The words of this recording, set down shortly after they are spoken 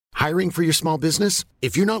Hiring for your small business?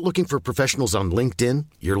 If you're not looking for professionals on LinkedIn,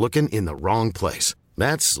 you're looking in the wrong place.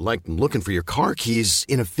 That's like looking for your car keys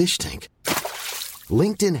in a fish tank.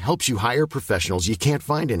 LinkedIn helps you hire professionals you can't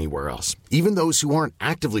find anywhere else, even those who aren't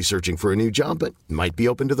actively searching for a new job but might be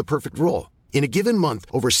open to the perfect role. In a given month,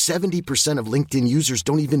 over 70% of LinkedIn users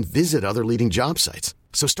don't even visit other leading job sites.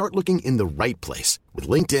 So start looking in the right place. With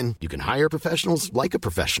LinkedIn, you can hire professionals like a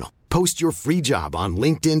professional. Post your free job on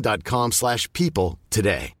linkedin.com/people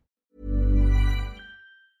today.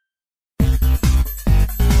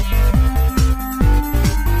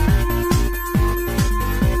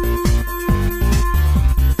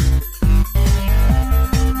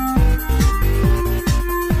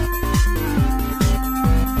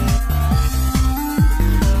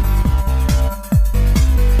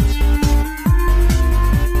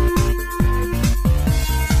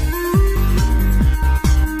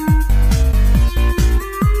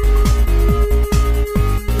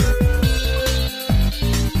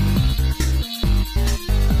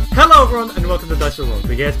 Hello everyone and welcome to Dice for the World,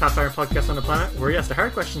 the gayest Pathfinder podcast on the planet, where yes, the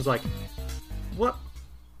hard questions like, what?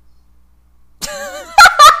 That's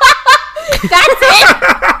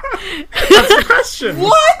it? That's the question!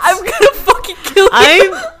 What? I'm gonna fucking kill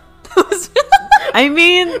you. I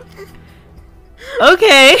mean,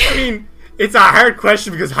 okay. I mean, it's a hard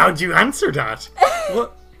question because how'd you answer that?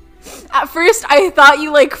 What? At first, I thought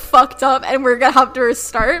you, fucked up and we're gonna have to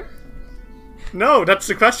restart. No, that's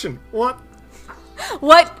the question. What?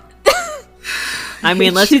 What? I mean,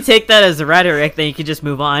 unless you take that as rhetoric, then you can just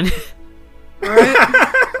move on.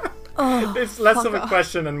 It's less of a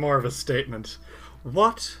question and more of a statement.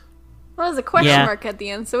 What? Well, there's a question mark at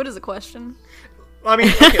the end, so it is a question. I mean,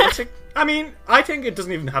 okay, I think it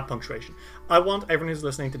doesn't even have punctuation. I want everyone who's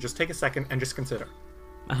listening to just take a second and just consider.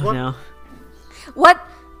 Oh, what? no. What?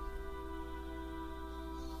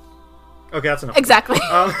 Okay, that's enough. Exactly.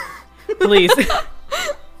 Please.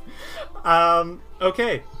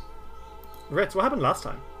 Okay. Ritz, what happened last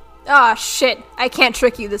time? Ah, shit. I can't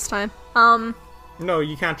trick you this time. No,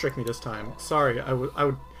 you can't trick me this time. Sorry,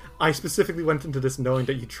 I specifically went into this knowing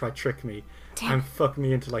that you'd try to trick me. Damn. And fuck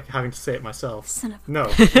me into, having to say it myself. Son of a... No,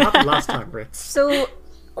 what happened last time, Ritz? So,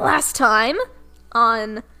 last time,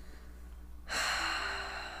 on...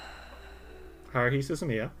 Haruhi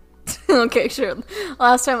Suzumiya. Okay, sure.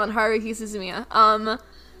 Last time on Haruhi Suzumiya, I'm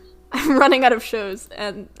running out of shows,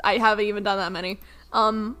 and I haven't even done that many.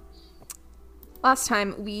 Last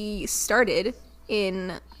time we started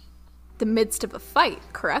in the midst of a fight,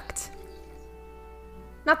 correct?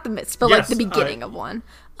 Not the midst, but Yes, the beginning of one.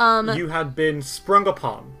 You had been sprung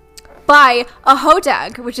upon. By a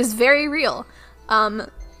hodag, which is very real.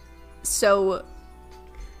 So...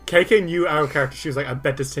 KK knew our character. She was like, I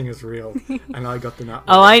bet this thing is real. And I got the nut.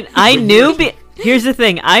 Oh, I knew. Here's the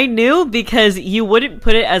thing. I knew because you wouldn't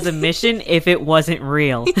put it as a mission if it wasn't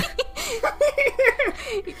real.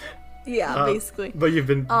 Yeah, basically. But you've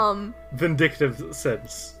been vindictive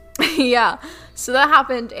since. Yeah. So that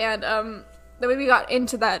happened, and the way we got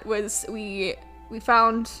into that was we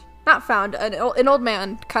an old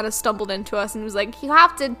man kind of stumbled into us and was like, you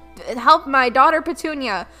have to help my daughter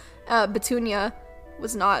Petunia. Petunia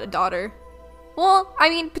was not a daughter. Well, I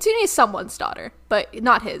mean, Petunia is someone's daughter, but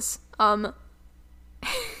not his. And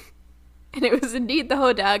it was indeed the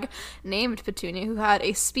hodag named Petunia who had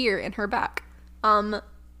a spear in her back.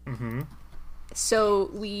 So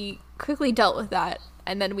we quickly dealt with that,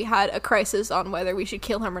 and then we had a crisis on whether we should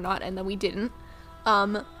kill him or not, and then we didn't.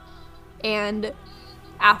 And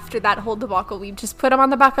after that whole debacle, we just put him on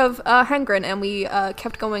the back of Hengren, and we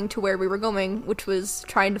kept going to where we were going, which was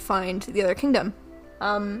trying to find the other kingdom.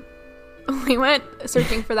 We went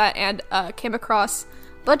searching for that and came across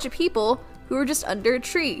a bunch of people who were just under a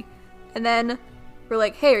tree. And then we're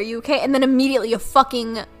like, hey, are you okay? And then immediately a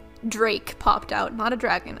fucking drake popped out. Not a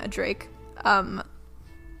dragon, a drake. And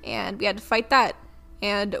we had to fight that.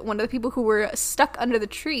 And one of the people who were stuck under the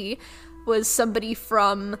tree was somebody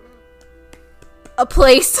from a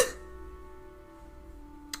place.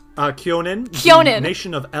 Kyonin? Kyonin. The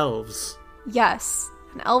nation of elves. Yes.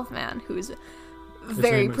 An elf man who's His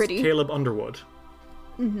very name is pretty. Caleb Underwood.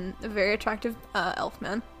 A very attractive elf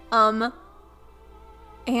man.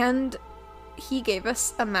 And he gave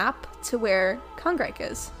us a map to where Kongrike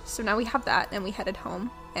is. So now we have that, and we headed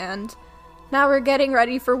home. And now we're getting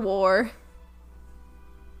ready for war.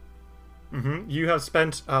 You have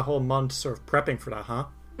spent a whole month sort of prepping for that, huh?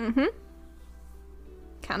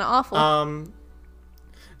 Kind of awful.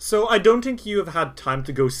 So I don't think you have had time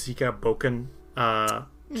to go seek out Boken No.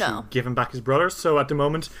 to give him back his brother. So at the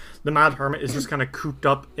moment, the Mad Hermit is just kind of cooped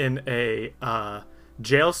up in a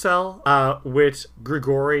jail cell with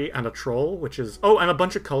Grigori and a troll, which is and a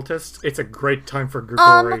bunch of cultists. It's a great time for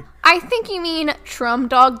Grigori. I think you mean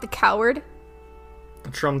Trumdog the Coward.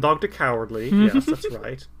 Trumdog the Cowardly. Yes, that's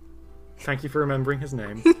right. Thank you for remembering his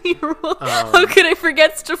name. How could I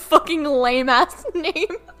forget such a fucking lame ass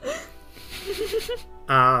name?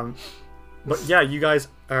 But yeah, you guys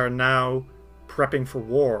are now prepping for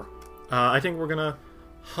war. I think we're gonna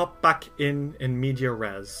hop back in media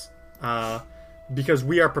res, because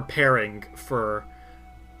we are preparing for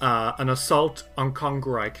an assault on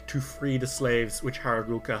Kongreich to free the slaves which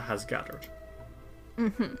Haragulka has gathered.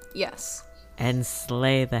 Yes. And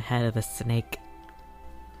slay the head of the snake.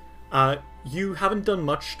 You haven't done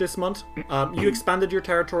much this month. You expanded your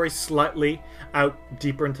territory slightly out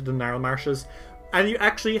deeper into the narrow marshes, and you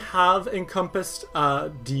actually have encompassed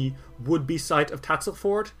the would-be site of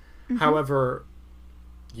Tatzelford. However,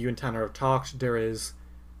 you and Tanner have talked. There is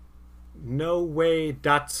no way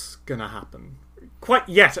that's gonna happen. Quite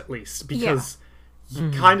yet, at least, because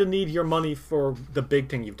you kind of need your money for the big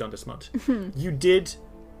thing you've done this month. You did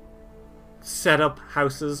set up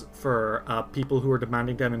houses for people who are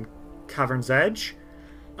demanding them in Cavern's Edge,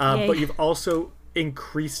 but you've also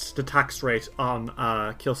increased the tax rate on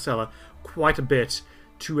Kilsella quite a bit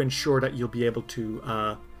to ensure that you'll be able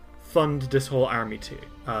to fund this whole army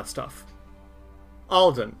stuff.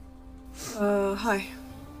 Alden. Hi.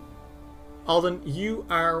 Alden, you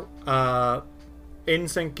are in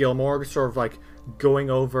St. Gilmore, sort of like going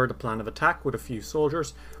over the plan of attack with a few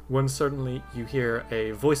soldiers, when suddenly you hear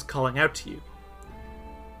a voice calling out to you.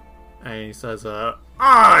 And he says,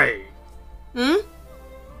 "Aye!"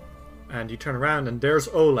 And you turn around and there's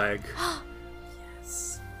Oleg.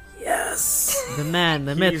 Yes. The man,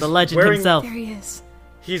 the myth, the legend wearing- himself. There he is.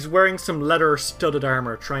 He's wearing some leather studded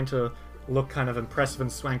armor, trying to look kind of impressive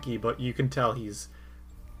and swanky, but you can tell he's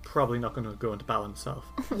probably not going to go into battle himself.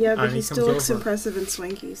 Yeah, but And he he still comes looks over. impressive and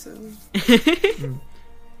swanky, so...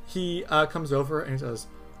 He comes over and he says,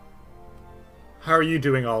 "How are you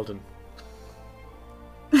doing, Alden?"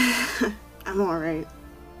 I'm alright.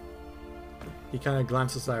 He kind of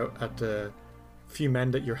glances out at the few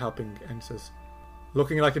men that you're helping and says,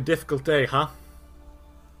 "Looking like a difficult day, huh?"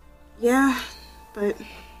 Yeah, but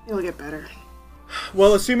it'll get better.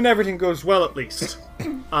 Well, assuming everything goes well at least.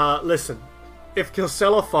 Listen, if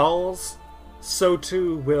Kilsella falls, so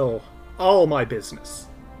too will all my business.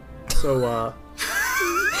 So,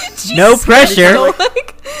 No pressure.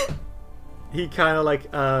 he kind of like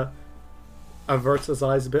averts his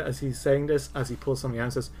eyes a bit as he's saying this, as he pulls something out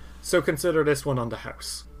and says, "So consider this one on the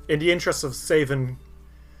house, in the interest of saving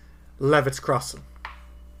Levitt's Crossing."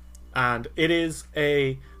 And it is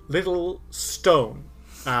a little stone,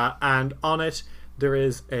 and on it there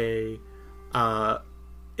is a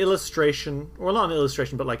illustration, well, not an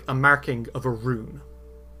illustration, but like a marking of a rune.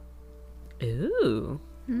 Ooh.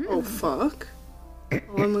 Oh, fuck.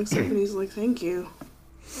 Owen looks up and he's like, thank you.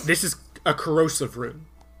 This is a corrosive rune.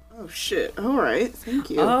 Oh, shit. Alright, thank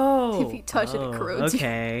you. Oh. If you touch it, it corrodes you.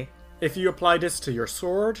 Okay. If you apply this to your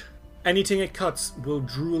sword, anything it cuts will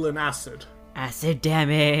drool in acid. Acid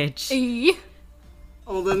damage. Eee.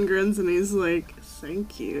 Alden grins and he's like,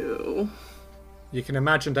 thank you. You can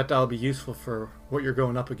imagine that that'll be useful for what you're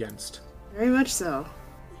going up against. Very much so.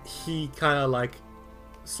 He kind of like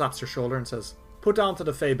slaps your shoulder and says, "Put down to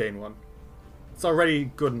the Febane one. It's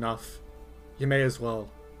already good enough. You may as well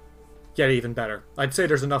get even better. I'd say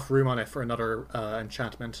there's enough room on it for another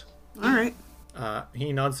enchantment." Alright.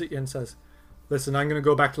 He nods at you and says, "Listen, I'm going to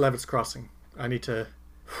go back to Levitt's Crossing. I need to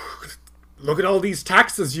look at all these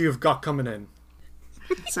taxes you've got coming in."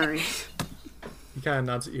 Sorry. He kind of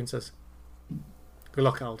nods at you and says, "Good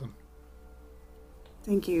luck, Alden."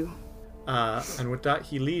 Thank you. And with that,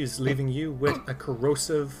 he leaves, leaving you with a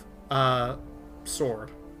corrosive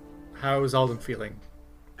sword. How is Alden feeling?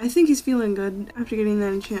 I think he's feeling good after getting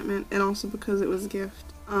that enchantment, and also because it was a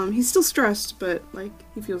gift. He's still stressed, but, like,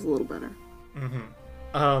 he feels a little better.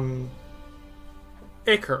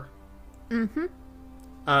 Iker.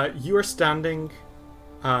 You are standing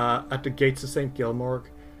at the gates of St. Gilmore,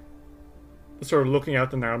 sort of looking out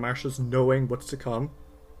the narrow marshes, knowing what's to come.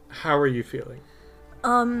 How are you feeling?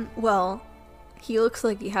 Well, he looks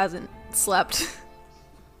like he hasn't slept.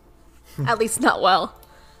 At least not well.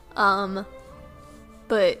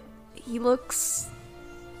 But he looks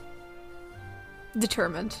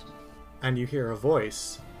determined. And you hear a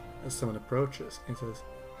voice as someone approaches and says,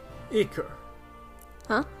 "Iker,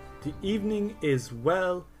 Huh? the evening is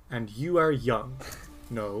well and you are young."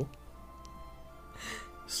 No.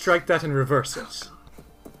 Strike that and reverse it.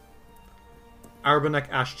 Arbanek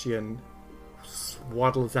Ashtian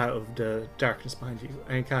waddles out of the darkness behind you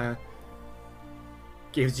and he kind of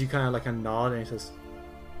gives you kind of like a nod, and he says,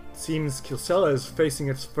 "Seems Kilsella is facing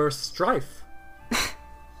its first strife."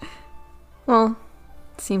 Well,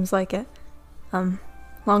 seems like it.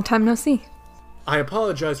 Long time no see. I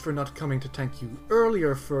apologize for not coming to thank you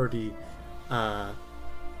earlier for the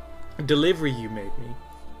delivery you made me.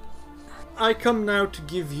 I come now to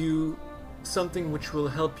give you something which will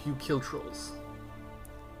help you kill trolls.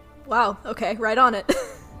 Wow, okay, right on it.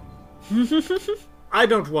 I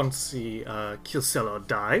don't want to see Kilsella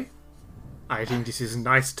die. I think this is a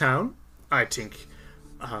nice town. I think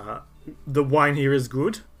the wine here is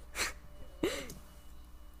good.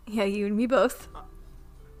 Yeah, you and me both.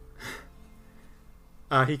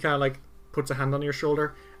 He kind of like puts a hand on your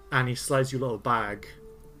shoulder and he slides you a little bag.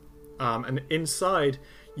 And inside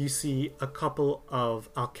you see a couple of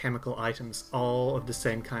alchemical items, all of the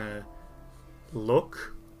same kind of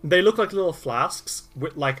look. They look like little flasks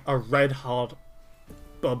with like a red hot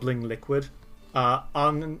bubbling liquid.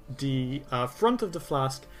 On the front of the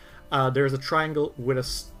flask, there's a triangle with a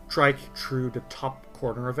strike through the top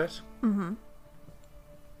corner of it. Mm-hmm.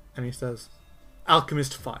 And he says,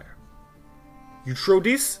 "Alchemist fire. You throw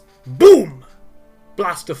this, boom!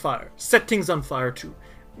 Blast of fire. Set things on fire too.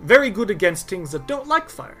 Very good against things that don't like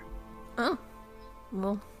fire." Oh.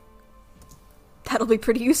 Well, that'll be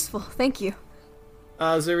pretty useful. Thank you.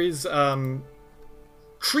 There is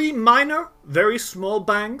 3 minor, very small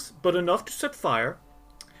bangs, but enough to set fire.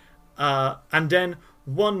 And then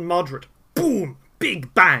 1 moderate, boom!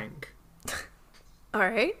 Big bang!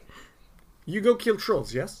 Alright. You go kill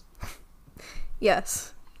trolls, yes?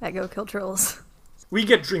 Yes, I go kill trolls. We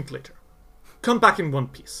get drink later. Come back in one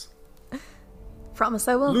piece. Promise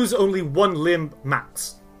I will. Lose only 1 limb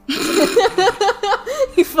max.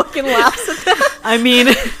 He fucking laughs at that. I mean,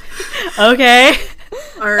 okay.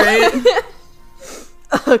 Alright.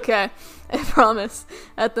 Okay, I promise.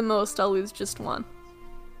 At the most, I'll lose just 1.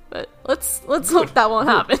 But let's hope that won't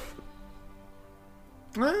happen.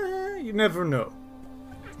 You never know.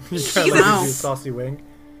 He kind of gives you a saucy wink.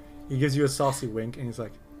 He gives you a saucy wink, and he's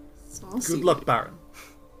like, Saucy. "Good luck, Baron."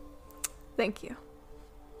 Thank you.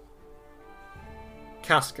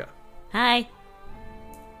 Casca, Hi.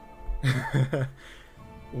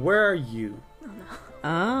 where are you?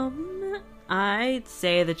 I'd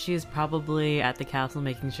say that she's probably at the castle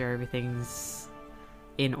making sure everything's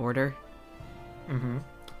in order.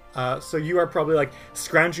 So you are probably like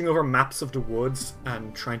scrounging over maps of the woods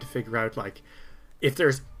and trying to figure out like if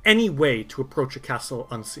there's any way to approach a castle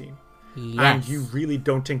unseen. Yes. And you really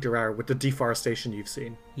don't think there are with the deforestation you've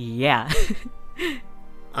seen. Yeah.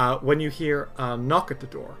 When you hear a knock at the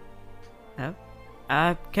door,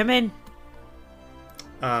 Come in.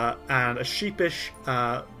 and a sheepish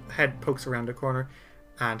head pokes around the corner,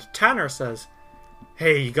 and Tanner says,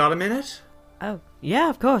 "Hey, you got a minute?" Oh, yeah,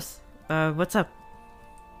 of course. What's up?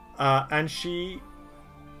 And she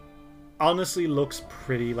honestly looks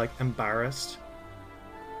pretty like embarrassed,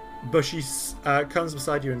 but she comes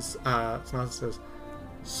beside you and smiles and says,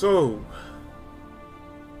 "So,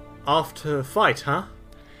 off to fight, huh?"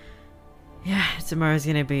 Yeah, tomorrow's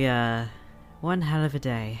gonna be, one hell of a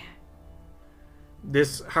day.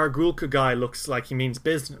 This Hargulka guy looks like he means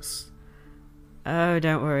business. Oh,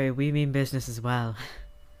 don't worry, we mean business as well.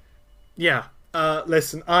 Yeah,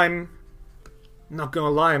 listen, I'm not gonna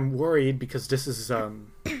lie, I'm worried because this is,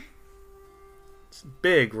 it's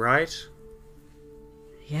big, right?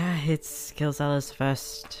 Yeah, it's Kilsella's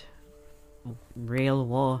first real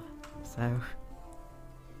war, so...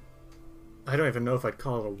 I don't even know if I'd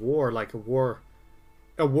call it a war, like a war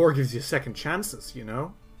gives you second chances, you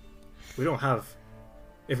know? We don't have...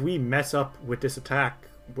 If we mess up with this attack,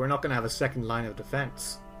 we're not gonna have a second line of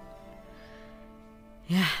defense.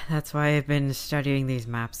 Yeah, that's why I've been studying these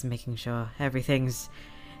maps and making sure everything's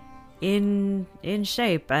in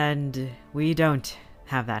shape, and we don't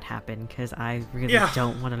have that happen, because I really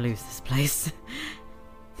don't want to lose this place.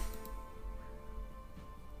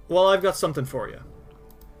 Well, I've got something for you.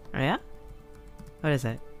 Oh, yeah? What is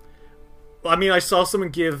it? Well, I mean, I saw someone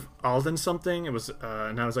give Alden something. It was,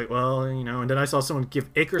 and I was like, well, you know. And then I saw someone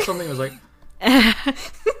give Iker something. I was like,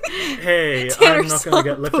 hey, I'm not gonna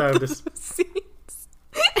get left out of this.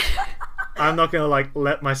 I'm not gonna like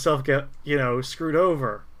let myself get, you know, screwed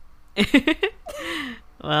over.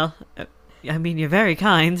 Well, I mean, you're very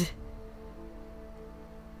kind.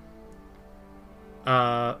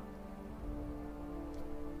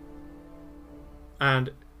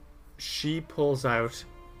 And she pulls out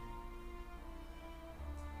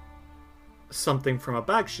something from a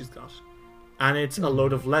bag she's got, and it's a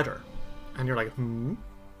load of leather, and you're like,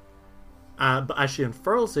 but as she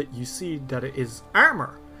unfurls it, you see that it is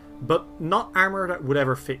armor, but not armor that would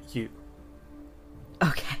ever fit you.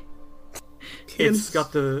 Okay. It's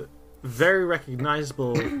got the very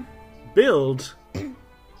recognizable build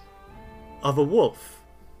of a wolf.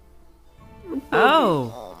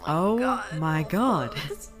 Oh my god.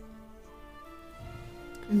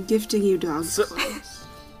 I'm gifting you dog's So- clothes.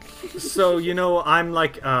 So, you know, I'm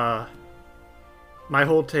like, my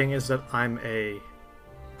whole thing is that I'm a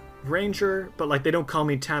ranger, but like they don't call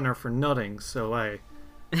me Tanner for nothing, so I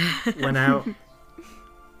went out,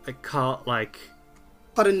 I caught like,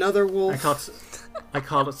 But another wolf. I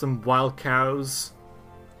caught some wild cows.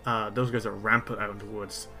 Those guys are rampant out in the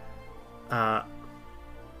woods. And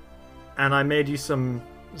I made you some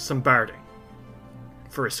barding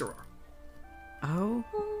for Isseror. Oh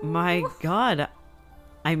my god.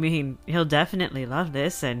 I mean, he'll definitely love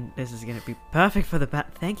this, and this is gonna be perfect for the bat.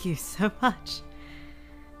 Thank you so much.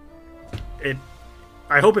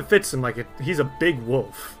 I hope it fits him. Like he's a big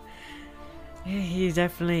wolf. He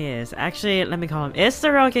definitely is. Actually, let me call him.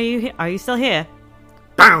 Isseror, are you still here?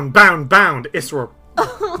 Bound, bound, bound! Isseror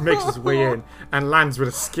makes his way in and lands with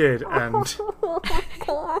a skid, and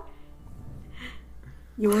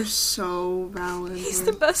You're so valid. He's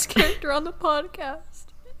the best character on the podcast.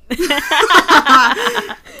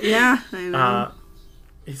 Yeah, I know.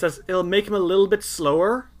 he says it'll make him a little bit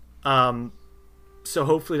slower. So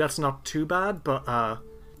hopefully that's not too bad, but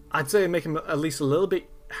I'd say make him at least a little bit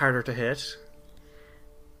harder to hit.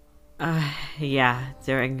 Yeah,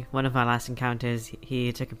 during one of our last encounters,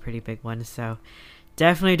 he took a pretty big one, so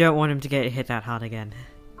definitely don't want him to get hit that hard again.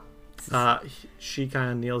 She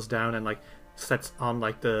kind of kneels down and like sets on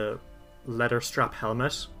like the leather strap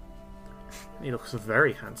helmet. He looks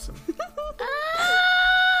very handsome.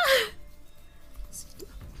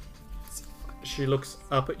 She looks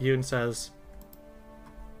up at you and says,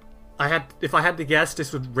 if I had to guess,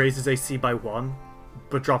 this would raise his AC by 1,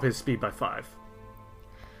 but drop his speed by 5.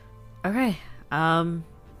 Okay, I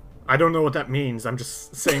don't know what that means. I'm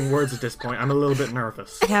just saying words at this point. I'm a little bit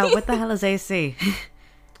nervous. yeah, what the hell is AC?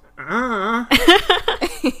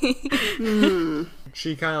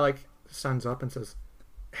 She kind of like stands up and says,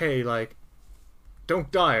 "Hey, like,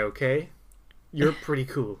 don't die, okay? You're pretty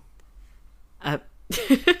cool."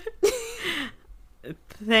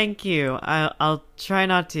 Thank you. I'll try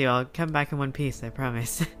not to. I'll come back in one piece, I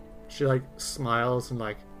promise. She like smiles and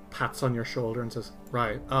like pats on your shoulder and says,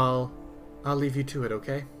 "Right, I'll leave you to it,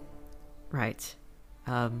 okay?" Right.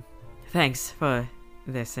 Thanks for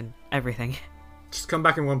this and everything. Just come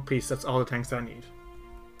back in one piece. That's all the thanks I need.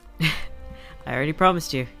 I already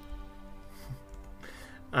promised you.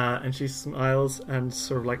 And she smiles and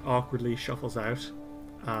sort of like awkwardly shuffles out.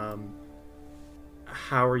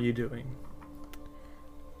 How are you doing?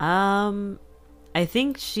 I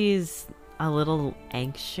think she's a little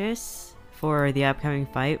anxious for the upcoming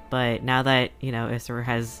fight, but now that, Isseror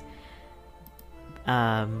has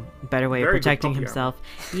better way of Very good protecting puppy himself.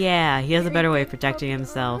 Yeah, he has a better way of protecting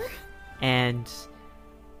himself, and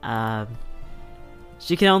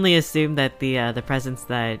she can only assume that the presents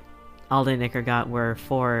that Alden and Iker got were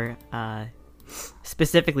for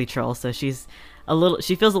specifically trolls, so she feels a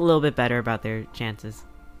little bit better about their chances.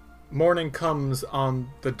 Morning comes on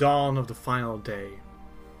the dawn of the final day.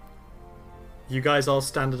 You guys all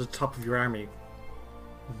stand at the top of your army,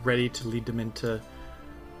 ready to lead them into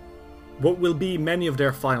what will be many of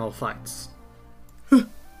their final fights.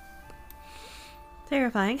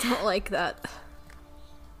 Terrifying. Don't like that.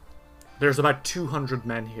 There's about 200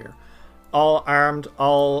 men here, all armed,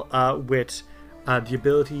 all with the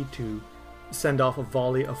ability to send off a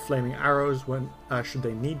volley of flaming arrows when should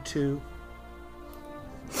they need to.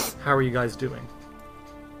 How are you guys doing?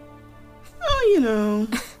 Oh,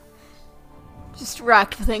 Just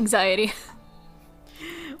racked with anxiety.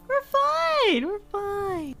 We're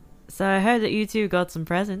fine. So I heard that you two got some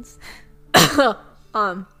presents.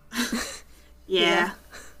 Yeah.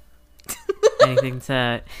 Anything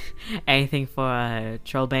for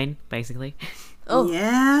Trollbane, basically. Oh.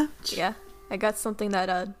 Yeah. Yeah, I got something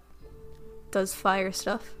that does fire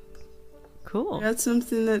stuff. Cool. Got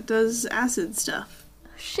something that does acid stuff.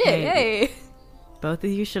 Shit, Hey. hey! Both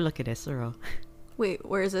of you should look at Isseror. Wait,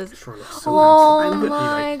 where is it? Sure looks so Oh handsome.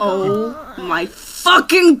 my god. Oh my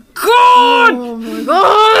fucking god! Oh my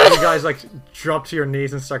god! You guys like drop to your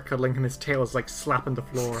knees and start cuddling him. His tail is like slapping the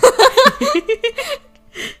floor.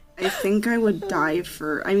 I think I would die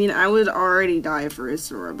for. I mean, I would already die for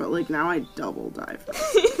Isseror, but like now I double die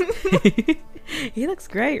for him. He looks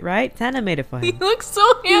great, right? Tana made it for He him. looks so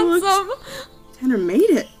handsome! Tanner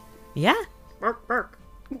made it. Yeah. Bark, bark.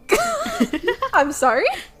 I'm sorry?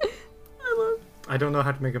 I don't know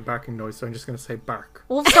how to make a barking noise, so I'm just going to say bark.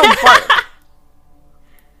 Wolves don't bark.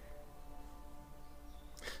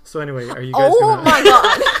 So anyway, are you guys Oh gonna... my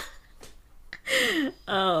god!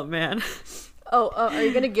 Oh man. Are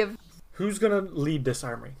you gonna give... Who's gonna lead this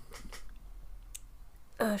army?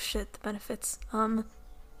 Oh shit, the benefits.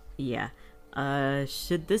 Yeah.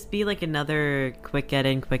 Should this be like another quick get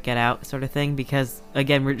in, quick get out sort of thing? Because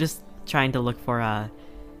again, we're just trying to look for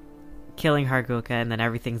killing Hargulka, and then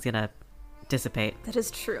everything's gonna dissipate. That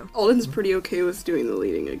is true. Alden's pretty okay with doing the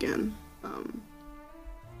leading again.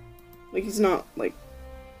 Like he's not like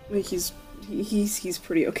he's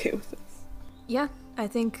pretty okay with this. Yeah, I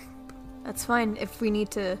think that's fine. If we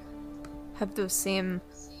need to have those same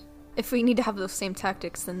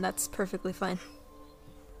tactics, then that's perfectly fine.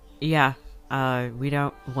 Yeah. We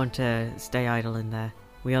don't want to stay idle in there.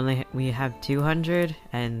 We have 200,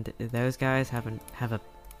 and those guys have a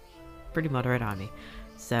pretty moderate army.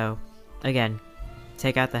 So, again,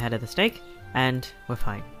 take out the head of the snake, and we're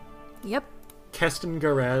fine. Yep. Keston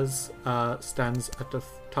Garez stands at the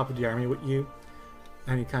top of the army with you,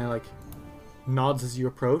 and he kind of like nods as you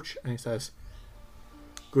approach, and he says,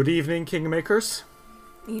 "Good evening, Kingmakers.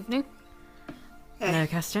 Evening. Hello,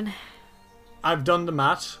 Keston. I've done the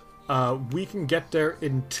math. We can get there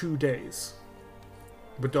in 2 days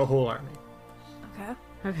with the whole army. Okay.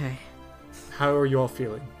 Okay. How are you all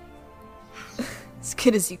feeling?" As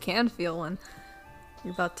good as you can feel when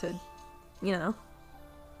you're about to,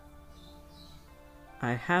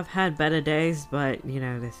 I have had better days, but,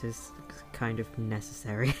 this is kind of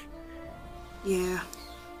necessary. Yeah.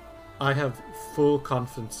 I have full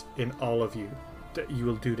confidence in all of you that you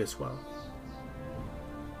will do this well.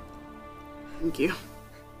 Thank you.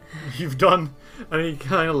 You've done, and he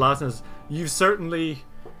kind of laughs and says, "You've certainly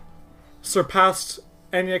surpassed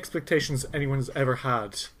any expectations anyone's ever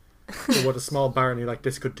had for what a small barony like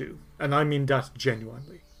this could do. And I mean that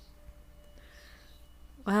genuinely."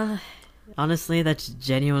 Well, honestly, that's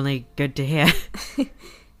genuinely good to hear.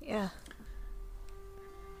 Yeah.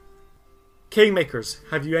 Kingmakers,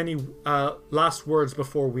 have you any last words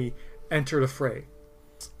before we enter the fray?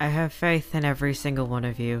 I have faith in every single one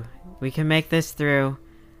of you. We can make this through,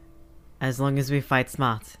 as long as we fight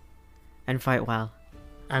smart and fight well.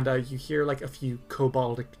 And you hear like a few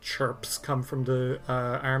koboldic chirps come from the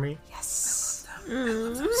army. Yes. I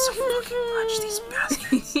love them so fucking much, these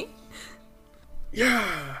bastards.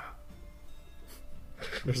 Yeah!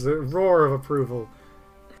 There's a roar of approval.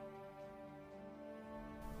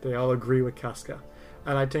 They all agree with Casca.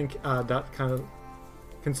 And I think that kind of,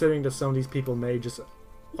 considering that some of these people may just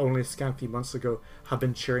only a scant few months ago have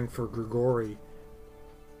been cheering for Grigori,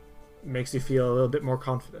 makes you feel a little bit more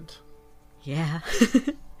confident. Yeah.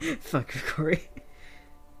 Fuck Corey.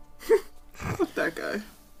 Fuck that guy.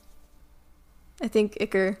 I think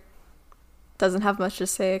Iker doesn't have much to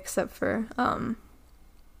say except for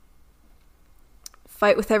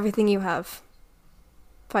fight with everything you have.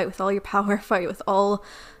 Fight with all your power. Fight with all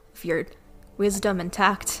of your wisdom and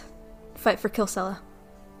tact. Fight for Kilsella.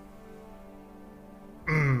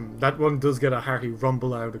 That one does get a hearty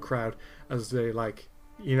rumble out of the crowd as they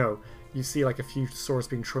you see like a few swords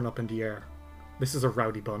being thrown up in the air. This is a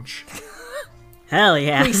rowdy bunch. Hell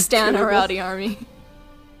yeah. We stand a rowdy army.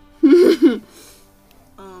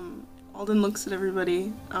 Alden looks at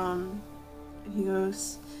everybody, and he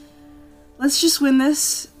goes, "Let's just win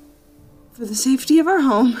this for the safety of our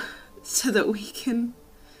home, so that we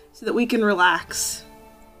can relax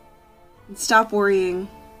and stop worrying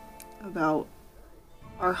about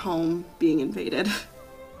our home being invaded."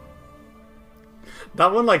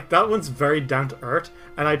 That one's very down to earth,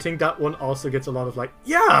 and I think that one also gets a lot of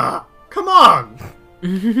yeah, come on.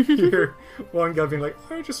 You hear one guy being like,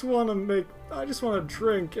 I just want to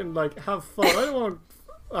drink and have fun. I don't want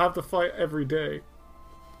to have to fight every day.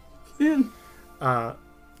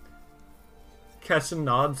 Keston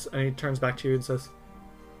nods and he turns back to you and says,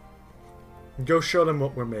 "Go show them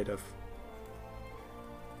what we're made of."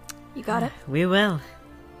 You got it. We will.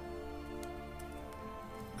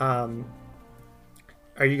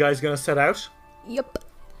 Are you guys gonna set out? Yep.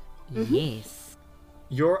 Mm-hmm. Yes.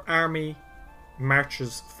 Your army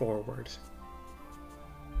marches forward.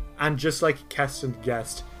 And just like Keston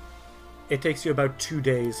guessed, it takes you about 2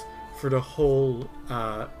 days for the whole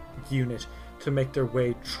unit to make their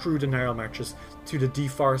way through the narrow marches to the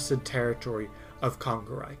deforested territory of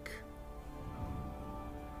Kongarike.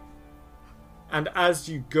 And as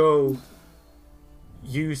you go,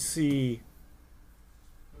 you see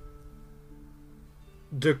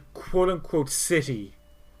the quote-unquote city,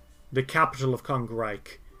 the capital of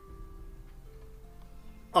Kongarike,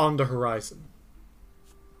 on the horizon.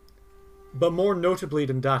 But more notably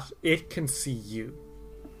than that, it can see you.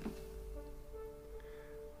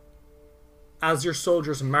 as your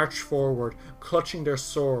soldiers march forward, clutching their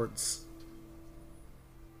swords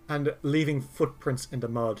and leaving footprints in the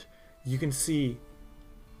mud, you can see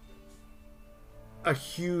a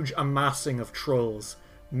huge amassing of trolls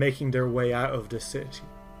making their way out of the city.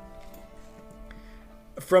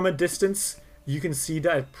 From a distance, you can see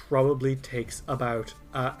that it probably takes about,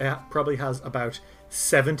 it probably has about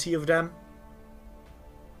 70 of them.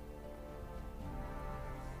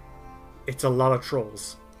 It's a lot of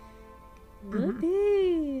trolls.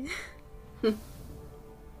 Mm-hmm.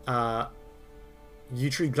 You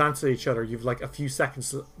three glance at each other. You've like a few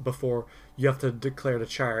seconds before you have to declare the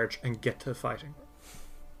charge and get to fighting.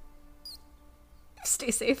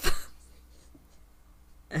 Stay safe.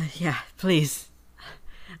 Yeah, please.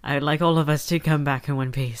 I'd like all of us to come back in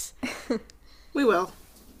one piece. We will.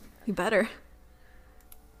 We better.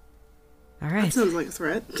 All right. That sounds like a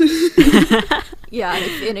threat. Yeah,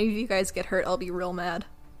 if any of you guys get hurt, I'll be real mad.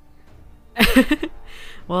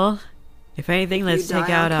 Well, if anything, let's take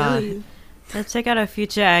out our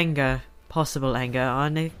future anger, possible anger,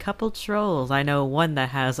 on a couple trolls. I know one that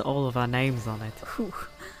has all of our names on it. Whew.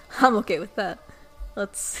 I'm okay with that.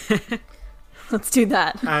 Let's do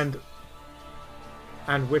that.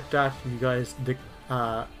 And with that, you guys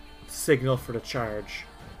signal for the charge.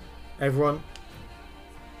 Everyone,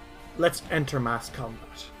 let's enter mass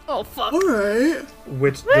combat. Oh fuck. Alright.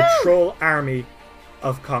 With the troll army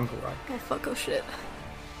of Kongorai. Oh fuck, oh shit.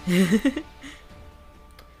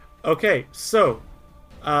 Okay, so,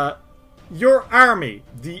 your army,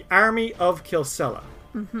 the army of Kilsella.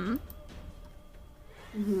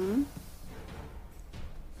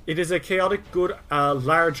 It is a chaotic, good,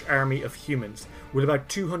 large army of humans with about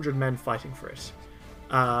 200 men fighting for it.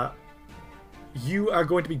 You are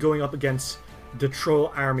going to be going up against the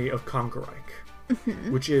troll army of Kongoraik,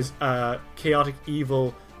 which is a chaotic,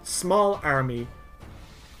 evil, small army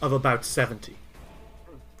of about 70.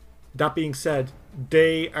 That being said,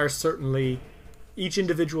 they are certainly... Each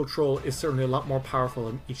individual troll is certainly a lot more powerful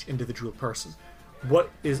than each individual person. What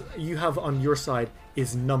is you have on your side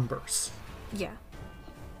is numbers. Yeah.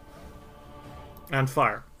 And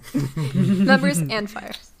fire. Numbers and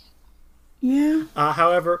fire. Yeah.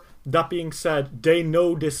 However, that being said, they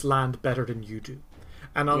know this land better than you do.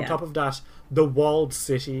 And on top of that, the walled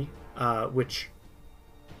city, which,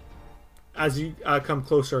 as you come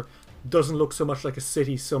closer, doesn't look so much like a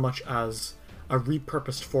city so much as a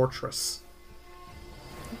repurposed fortress.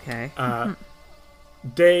 Okay.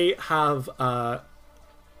 They have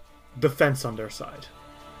defense on their side.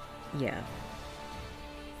 Yeah.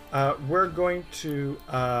 We're going to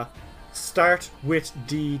start with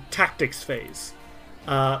the tactics phase.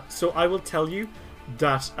 So I will tell you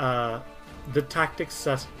that the tactics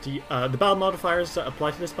that the battle modifiers that apply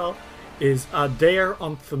to this battle is they are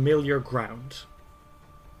on familiar ground.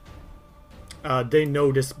 They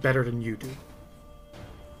know this better than you do.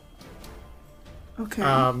 Okay.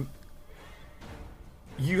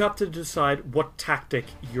 You have to decide what tactic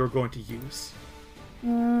you're going to use.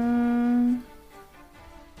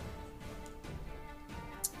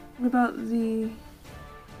 What about the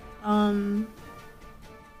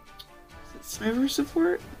is it sniper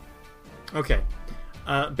support? Okay.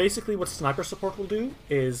 Basically what sniper support will do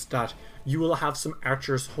is that you will have some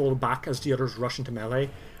archers hold back as the others rush into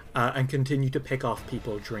melee and continue to pick off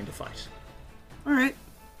people during the fight. Alright.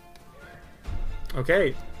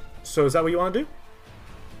 Okay. So is that what you want to do?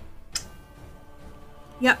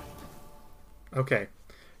 Yep. Okay.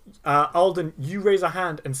 Alden, you raise a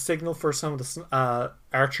hand and signal for some of the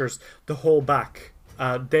archers to hold back.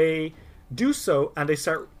 They do so, and they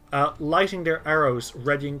start lighting their arrows,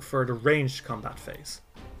 readying for the ranged combat phase.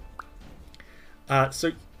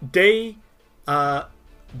 So they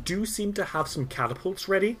do seem to have some catapults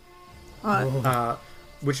ready,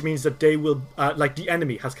 which means that they will, like the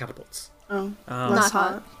enemy has catapults. Oh, Not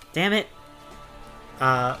hot. Damn it.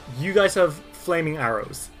 You guys have flaming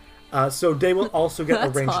arrows. So they will also get a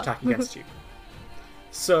That's ranged hot. attack against you.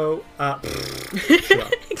 So, God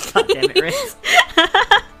damn it, Riz.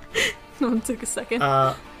 It took a second.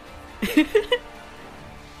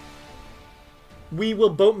 We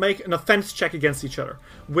will both make an offense check against each other,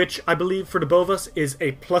 which I believe for the both of us is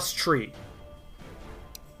a +3.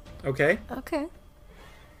 Okay? Okay.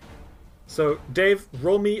 So, Dave,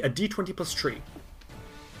 roll me a d20 +3.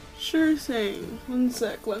 sure thing. One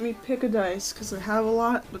sec. Let me pick a dice because I have a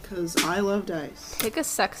lot because I love dice. Pick a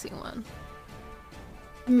sexy one.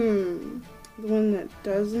 The one that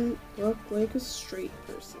doesn't look like a straight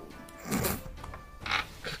person.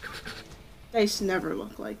 Dice never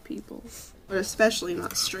look like people, but especially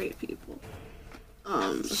not straight people.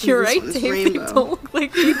 You're right, Dave. They don't look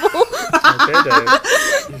like people. Okay,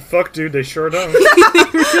 Dave. Fuck, dude, they sure don't. They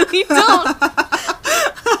really don't.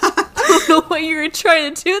 I don't know what you were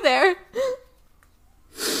trying to do there.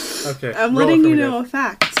 Okay. I'm letting you know a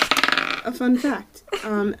fun fact.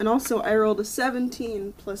 And also, I rolled a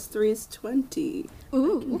 17 plus 3 is 20.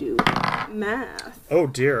 Ooh. I can do math. Oh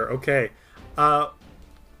dear. Okay. Well,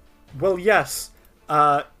 yes.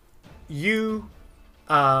 You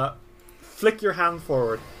flick your hand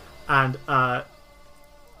forward, and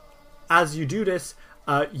as you do this,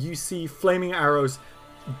 you see flaming arrows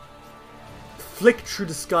flick through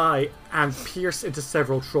the sky and pierce into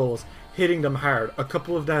several trolls, hitting them hard. A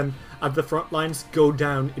couple of them at the front lines go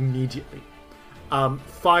down immediately.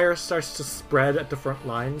 Fire starts to spread at the front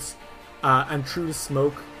lines, and through the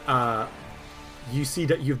smoke, you see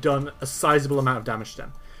that you've done a sizable amount of damage to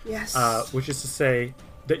them. Yes. Which is to say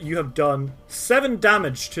that you have done 7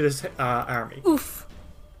 damage to this army. Oof.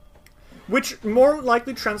 Which more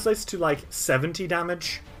likely translates to like 70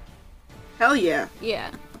 damage. Hell yeah.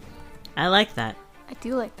 Yeah. I like that. I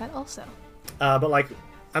do like that also. But like,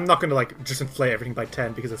 I'm not going to like just inflate everything by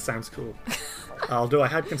 10 because it sounds cool. Although I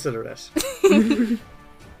had considered it.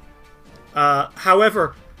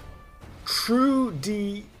 However, through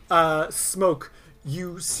the smoke,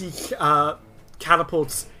 you see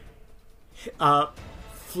catapults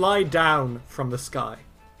fly down from the sky.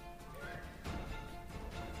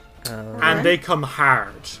 And they come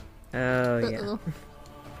hard. Oh, yeah. Uh-oh.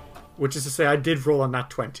 Which is to say, I did roll on that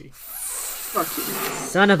 20. Fuck you.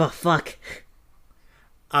 Son of a fuck.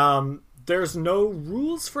 There's no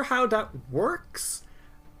rules for how that works.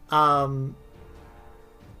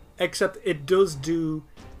 Except it does do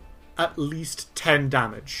at least 10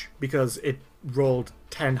 damage, because it rolled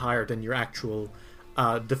 10 higher than your actual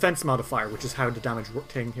defense modifier, which is how the damage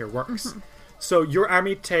thing here works. Mm-hmm. So your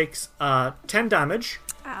army takes 10 damage.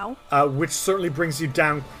 Ow. Which certainly brings you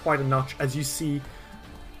down quite a notch as you see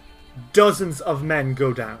dozens of men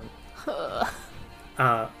go down.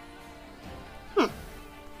 I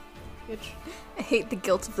hate the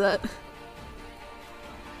guilt of that.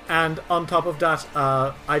 And on top of that,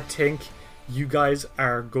 I think you guys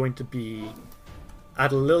are going to be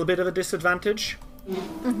at a little bit of a disadvantage.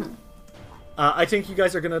 Mm-hmm. I think you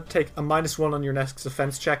guys are going to take a -1 on your next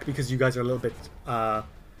offense check because you guys are a little bit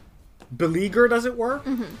beleaguered, as it were.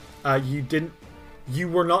 Mm-hmm. You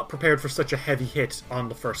were not prepared for such a heavy hit on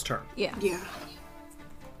the first turn. Yeah. Yeah.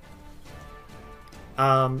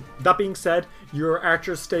 That being said, your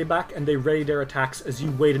archers stay back and they ready their attacks as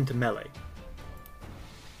you wade into melee.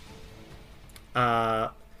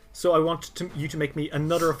 So I want you to make me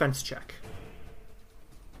another offense check.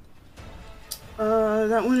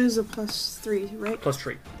 That one is a +3, right?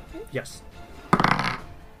 +3. Yes.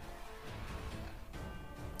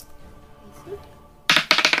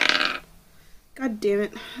 God damn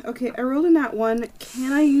it. Okay, I rolled a nat 1.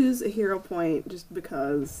 Can I use a hero point just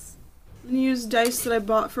because? I'm gonna use dice that I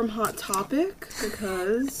bought from Hot Topic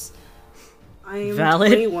because I'm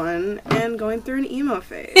Valid. 21 and going through an emo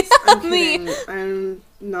phase. I'm kidding. I'm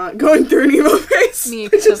not going through an emo phase. Me, I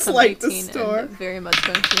except just I'm like the 18 store. and very much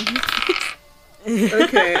going through.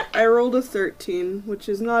 Okay, I rolled a 13, which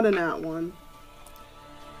is not a nat 1.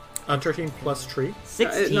 13 plus 3.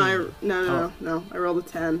 16. No. I rolled a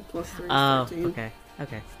 10 plus 3 is Oh, 13. okay.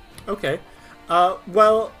 Okay.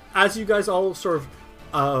 Well, as you guys all sort of...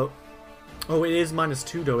 oh, it is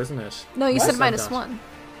 -2 though, isn't it? No, you What? said That. -1.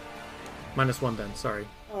 -1 then, sorry.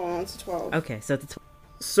 Oh, it's 12. Okay, so the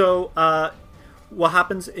So, what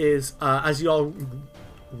happens is, as you all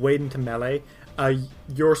wade into melee,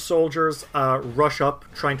 your soldiers rush up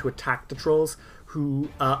trying to attack the trolls, who,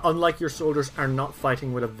 unlike your soldiers, are not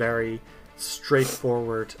fighting with a very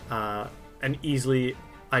straightforward and easily...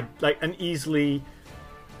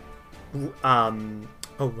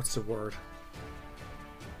 what's the word?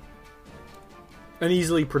 An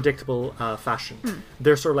easily predictable fashion.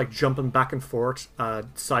 They're sort of like jumping back and forth,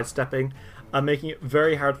 sidestepping, making it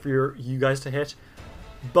very hard for you guys to hit,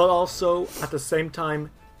 but also at the same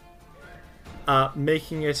time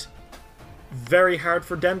making it very hard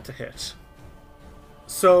for them to hit.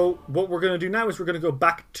 So what we're going to do now is we're going to go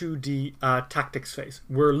back to the tactics phase.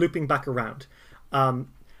 We're looping back around.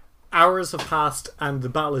 Hours have passed and the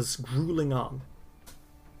battle is grueling on.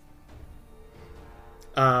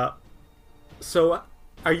 So,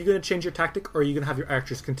 are you going to change your tactic, or are you going to have your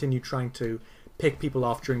archers continue trying to pick people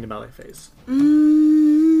off during the melee phase? Let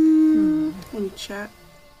me chat.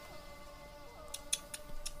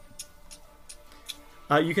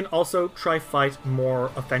 You can also try fight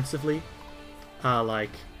more offensively.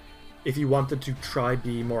 Like, if you wanted to try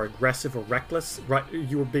be more aggressive or reckless. Right,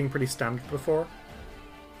 you were being pretty standard before.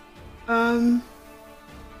 I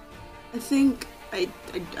think I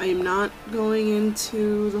am not going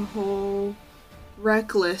into the whole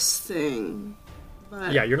reckless thing.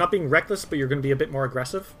 But Yeah, you're not being reckless, but you're going to be a bit more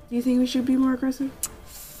aggressive. do you think we should be more aggressive?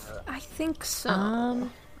 I think so.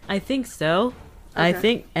 I think so. I Okay.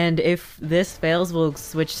 think, and if this fails, we'll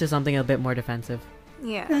switch to something a bit more defensive.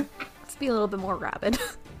 Yeah. Let's be a little bit more rabid.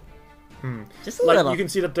 Just a Like, little. you can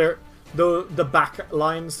see that the back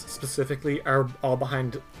lines specifically are all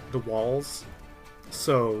behind the walls.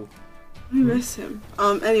 So, I miss him.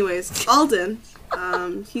 Anyways, Alden,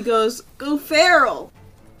 he goes, go feral!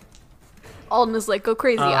 Alden is like, go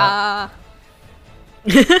crazy.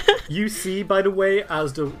 you see, by the way,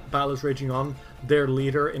 as the battle is raging on, their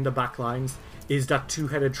leader in the back lines is that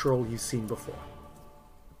two-headed troll you've seen before.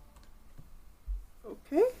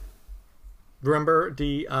 Okay. Remember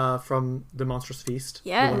the from the Monstrous Feast?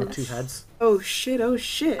 The one with Yes. 2 heads? Oh shit.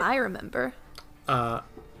 I remember.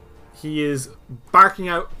 He is barking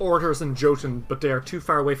out orders in Jotun, but they are too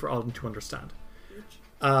far away for Alden to understand.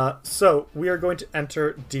 So, we are going to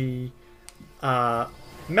enter the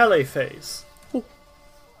melee phase.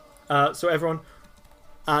 So everyone,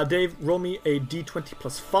 Dave, roll me a d20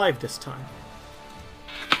 plus 5 this time.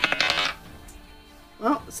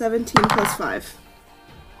 Well, 17 plus 5.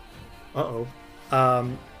 Uh-oh. I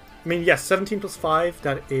mean, yes, 17 plus 5,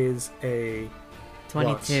 that is a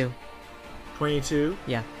 22. 22.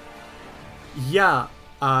 Yeah. Yeah,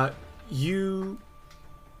 you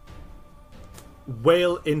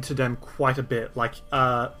wail into them quite a bit. Like,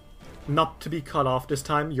 not to be cut off this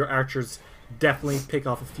time, your archers definitely pick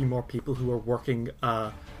off a few more people who are working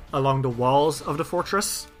along the walls of the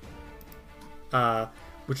fortress.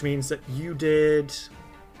 Which means that you did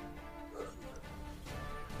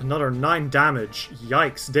another 9 damage.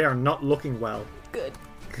 Yikes, they are not looking well. Good.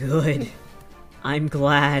 Good. I'm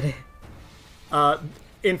glad.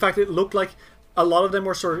 In fact, it looked like a lot of them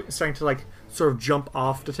were starting to jump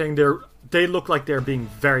off the thing. They look like they're being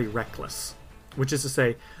very reckless, which is to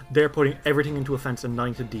say, they're putting everything into offense and not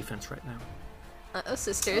into defense right now. Uh-oh,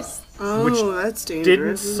 sisters. Oh, Which that's dangerous. Didn't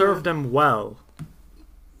isn't serve it? them well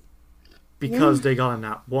because they got a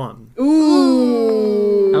nat 1.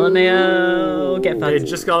 Ooh. LMAO, get They fucked.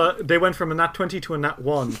 just they went from a nat 20 to a nat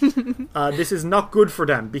 1. This is not good for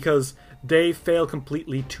them because they fail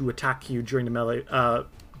completely to attack you during the melee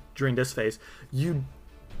during this phase.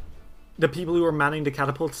 The people who are manning the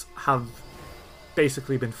catapults have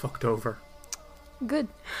basically been fucked over. Good.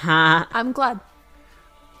 Ha. I'm glad.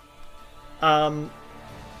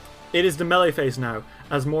 It is the melee phase now,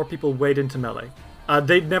 as more people wade into melee.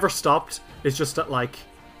 They've never stopped. It's just that, like,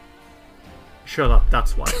 shut up.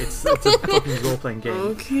 That's why it's a fucking role-playing game.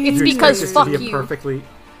 Okay. It's Do you because expect this to fuck be you.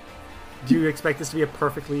 Do you expect this to be a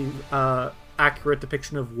perfectly accurate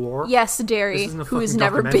depiction of war? Yes, This Derry, isn't a who has fucking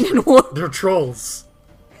never been in documentary. war. They're trolls.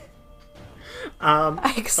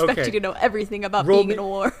 I expect okay. you to know everything about Roll being me- in a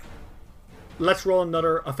war. Let's roll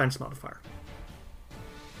another offense modifier.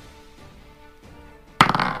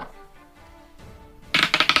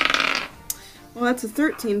 Well, that's a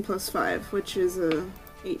 13 plus 5, which is a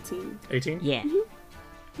 18. 18? Yeah.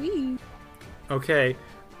 Whee. Okay.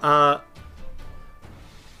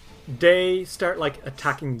 They start, like,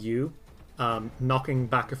 attacking you, knocking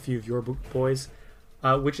back a few of your boys,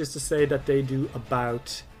 which is to say that they do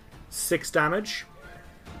about 6 damage.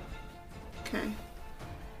 Okay.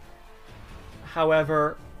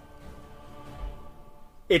 However,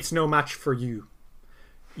 it's no match for you.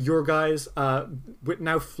 Your guys, with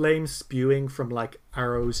now flames spewing from, like,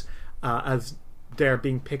 arrows, as they're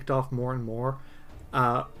being picked off more and more,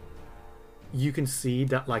 you can see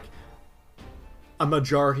that, like, a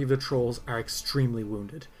majority of the trolls are extremely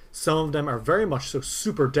wounded. Some of them are very much so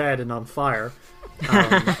super dead and on fire.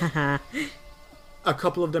 A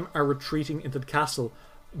couple of them are retreating into the castle,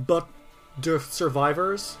 but the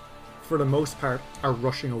survivors, for the most part, are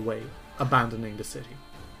rushing away, abandoning the city.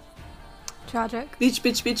 Tragic. Bitch,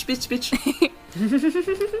 bitch, bitch, bitch,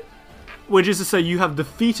 bitch. Which is to say, you have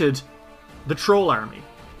defeated the troll army.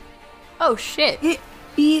 Oh shit. It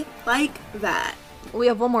be like that. We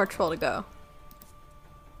have one more troll to go.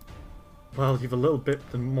 Well, you've a little bit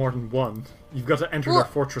more than one. You've got to enter Well-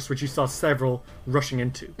 their fortress, which you saw several rushing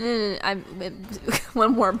into. I'm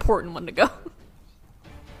one more important one to go.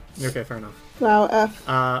 Okay, fair enough. Wow, F.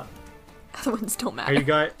 Other ones don't Are you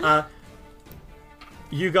matter. guys?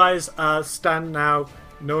 You guys stand now,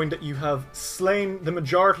 knowing that you have slain the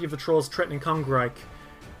majority of the trolls threatening Kongreich.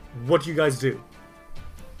 What do you guys do?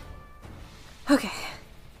 Okay.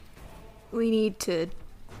 We need to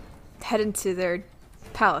head into their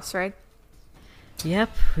palace, right?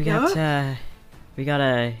 Yep, we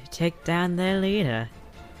gotta take down their leader.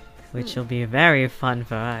 which will be very fun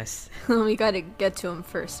for us. We gotta get to him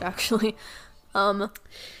first, actually.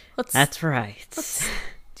 That's right.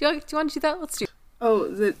 Do you want to do that? Let's do it. Oh,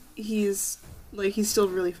 that he's still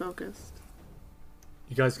really focused.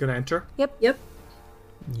 You guys gonna enter? Yep.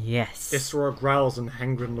 Yes. Isra growls and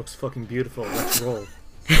Hengrin looks fucking beautiful. Let's roll.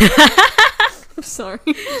 I'm sorry.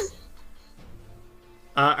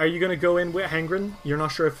 Are you gonna go in with Hengrin? You're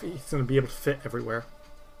not sure if he's gonna be able to fit everywhere.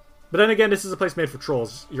 But then again, this is a place made for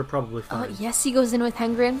trolls. You're probably fine. Yes, he goes in with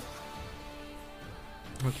Hengrin.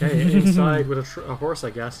 Okay, inside with a horse,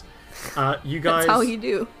 I guess. You guys That's how you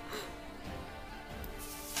do.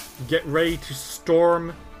 get ready to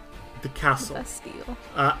storm the castle. Best deal.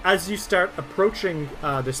 As you start approaching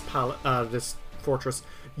this fortress,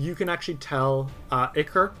 you can actually tell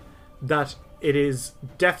Iker that it is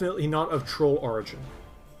definitely not of troll origin.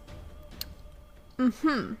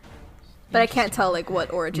 But I can't tell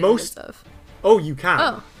what origin it is of. Oh, you can.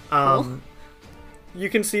 Oh, cool. You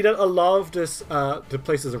can see that a lot of this, the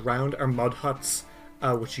places around are mud huts,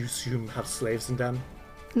 which you assume have slaves in them.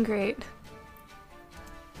 Great.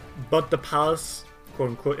 But the palace,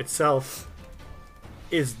 quote unquote, itself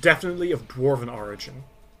is definitely of dwarven origin.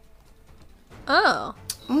 Oh.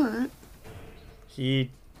 Alright.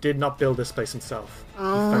 He did not build this place himself.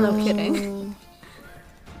 No kidding.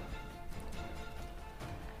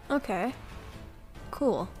 Okay.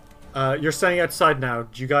 Cool. You're standing outside now.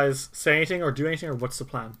 Do you guys say anything or do anything, or what's the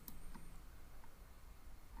plan?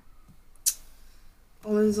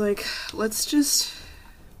 Owen's like, let's just...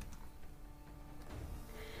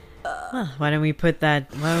 Well, why don't we put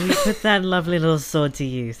that lovely little sword to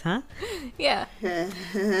use, huh? Yeah.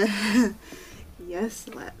 Yes,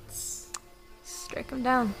 let's. Strike him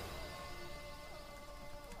down.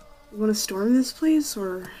 You want to storm this place,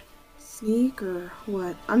 or sneak, or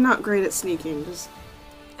what? I'm not great at sneaking, just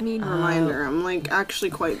I mean, a reminder. I'm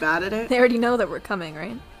actually quite bad at it. they already know that we're coming,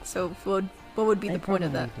 right? So what would be the point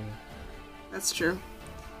of that? That's true.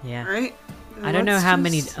 Yeah. Alright. I don't know how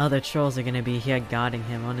many other trolls are gonna be here guarding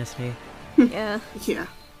him, honestly. Yeah. Yeah.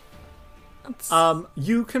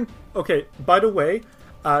 You can... Okay, by the way,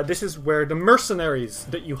 this is where the mercenaries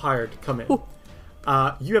that you hired come in.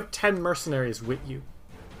 You have 10 mercenaries with you.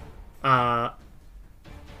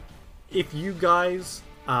 If you guys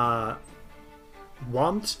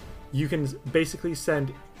want, you can basically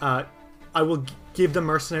send... I will give the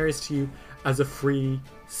mercenaries to you as a free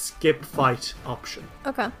skip fight option.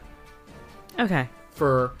 Okay.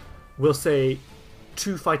 For, we'll say,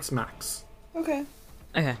 2 fights max. Okay.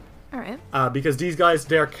 Alright. Because these guys,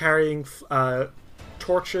 they're carrying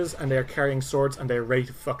torches and they're carrying swords and they're ready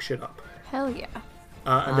to fuck shit up. Hell yeah.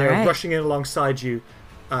 And they're Alright. rushing in alongside you,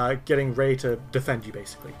 getting ready to defend you,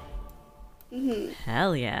 basically.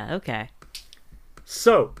 Hell yeah, okay.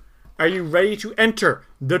 So, are you ready to enter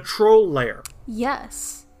the troll lair?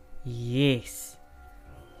 Yes. Yes.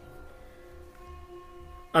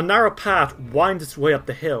 A narrow path winds its way up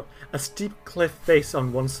the hill, a steep cliff face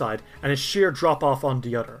on one side and a sheer drop-off on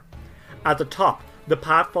the other. At the top, the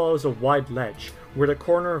path follows a wide ledge, where the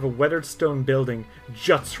corner of a weathered stone building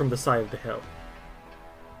juts from the side of the hill.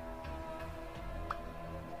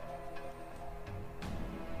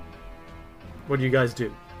 What do you guys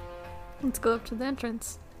do? Let's go up to the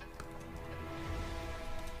entrance.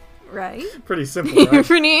 Right? Pretty simple, right?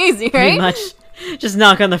 Pretty easy, right? Pretty much. Just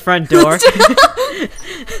knock on the front door.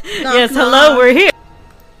 Yes, hello, we're here.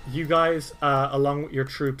 You guys, along with your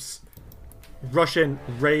troops, rush in,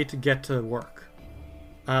 ready to get to work.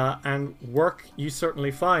 And work you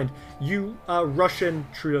certainly find. You rush in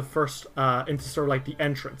through the first, into sort of like the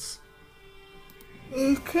entrance.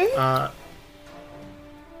 Okay.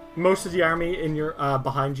 Most of the army in your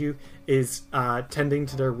behind you is tending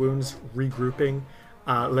to their wounds, regrouping,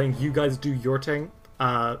 letting you guys do your thing.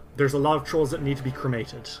 There's a lot of trolls that need to be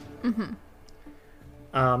cremated.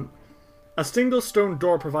 A single stone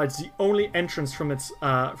door provides the only entrance from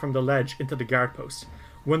the ledge into the guard post.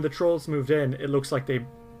 When the trolls moved in, it looks like they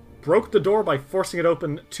broke the door by forcing it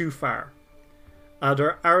open too far.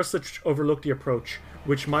 There are arrows that overlook the approach,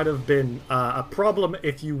 which might have been a problem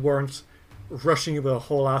if you weren't rushing with a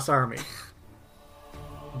whole ass army.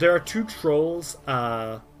 There are 2 trolls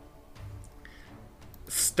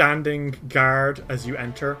standing guard as you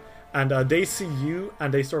enter, and they see you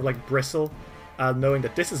and they sort of like bristle, knowing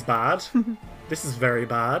that this is bad. This is very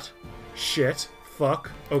bad. Shit.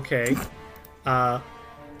 Fuck. Okay. And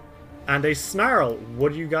they snarl.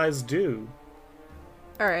 What do you guys do?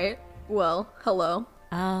 Alright. Well, hello.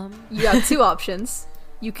 Um, You have 2 options.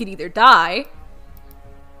 You could either die,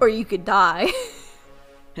 or you could die.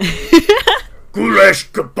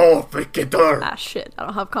 Ah, shit. I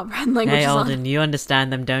don't have comprehend languages Hey, on. Alden, you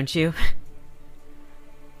understand them, don't you?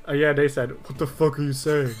 Yeah, they said, what the fuck are you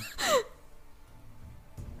saying?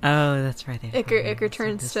 Oh, that's right. Iker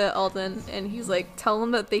turns to Alden and he's like, tell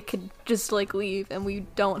them that they could just like leave and we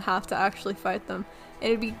don't have to actually fight them. And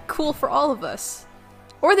it'd be cool for all of us.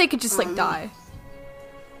 Or they could just like die.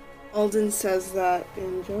 Alden says that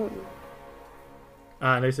in Jotun.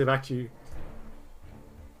 And they say back to you,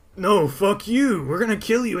 no, fuck you. We're gonna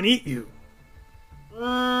kill you and eat you.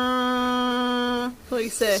 What do you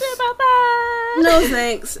say? about that. No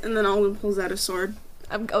thanks. And then Alden pulls out a sword.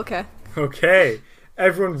 Okay. Okay.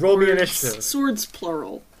 Everyone roll me initiative. Swords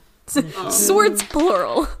plural. Swords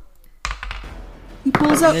plural. He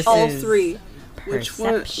pulls out This all is three. Which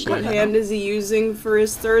one? perception. What hand is he using for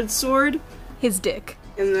his third sword? His dick.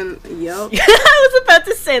 And then, yep, I was about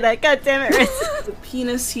to say that. God damn it, Riz. the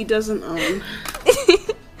penis he doesn't own.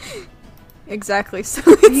 Exactly. So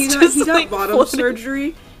it's He got like bottom floating.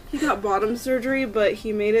 surgery. He got bottom surgery, but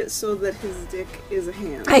he made it so that his dick is a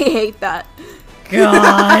hand. I hate that.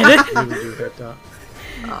 God. Really do hit that.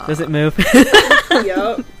 Does it move?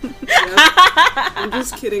 Yep. I'm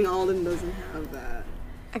just kidding. Alden doesn't have that.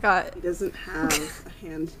 I He doesn't have a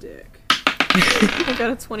hand dick.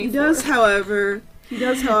 got a 24. He does, however,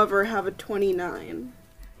 have a 29.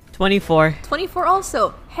 24. 24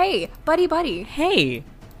 also. Hey, buddy. Hey,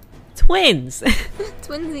 twins.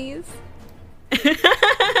 Twinsies.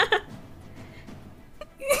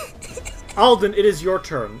 Alden, it is your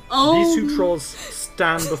turn. Oh. These two trolls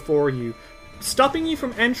stand before you, stopping you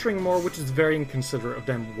from entering more, which is very inconsiderate of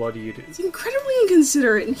them. What do you do? It's incredibly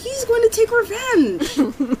inconsiderate, and he's going to take revenge.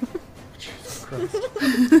 Jesus Christ.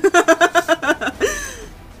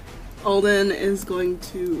 Alden is going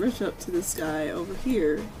to rush up to this guy over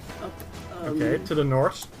here. Up, Okay, to the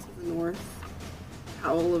north. to the north.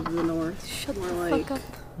 Howl of the North. Shut more the like, fuck up.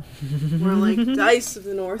 More like Dice of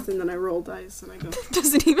the North, and then I roll dice and I go,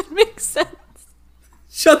 Doesn't even make sense.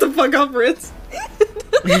 shut the fuck up, Ritz.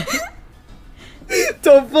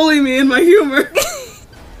 Don't bully me in my humor.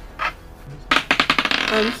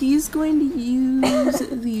 He's going to use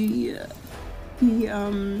the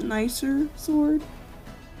nicer sword.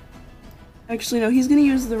 Actually, no, he's going to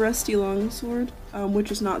use the rusty long sword, which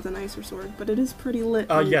is not the nicer sword, but it is pretty lit.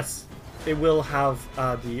 Yes. It will have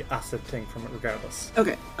the acid thing from it regardless.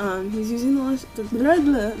 Okay, he's using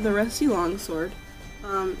the rusty long sword.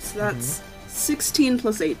 So that's 16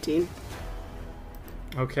 plus 18.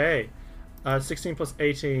 Okay. 16 plus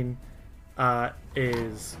 18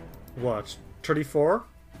 is what? 34?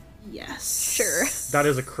 Yes. Sure. That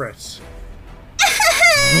is a crit.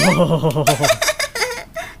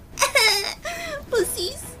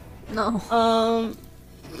 Pussies. No.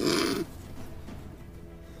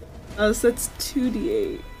 So that's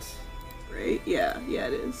 2d8, right? Yeah,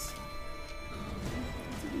 it is.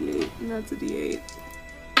 That's a d8.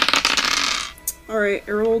 Alright,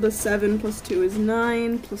 I rolled a 7 plus 2 is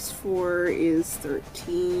 9, plus 4 is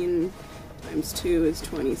 13, times 2 is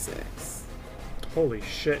 26. Holy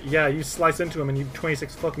shit. Yeah, you slice into him and you do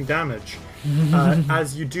 26 fucking damage.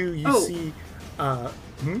 As you do, you see...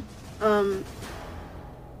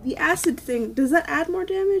 The acid thing, does that add more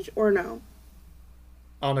damage or no?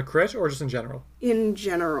 On a crit or just in general? In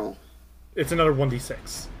general. It's another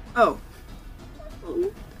 1d6. Oh.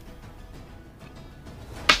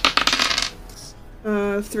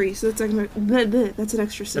 3, so that's that's an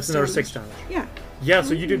extra 6 That's another damage. 6 damage. Yeah. Yeah,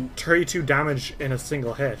 so you did 32 damage in a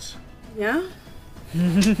single hit. Yeah?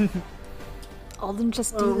 Alden,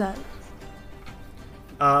 just do that.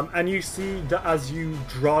 And you see that as you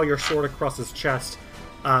draw your sword across his chest,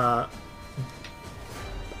 a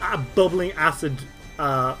bubbling acid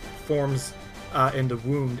forms in the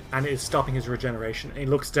wound and it is stopping his regeneration. And he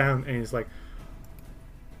looks down and he's like,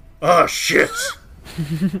 "Oh shit!"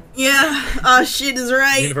 Yeah, shit is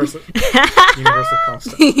right. Universal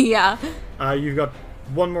constant. Yeah. You've got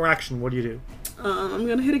one more action. What do you do? I'm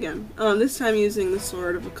gonna hit again. This time using the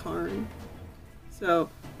Sword of Akarn. So,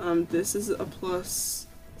 this is a plus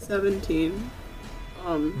 17.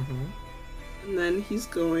 And then he's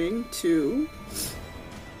going to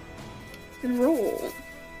roll.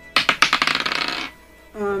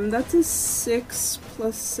 That's a 6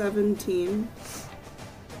 plus 17.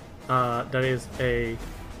 That is a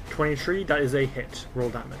 23. That is a hit. Roll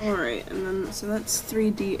damage. Alright, and then, so that's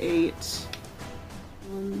 3d8.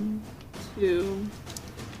 1, 2,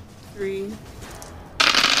 3.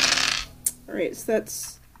 Alright, so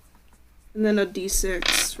that's... And then a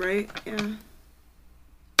d6, right? Yeah.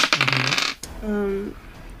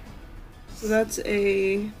 So that's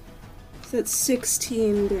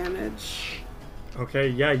 16 damage. Okay,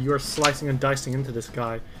 yeah, you are slicing and dicing into this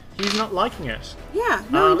guy. He's not liking it. Yeah,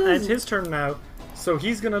 no, he And it's doesn't. his turn now, so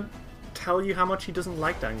he's gonna tell you how much he doesn't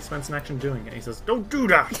like that. And he spends an action doing it. He says, "Don't do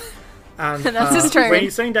that." And That's his turn. when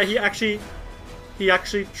he's saying that, he actually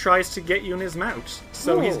tries to get you in his mouth.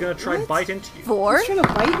 So he's gonna try what? bite into you. Four? He's trying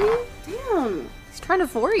to bite me? Damn. He's trying to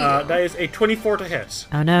vor you. That is a 24 to hit.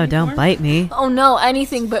 Oh no, don't bite me. Oh no,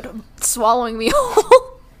 anything but swallowing me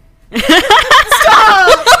whole.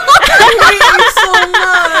 So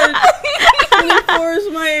much. 24 is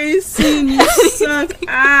my AC and you suck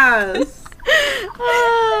ass.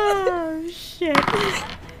 Oh shit.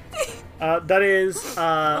 That is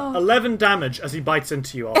 11 damage as he bites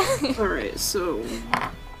into you all. Alright, so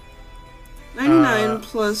 99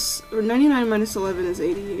 plus, or 99 minus 11 is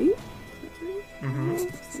 88. Mhm. Oh,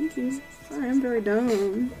 thank you. Sorry, I'm very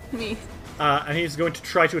dumb. Me. And he's going to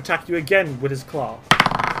try to attack you again with his claw.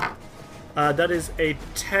 That is a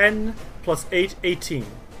 10 plus 8, 18.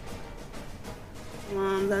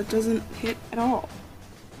 That doesn't hit at all.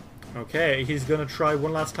 Okay, he's going to try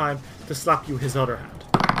one last time to slap you with his other hand.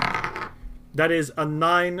 That is a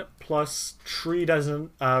 9 plus 3, that is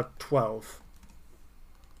a 12.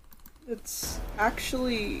 It's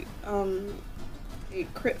actually a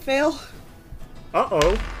crit fail.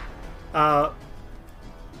 Uh-oh.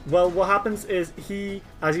 Well, what happens is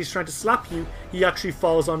as he's trying to slap you, he actually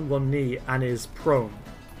falls on one knee and is prone.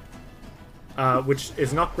 Which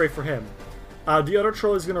is not great for him. The other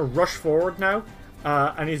troll is going to rush forward now,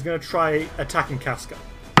 and he's going to try attacking Casca.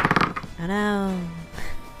 Oh no.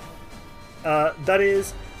 That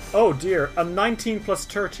is, oh dear, a 19 plus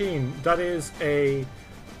 13. That is a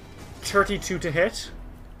 32 to hit.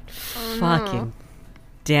 Fucking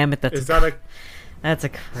damn it, Is that a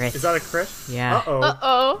crit. Is that a crit? Yeah.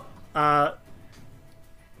 Uh-oh. Uh-oh.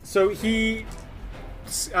 So he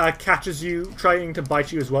catches you, trying to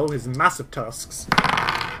bite you as well with his massive tusks.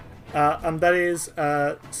 And that is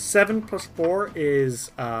 7 plus 4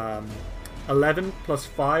 is 11 plus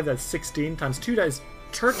 5, that's 16 times 2, that is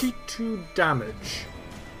 32 damage.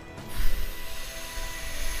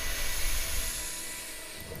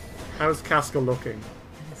 How's Casca looking?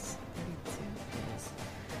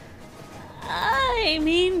 I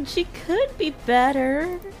mean, she could be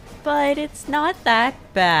better, but it's not that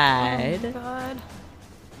bad. Oh God.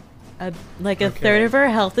 A Okay. third of her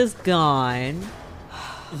health is gone.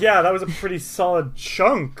 Yeah, that was a pretty solid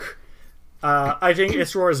chunk. I think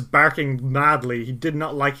Isror is barking madly. He did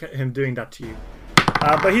not like him doing that to you.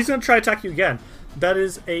 But he's going to try to attack you again. That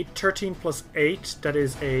is a 13 plus 8. That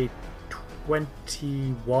is a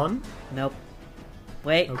 21. Nope.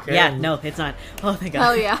 Wait. Okay. Yeah, no, it's not. Oh, thank God.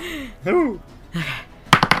 Hell yeah. Ooh.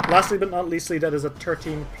 Lastly but not leastly, that is a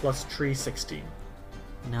 13 plus 3, 16.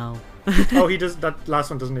 No. Oh, he does. That last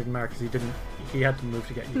one doesn't even matter because he had to move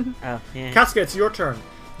to get you. Oh, yeah. Casca, it's your turn.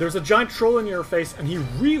 There's a giant troll in your face, and he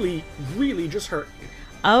really, really just hurt you.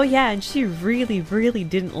 Oh, yeah, and she really, really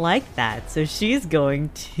didn't like that. So she's going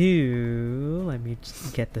to... Let me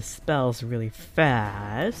just get the spells really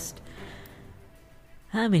fast.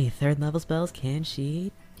 How many third level spells can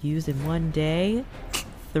she use in one day?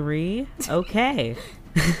 3? Okay.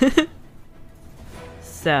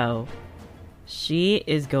 So, she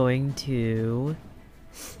is going to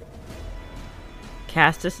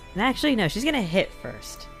cast a... Actually, no, she's going to hit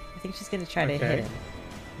first. I think she's going to try to Okay. hit him.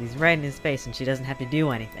 He's right in his face and she doesn't have to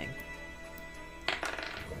do anything.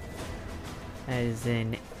 That is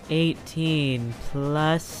an 18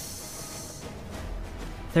 plus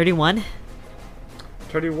 31.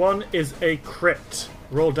 31 is a crit.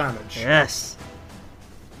 Roll damage. Yes.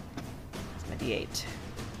 That's my d8.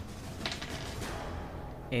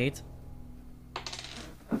 8.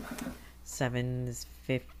 7 is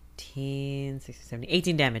 15, 16, 17,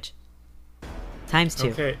 18 damage. Times 2.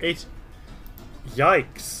 Okay, 8.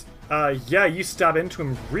 Yikes. Yeah, you stab into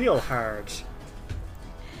him real hard.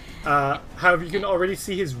 However, you can already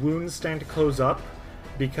see his wounds starting to close up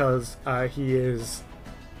because he is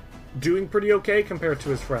doing pretty okay compared to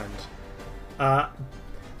his friend.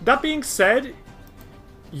 That being said,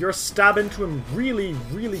 your stab into him really,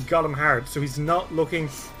 really got him hard, so he's not looking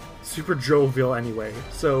super jovial anyway.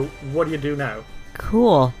 So, what do you do now?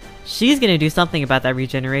 Cool. She's gonna do something about that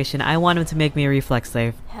regeneration. I want him to make me a reflex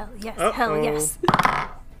save. Hell yes. Uh-oh. Hell yes.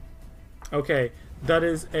 Okay, that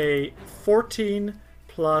is a 14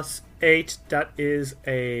 plus 8. That is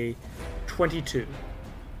a 22.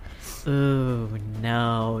 Ooh,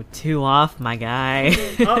 no. 2 off, my guy.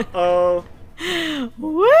 Uh-oh.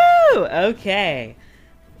 Woo! Okay.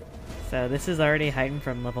 So this is already heightened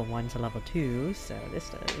from level 1 to level 2, so this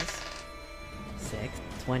does 6,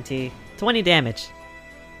 20 damage.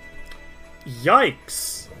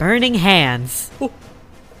 Yikes! Burning hands.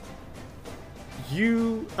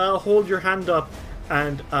 You hold your hand up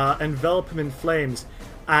and envelop him in flames,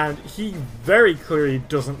 and he very clearly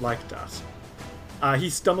doesn't like that. He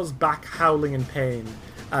stumbles back, howling in pain,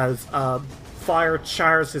 as fire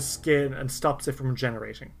chars his skin and stops it from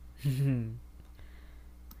regenerating.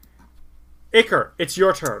 Iker, it's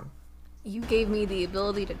your turn. You gave me the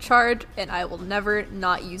ability to charge, and I will never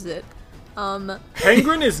not use it.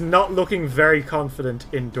 Hengrin is not looking very confident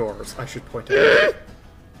indoors, I should point out.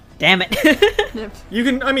 Damn it. You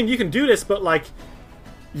can do this, but like,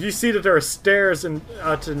 you see that there are stairs to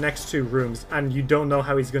the next two rooms, and you don't know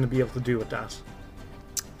how he's going to be able to do with that.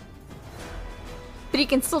 But he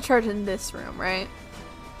can still charge in this room, right?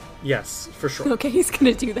 Yes, for sure. Okay, he's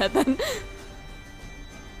gonna do that then.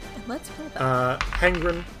 And let's play that.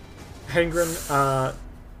 Hengrin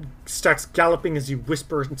starts galloping as you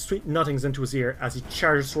whisper sweet nothings into his ear as he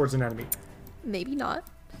charges towards an enemy. Maybe not.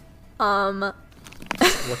 What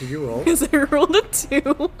did you roll? Because I rolled a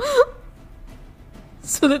 2.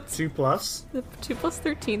 So that's 2 plus. 2 plus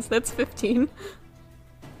 13, so that's 15.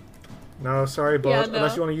 No, sorry, but Yeah, no.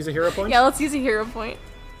 unless you want to use a hero point. Yeah, let's use a hero point.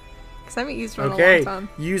 Because I haven't used one in a Okay, long time.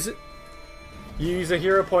 use it. You use a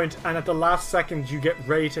hero point, and at the last second, you get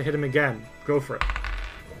ready to hit him again. Go for it.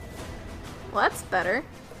 Well, that's better.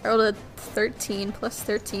 I rolled a 13 plus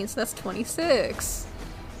 13, so that's 26.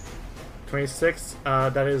 26.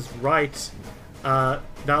 That is right.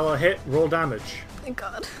 That'll hit. Roll damage. Thank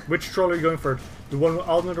God. Which troll are you going for? The one with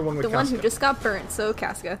Alden or the one with The one who Casca? just got burnt, so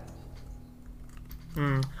Casca.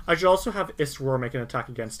 I should also have Isror make an attack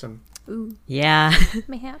against him. Ooh, Yeah.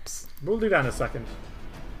 mayhaps. We'll do that in a second.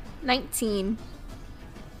 19.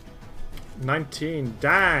 19.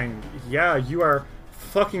 Dang. Yeah, you are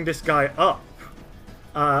fucking this guy up.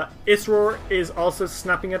 Isror is also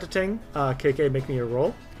snapping at a thing. KK, make me a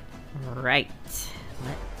roll. Right.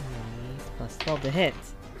 Let me... Plus 12 to hit.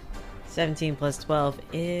 17 plus 12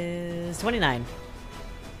 is 29.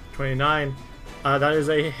 29. That is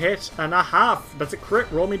a hit and a half. That's a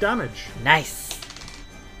crit. Roll me damage. Nice.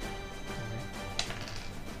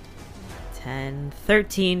 10,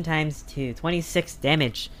 13 times 2, 26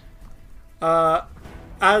 damage.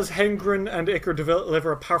 As Hengrin and Iker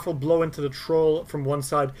deliver a powerful blow into the troll from one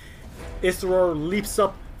side, Isror leaps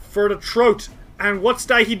up for the throat. And what's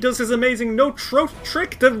that? He does his amazing no throat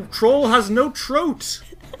trick. The troll has no throat.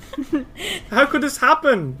 How could this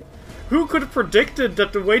happen? Who could have predicted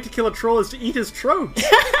that the way to kill a troll is to eat his throat?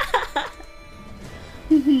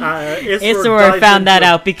 Isror found that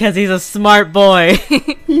out because he's a smart boy.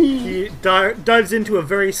 He dives into a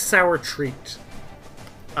very sour treat.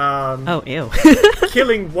 Oh, ew.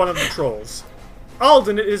 Killing one of the trolls.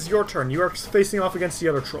 Alden, it is your turn. You are facing off against the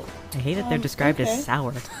other troll. I hate that they're described okay. as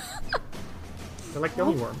sour. They're like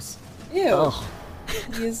yummy worms. Ew. Oh.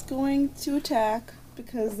 He is going to attack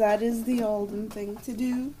because that is the Alden thing to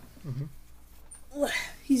do.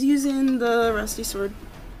 He's using the rusty sword.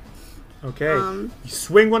 Okay. You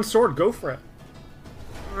swing one sword. Go for it.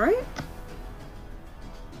 Alright.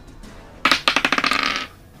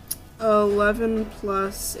 11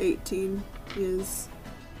 plus 18 is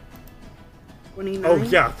 29. Oh,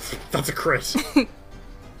 yeah. That's a crit.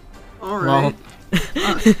 Alright.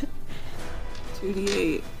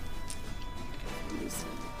 2d8.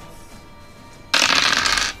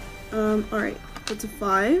 Alright. That's a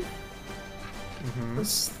 5.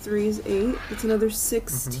 Plus 3 is 8. It's another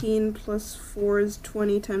 16 plus 4 is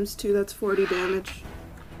 20 times 2. That's 40 damage.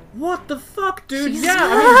 What the fuck, dude? Yeah,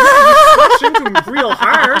 I mean, you smashed into him real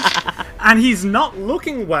hard, and he's not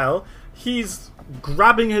looking well. He's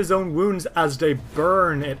grabbing his own wounds as they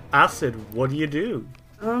burn at acid. What do you do?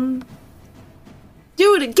 Do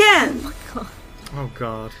it again! Oh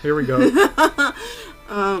god, here we go.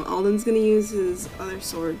 Alden's gonna use his other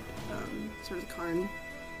sword, Sword of Karn.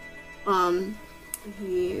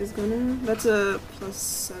 He is gonna... That's a plus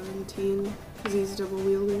 17, because he's double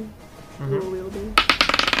wielding.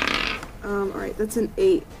 Alright, that's an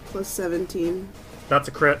 8 plus 17. That's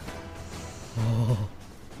a crit.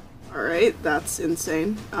 Alright, that's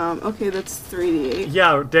insane. Okay, that's 3d8.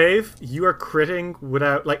 Yeah, Dave, you are critting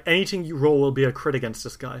without... Like, anything you roll will be a crit against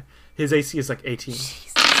this guy. His AC is like 18.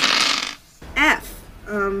 F!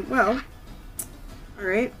 Well...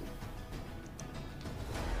 Alright.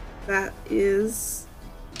 That is...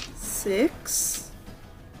 6...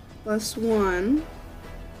 plus 1...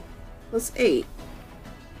 plus 8.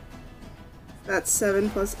 That's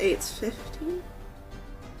 7 plus 8 is 15.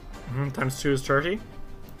 Times 2 is 30.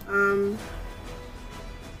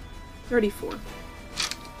 34. Times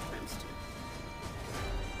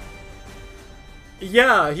 2.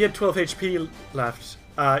 Yeah, he had 12 HP left.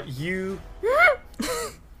 You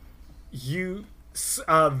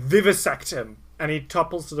vivisect him, and he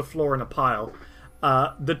topples to the floor in a pile.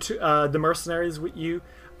 The mercenaries with you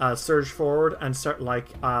surge forward and start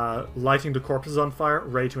lighting the corpses on fire,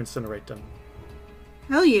 ready to incinerate them.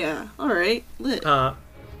 Hell yeah! All right, lit.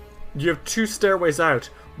 You have two stairways out,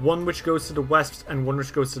 one which goes to the west and one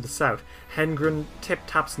which goes to the south. Hengren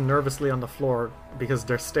tip-taps nervously on the floor because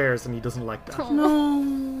they're stairs and he doesn't like that. No,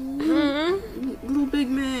 little big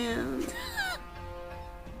man.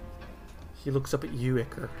 He looks up at you,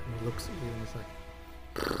 Iker, and he looks at you and he's like...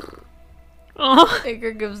 Oh.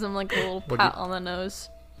 Iker gives him like a little pat on the nose.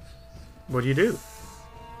 What do you do?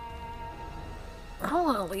 I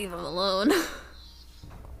want to leave him alone.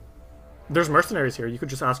 There's mercenaries here. You could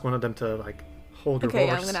just ask one of them to, like, hold your horse.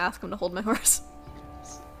 Okay, I'm gonna ask him to hold my horse.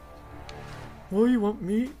 Oh, you want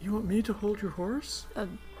me to hold your horse?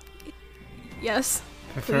 Yes.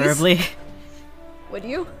 Preferably. Please. Would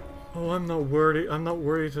you? Oh, I'm not worthy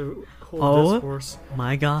to hold this horse.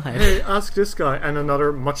 My god. Hey, ask this guy. And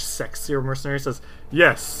another much sexier mercenary says,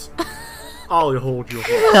 yes, I'll hold your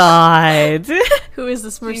horse. God. Who is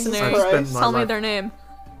this mercenary? Tell me their name.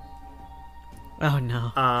 Oh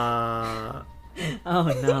no.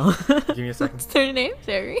 Oh no. Give me a second. What's their name,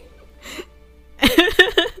 Terry?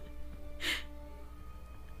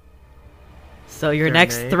 So your Their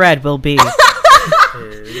next name thread will be...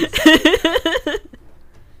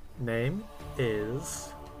 Name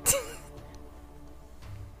is...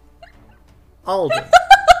 Alden.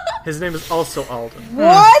 His name is also Alden.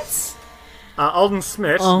 What? Alden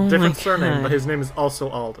Smith, Oh different my surname, God. but his name is also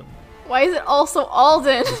Alden. Why is it also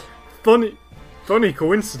Alden? Funny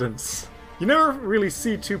coincidence. You never really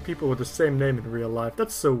see two people with the same name in real life.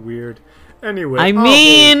 That's so weird. Anyway, I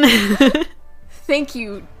mean... Thank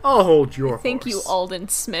you. I'll hold your Thank you, horse. Alden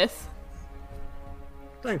Smith.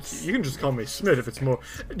 Thank you. You can just call me Smith if it's more...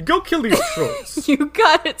 Go kill these trolls. You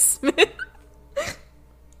got it, Smith.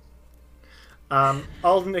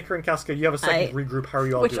 Alden, Iker, and Casca, you have a second to regroup. How are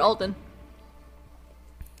you all Which doing? Alden?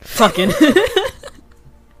 Fucking...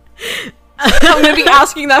 I'm gonna be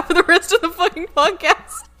asking that for the rest of the fucking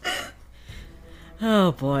podcast.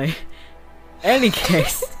 Oh boy. Any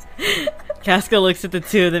case, Casca looks at the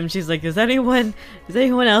two of them. She's like, does anyone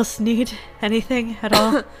else need anything at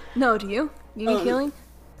all? No, do you? You need healing?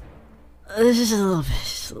 Just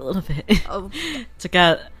a little bit. Oh, Took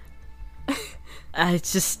out...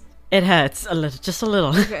 it hurts a little, just a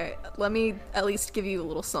little. okay. Let me at least give you a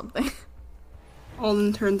little something.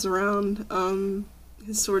 Alden turns around.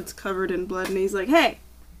 His sword's covered in blood, and he's like, "Hey,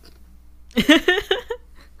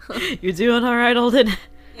 You doing all right, Alden?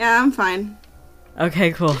 yeah, I'm fine."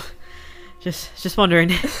 Okay, cool. Just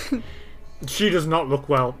wondering. She does not look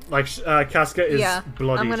well. Like, Casca is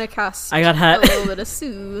bloodied. I'm gonna cast I got hurt. a little bit of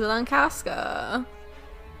soothe on Casca.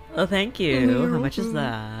 Oh, thank you. How much is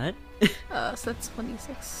that? So that's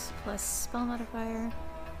 26 plus spell modifier.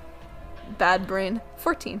 Bad brain.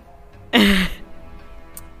 14.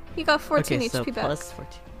 You got 14 Okay, HP so back. plus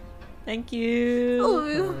 14. Thank you.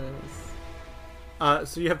 Oh.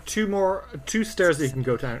 So you have two stairs that you can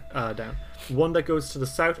go down. One that goes to the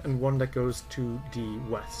south and one that goes to the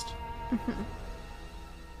west.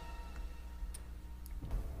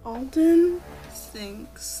 Alden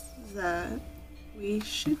thinks that we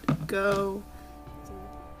should go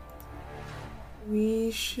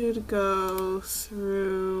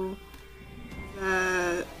through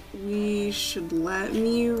that. We should let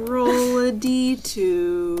me roll a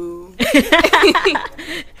D2.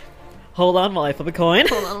 Hold on while I flip a coin.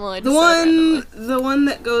 Hold on while I decide The one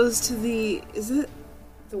that goes to the... Is it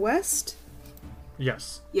the west?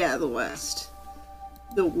 Yes. Yeah, the west.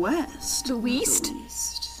 The west. The west? The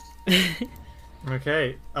west.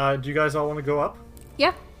 Okay. Do you guys all want to go up?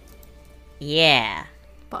 Yeah. Yeah.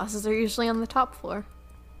 Bosses are usually on the top floor.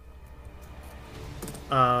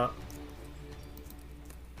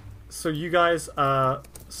 So you guys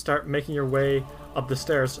start making your way up the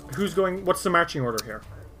stairs. Who's going? What's the marching order here?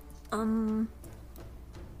 Who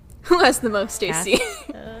has the most AC?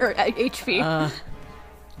 Or HP?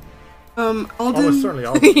 Alden... Almost certainly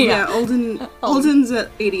Alden. Yeah, Alden's at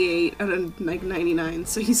 88 out of like 99,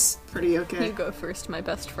 so he's pretty okay. You go first, my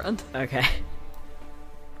best friend. Okay.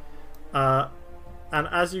 And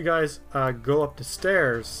as you guys go up the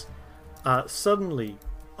stairs, suddenly,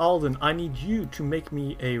 Alden, I need you to make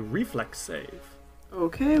me a reflex save.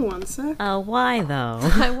 Okay, one sec. Why though?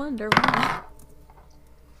 I wonder why.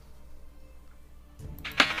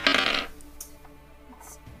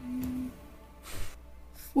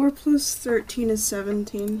 4 plus 13 is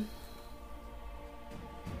 17.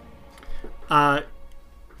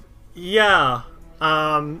 Yeah.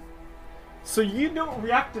 So you don't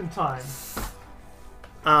react in time.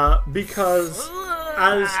 Because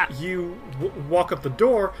as you walk up the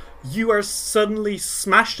door, you are suddenly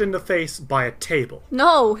smashed in the face by a table.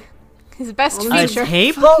 No! His best A feature.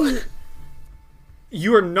 table?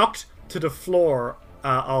 You are knocked to the floor,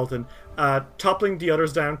 Alden, toppling the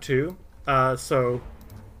others down too. So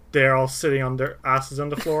they're all sitting on their asses on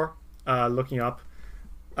the floor, looking up.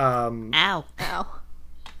 Ow. Ow.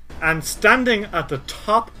 And standing at the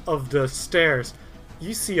top of the stairs,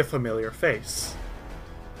 you see a familiar face.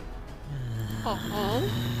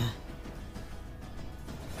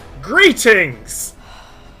 Greetings,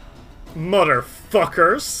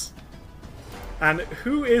 motherfuckers! And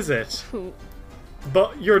who is it? Who?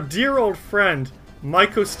 But your dear old friend,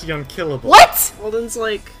 Mycos the Unkillable. What?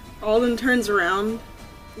 Alden turns around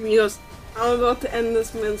and he goes, I'm about to end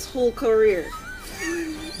this man's whole career.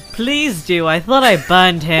 Please do. I thought I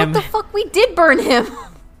burned him. What the fuck? We did burn him!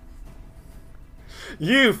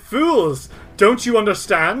 You fools! Don't you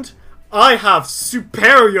understand? I have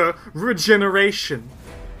superior regeneration.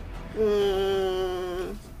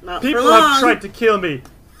 Not People for long. have tried to kill me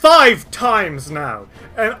 5 times now,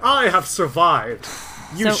 and I have survived.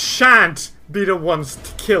 You So- shan't be the ones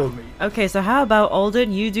to kill me. Okay, so how about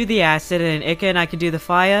Alden, you do the acid, and Ika and I can do the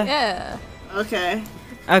fire? Yeah. Okay.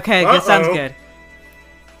 Okay, that sounds Uh-oh. good.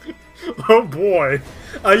 Oh boy.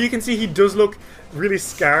 You can see he does look really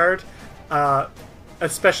scarred,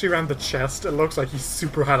 especially around the chest. It looks like he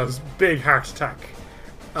super had a big heart attack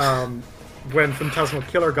when Phantasmal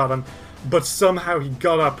Killer got him, but somehow he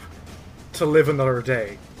got up to live another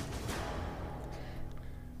day.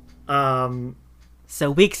 So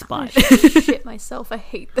weak spot. Shit myself, I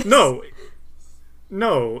hate this.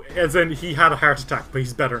 No, as in he had a heart attack, but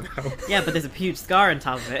he's better now. Yeah, but there's a huge scar on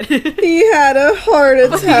top of it. He had a heart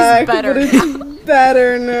attack, better but it's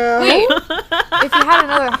better now. Wait, if he had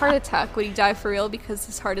another heart attack, would he die for real because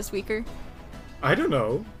his heart is weaker? I don't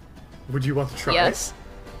know. Would you want to try? Yes.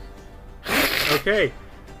 Okay.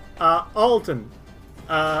 Alden.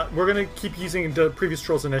 We're gonna keep using the previous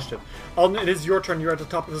troll's initiative. Alden, it is your turn. You're at the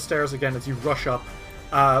top of the stairs again as you rush up.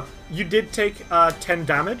 You did take 10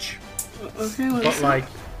 damage, Okay, what but is like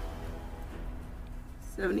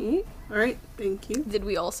 78? Alright, thank you. Did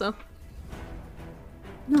we also?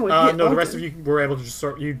 No, it hit no, the rest of Alden. you were able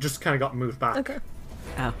to you just kind of got moved back. Okay.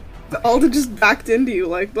 Oh. Alden just backed into you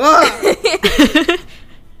like, ah!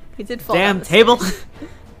 We did fall down Damn the table. stairs.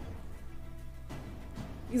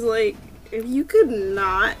 He's like, if you could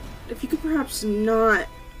perhaps not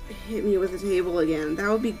hit me with a table again, that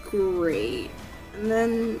would be great. And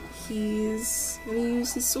then he's gonna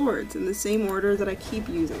use his swords in the same order that I keep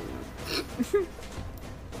using them.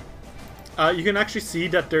 You can actually see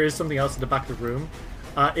that there is something else at the back of the room.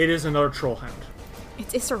 It is another troll hound.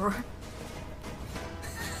 It's Isseror.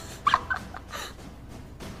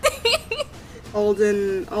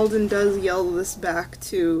 Alden does yell this back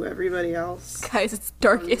to everybody else. Guys, it's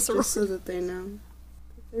Dark Isseror. Just so that they know.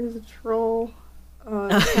 There's a troll,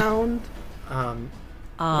 hound.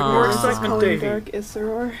 More This is excitement, calling Davey. Dark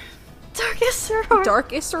Isseror. Dark Isseror.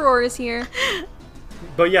 Dark Isseror is here.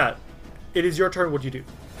 But yeah, it is your turn. What do you do?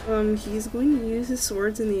 He's going to use his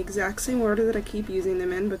swords in the exact same order that I keep using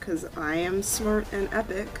them in because I am smart and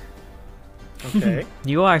epic. Okay.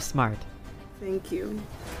 You are smart. Thank you.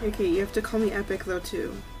 Okay, you have to call me epic though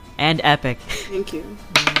too. And epic. Thank you.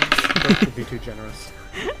 That could be too generous.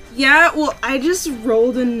 Yeah, well, I just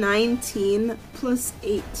rolled a 19 plus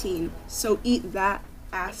 18, so eat that,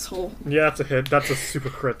 asshole. Yeah, that's a hit. That's a super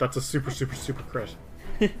crit. That's a super crit.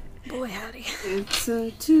 Boy, howdy. It's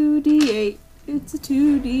a 2d8. It's a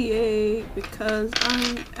 2d8 because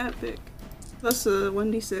I'm epic. Plus a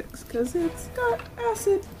 1d6 because it's got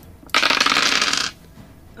acid.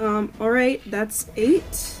 Alright, that's 8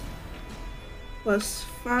 plus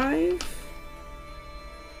 5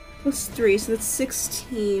 plus 3, so that's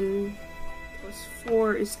 16 plus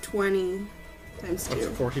 4 is 20 times 2.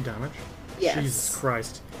 That's 40 damage. Yes. Jesus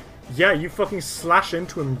Christ. Yeah, you fucking slash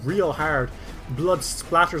into him real hard. Blood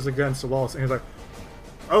splatters against the walls, and he's like,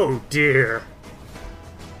 "Oh dear."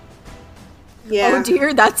 Yeah. Oh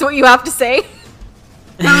dear, that's what you have to say?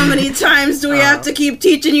 How many times do we have to keep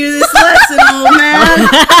teaching you this lesson, old man?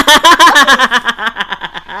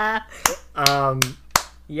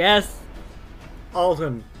 Yes.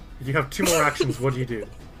 Alden, you have 2 more actions. What do you do?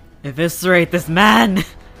 Eviscerate this man.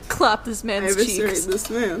 Clap this I man's eviscerate cheeks. this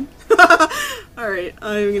man. Alright,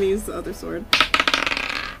 I'm gonna use the other sword.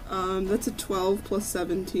 That's a 12 plus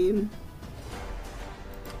 17.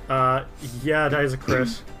 Yeah, that is a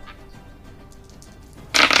crit.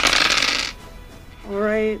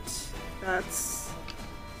 Alright, that's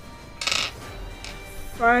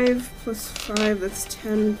 5 plus 5, that's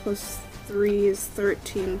 10 plus 3 is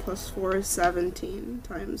 13 plus 4 is 17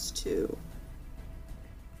 times 2.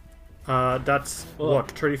 That's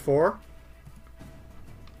what, 34?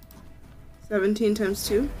 17 times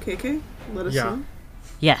 2? KK? Let us know.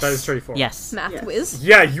 Yes. That is 34. Yes. Math whiz.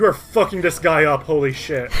 Yeah, you are fucking this guy up, holy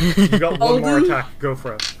shit. You got one more attack, go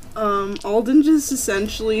for it. Alden just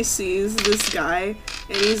essentially sees this guy,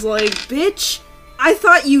 and he's like, bitch, I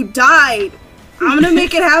thought you died. I'm gonna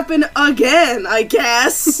make it happen again, I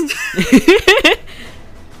guess.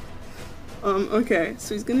 Okay,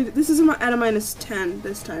 so he's gonna, this is at a minus 10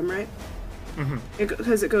 this time, right? Mm-hmm.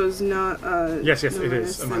 Because it goes not, yes, no, it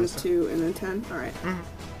is. A minus 2 and then 10, alright. Mm-hmm.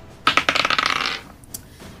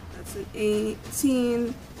 That's an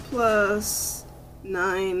 18 plus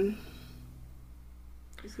 9.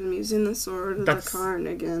 I'm using the sword of the Karn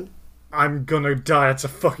again. I'm gonna die, it's a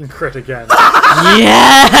fucking crit again.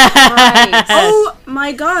 Yes! Oh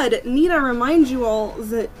my god, need I remind you all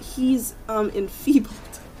that he's enfeebled.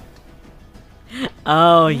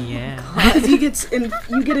 Oh yeah. Because you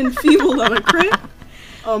get enfeebled on a crit.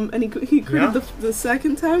 And he critted the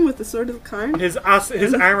second time with the sword of the Karn. His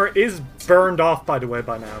armor is burned off, by the way,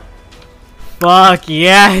 by now. Fuck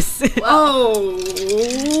yes! Oh.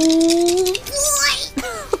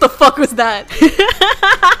 What the fuck was that?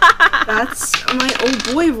 That's my old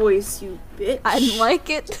boy voice, you bitch. I didn't like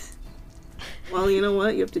it. Well, you know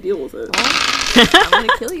what? You have to deal with it. I'm gonna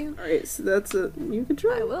kill you. Alright, so that's a... You can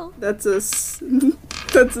try. I will. That's a 7.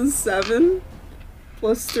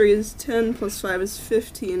 Plus 3 is 10, plus 5 is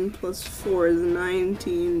 15, plus 4 is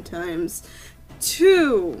 19 times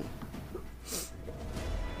 2.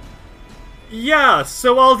 Yeah,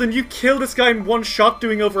 so Alden, you kill this guy in one shot,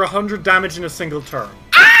 doing over 100 damage in a single turn.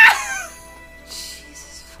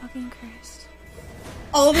 Jesus fucking Christ.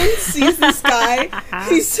 Alden sees this guy,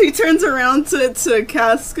 he turns around to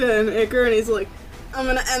Casca and Iker, and he's like, I'm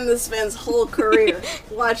gonna end this man's whole career.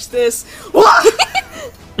 Watch this.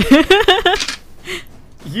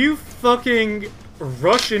 You fucking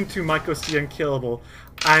rush into Mycos the Unkillable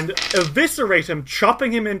and eviscerate him,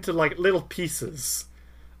 chopping him into, like, little pieces.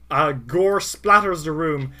 Gore splatters the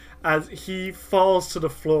room as he falls to the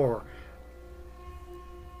floor.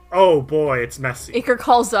 Oh boy, it's messy. Iker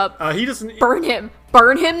calls up. He doesn't... Burn him.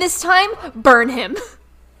 Burn him this time. Burn him.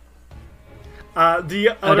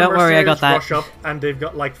 The other don't worry, I got that. rush up and they've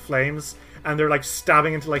got, like, flames, and they're, like,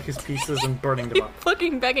 stabbing into, like, his pieces and burning them up.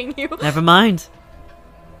 Fucking begging you. Never mind.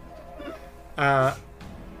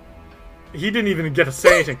 He didn't even get to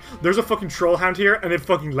say anything. There's a fucking troll hound here, and it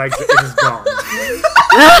fucking legs it. It is gone.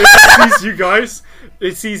 It sees you guys.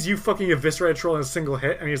 It sees you fucking eviscerate a troll in a single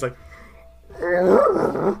hit, and he's like...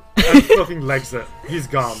 and fucking legs it. He's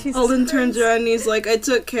gone. Alden turns around and he's like, I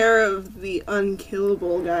took care of the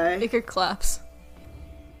unkillable guy. Iker claps.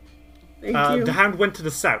 Thank you. The hound went to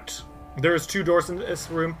the south. There's 2 doors in this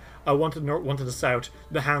room. One to the north, one to the south.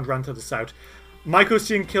 The hound ran to the south. Mycos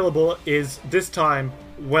the Unkillable is, this time,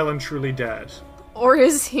 well and truly dead. Or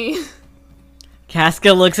is he?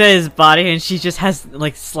 Casca looks at his body and she just has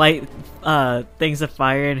like slight things of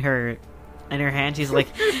fire in her hand. She's like,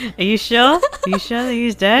 "Are you sure? Are you sure that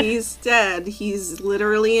he's dead?" He's dead. He's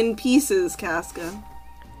literally in pieces, Casca.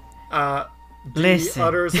 The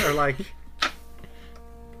others are like,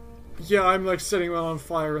 yeah, I'm like setting him on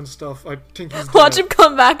fire and stuff. I think he's dead. Watch him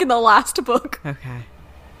come back in the last book. Okay.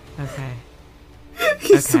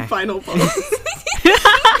 He's the final boss.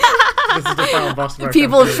 This is the final boss of our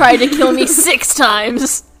People have campaign. tried to kill me 6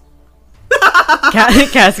 times.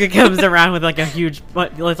 Casca comes around with like a huge,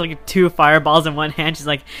 like 2 fireballs in one hand. She's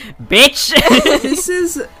like, "Bitch!" This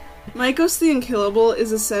is... Mycos the Unkillable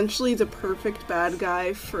is essentially the perfect bad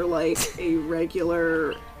guy for, like, a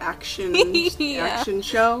regular action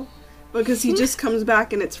show. Because he just comes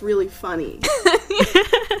back and it's really funny.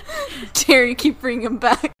 Dare you keep bringing him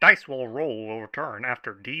back. Dice Will Roll will return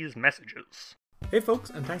after these messages. Hey folks,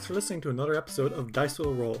 and thanks for listening to another episode of Dice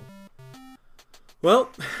Will Roll. Well,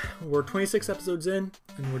 we're 26 episodes in,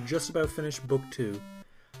 and we're just about finished book 2.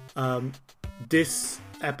 This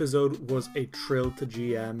episode was a thrill to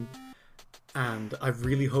GM, and I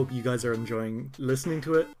really hope you guys are enjoying listening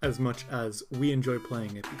to it as much as we enjoy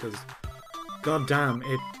playing it, because goddamn,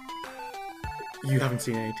 you haven't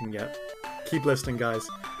seen anything yet. Keep listening, guys.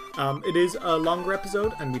 It is a longer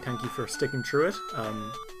episode, and we thank you for sticking through it.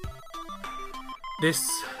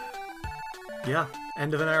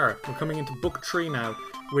 End of an era. We're coming into book 3 now,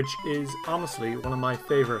 which is honestly one of my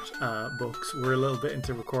favourite books. We're a little bit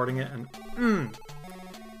into recording it, and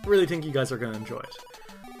really think you guys are going to enjoy it.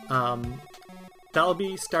 That'll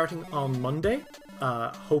be starting on Monday.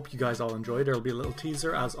 Hope you guys all enjoyed. There'll be a little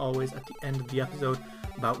teaser, as always, at the end of the episode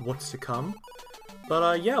about what's to come.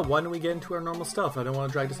 But yeah, why don't we get into our normal stuff? I don't want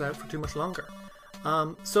to drag this out for too much longer.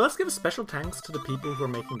 So let's give a special thanks to the people who are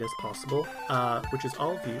making this possible, which is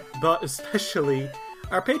all of you, but especially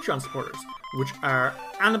our Patreon supporters, which are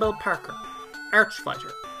Annabelle Parker,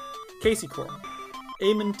 Archfighter, Casey Corn,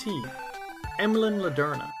 Eamon T, Emlyn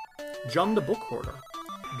Laderna, John the Book Hoarder,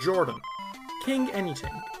 Jordan, King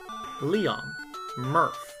Anything, Leon,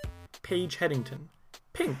 Murph, Paige Headington,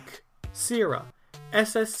 Pink, Sierra,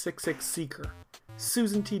 SS66 Seeker,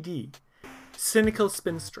 Susan TD, Cynical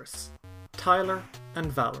Spinstress, Tyler,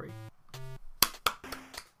 and Valerie.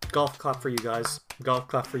 Golf clap for you guys. Golf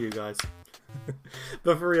clap for you guys.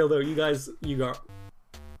 But for real though, you guys rock.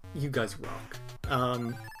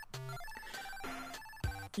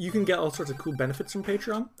 You can get all sorts of cool benefits from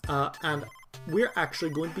Patreon, and we're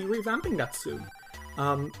actually going to be revamping that soon.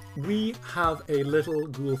 We have a little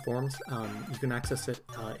Google Forms. You can access it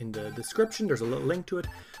in the description. There's a little link to it.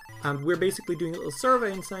 And we're basically doing a little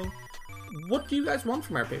survey and saying, what do you guys want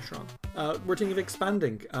from our Patreon? We're thinking of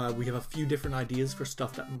expanding. We have a few different ideas for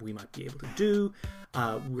stuff that we might be able to do.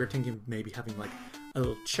 We're thinking of maybe having like a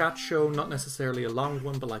little chat show, not necessarily a long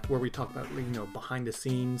one, but like where we talk about, you know, behind the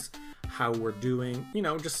scenes, how we're doing, you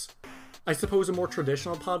know, just, I suppose, a more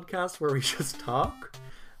traditional podcast where we just talk.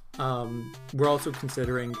 We're also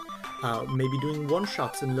considering maybe doing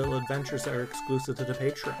one-shots and little adventures that are exclusive to the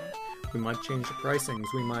Patreon. We might change the pricings.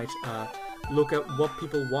 We might look at what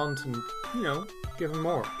people want and, you know, give them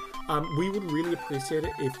more. We would really appreciate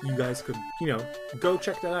it if you guys could, you know, go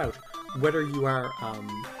check that out. Whether you are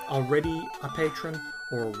already a patron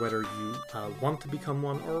or whether you want to become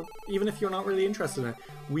one, or even if you're not really interested in it,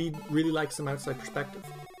 we'd really like some outside perspective.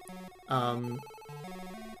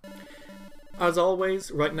 As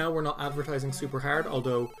always, right now we're not advertising super hard,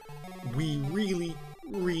 although we really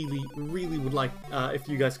would like if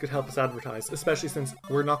you guys could help us advertise, especially since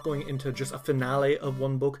we're not going into just a finale of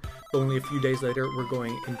one book, but only a few days later we're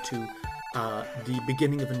going into the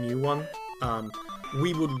beginning of a new one.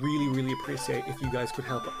 We would really appreciate if you guys could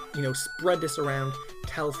help, you know, spread this around,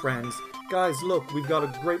 tell friends, guys, look, we've got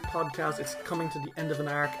a great podcast, it's coming to the end of an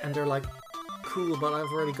arc, and they're like, cool, but I've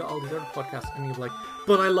already got all these other podcasts, and you're like,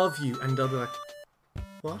 but I love you, and they'll be like,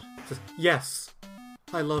 what? Just, yes,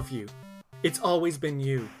 I love you. It's always been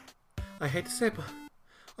you. I hate to say it, but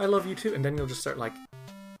I love you too. And then you'll just start like,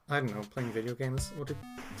 I don't know, playing video games.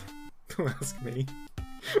 Don't ask me.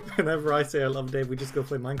 Whenever I say I love Dave, we just go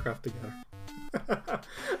play Minecraft together.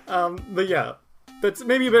 But yeah, that's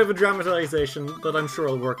maybe a bit of a dramatization, but I'm sure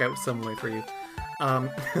it'll work out some way for you.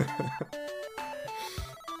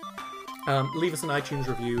 Leave us an iTunes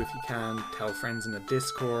review if you can. Tell friends in the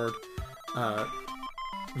Discord.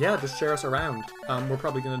 Yeah, just share us around. We're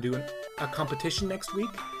probably going to do a competition next week,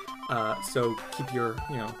 so keep your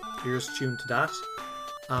ears tuned to that.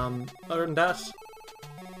 Other than that,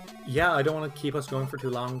 yeah, I don't want to keep us going for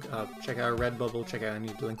too long. Check out our Redbubble, check out any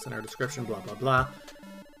links in our description, blah blah blah.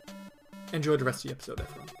 Enjoy the rest of the episode,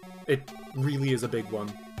 everyone. It really is a big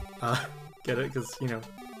one. Get it? Because, you know,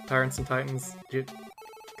 Tyrants and Titans, because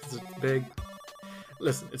it's big.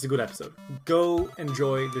 Listen, it's a good episode. Go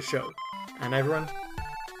enjoy the show. And everyone,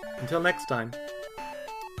 until next time,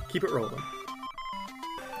 keep it rolling.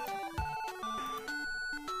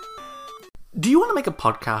 Do you want to make a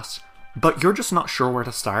podcast, but you're just not sure where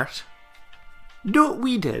to start? Do what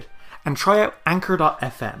we did and try out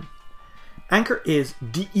Anchor.fm. Anchor is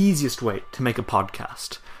the easiest way to make a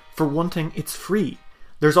podcast. For one thing, it's free.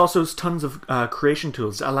 There's also tons of creation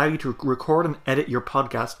tools that allow you to record and edit your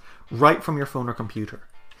podcast right from your phone or computer.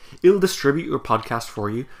 It'll distribute your podcast for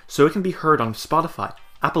you so it can be heard on Spotify,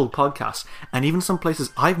 Apple Podcasts, and even some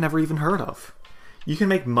places I've never even heard of. You can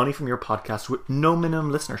make money from your podcast with no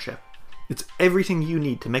minimum listenership. It's everything you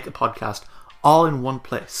need to make a podcast all in one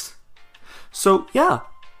place. So yeah,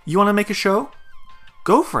 you want to make a show?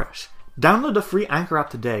 Go for it. Download the free Anchor app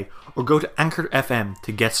today or go to Anchor.fm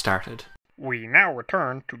to get started. We now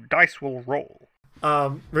return to Dice Will Roll.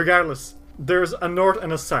 Regardless, there's a north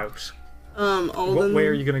and a south. Alden, what way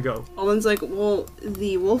are you gonna go? Alden's like, well,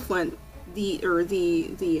 the wolf went, the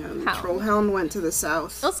trollhound went to the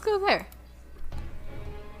south. Let's go there.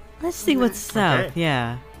 Let's see what's south, Okay.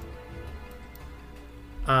 yeah.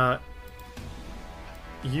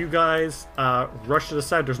 You guys rush to the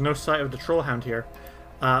side. There's no sight of the trollhound here.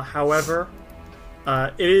 However,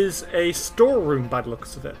 it is a storeroom by the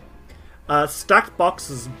looks of it. Stacked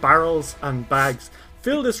boxes, barrels, and bags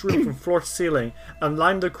fill this room from floor to ceiling and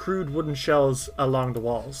line the crude wooden shelves along the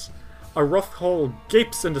walls. A rough hole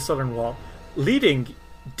gapes in the southern wall, leading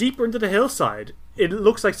deeper into the hillside it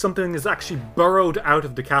looks like something is actually burrowed out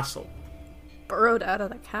of the castle. Burrowed out of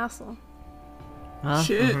the castle. Huh?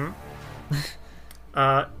 Shit.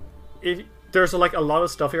 There's like a lot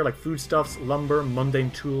of stuff here, like foodstuffs, lumber,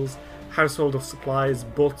 mundane tools, household of supplies,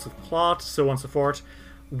 bolts of cloth, so on and so forth.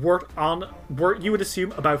 Worth you would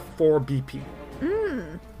assume about 4 BP.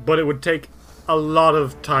 But it would take a lot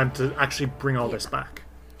of time to actually bring all this back.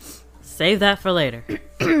 Save that for later.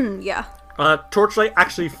 Yeah. Torchlight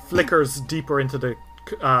actually flickers deeper into the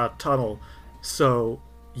tunnel. So,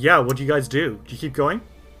 yeah, what do you guys do? Do you keep going?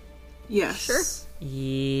 Yes. Sure.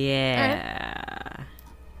 Yeah.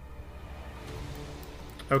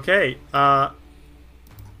 Okay,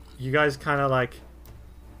 you guys kind of like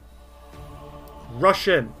rush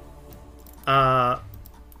in.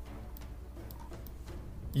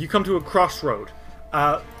 You come to a crossroad.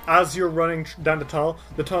 As you're running down the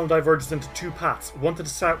tunnel diverges into 2 paths, one to the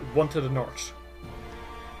south, one to the north.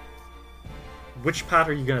 Which path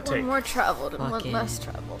are you gonna take? One more traveled and Fucking- one less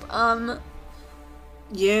traveled.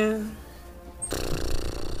 Yeah.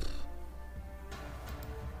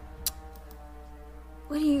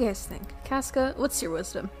 What do you guys think? Casca, what's your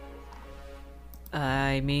wisdom?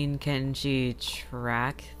 I mean, can she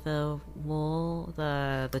track the wall,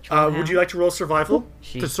 the troll? Would you like to roll survival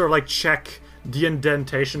She- to sort of like check the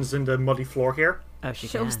indentations in the muddy floor here? Oh, she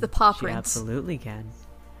Shows can. the paw She prints. absolutely can.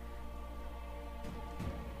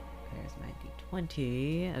 There's my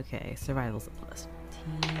d20. Okay, survival's a plus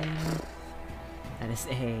 15. That is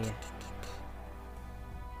a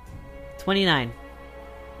 29.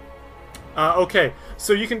 Okay,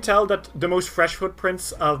 so you can tell that the most fresh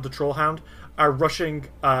footprints of the Trollhound are rushing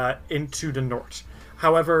into the north.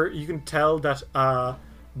 However, you can tell that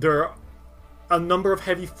there are a number of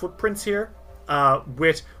heavy footprints here,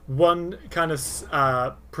 with one kind of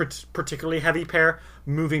particularly heavy pair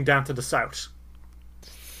moving down to the south.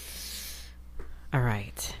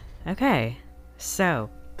 Alright. Okay. So,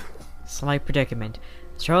 slight predicament.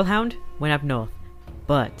 Trollhound went up north,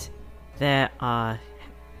 but there are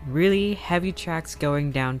really heavy tracks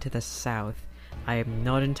going down to the south. I am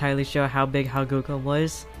not entirely sure how big Haguka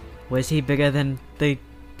was. Was he bigger than the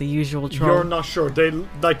usual troll? You're not sure. They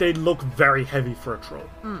look very heavy for a troll.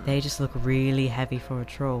 They just look really heavy for a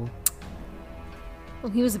troll.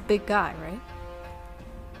 Well, he was a big guy, right?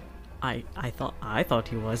 I thought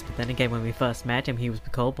he was, but then again, when we first met him, he was the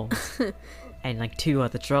kobold, and like 2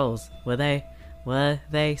 other trolls. Were they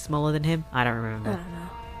smaller than him? I don't I remember.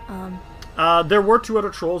 don't know. There were 2 other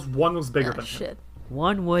trolls. One was bigger than him. Shit.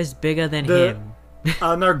 One was bigger than The- him.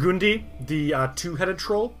 Nargundi, the 2-headed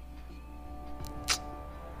troll.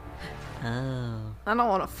 Oh I don't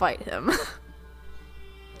want to fight him.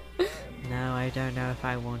 no, I don't know if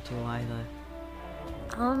I want to either.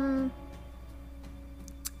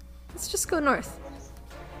 Let's just go north.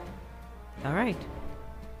 All right,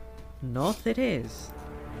 north it is.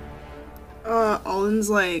 Alden's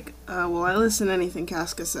like, well, I listen to anything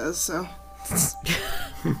Casca says, so.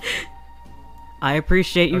 I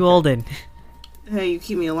appreciate you, Alden. Hey, you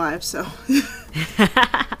keep me alive, so. And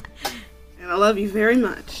I love you very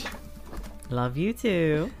much. Love you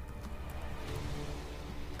too.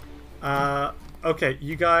 Okay,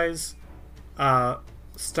 you guys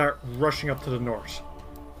start rushing up to the north.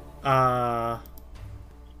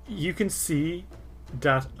 You can see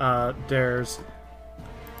that there's...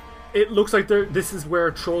 It looks like this is where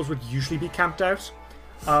trolls would usually be camped out.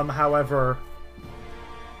 However,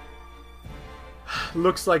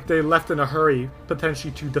 looks like they left in a hurry,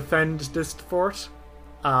 potentially to defend this fort.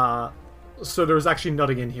 So there's actually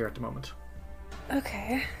nothing in here at the moment.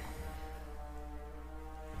 Okay.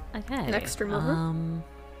 Okay. Next room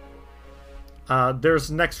over?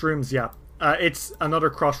 There's next rooms, yeah. It's another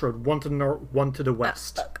crossroad, one to the north, one to the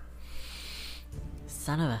west.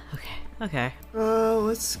 Son of a. Okay.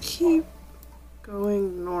 Let's keep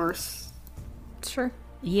going north. Sure.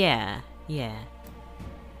 Yeah.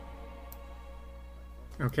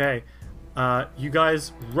 Okay. You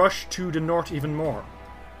guys rush to the north even more.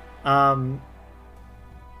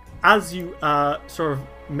 As you sort of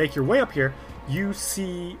make your way up here, you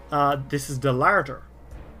see this is the larder.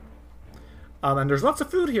 And there's lots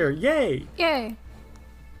of food here. Yay! Yay.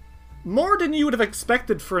 More than you would have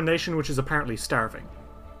expected for a nation which is apparently starving.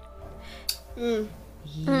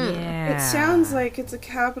 Yeah. It sounds like it's a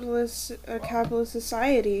capitalist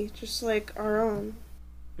society, just like our own.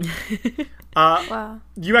 Wow.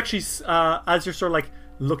 You actually, as you're sort of like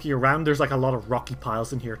looking around, there's like a lot of rocky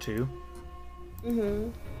piles in here too.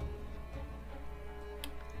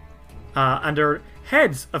 And there are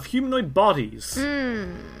heads of humanoid bodies.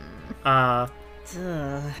 Kind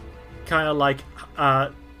of like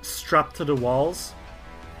strapped to the walls.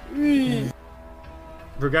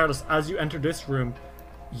 regardless, as you enter this room,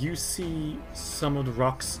 you see some of the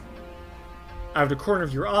rocks out of the corner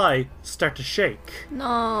of your eye start to shake.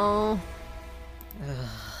 No.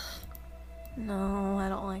 No, I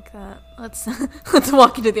don't like that. Let's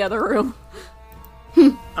walk into the other room.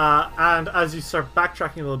 And as you start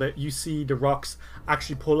backtracking a little bit, you see the rocks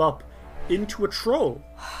actually pull up into a troll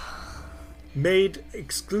made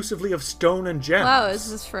exclusively of stone and gems. Wow,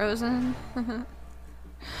 is this frozen?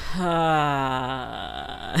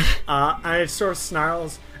 And it sort of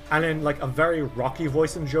snarls, and in like a very rocky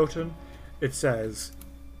voice in Jotun, it says,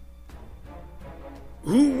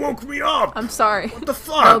 "Who woke me up? I'm sorry. What the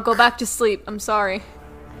fuck?" Oh, go back to sleep. I'm sorry.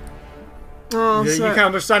 Oh, You sorry. can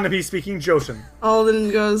understand that he's speaking Jotun.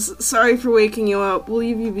 Alden goes, "Sorry for waking you up. We'll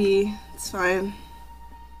leave you be. It's fine."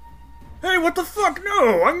 Hey, what the fuck?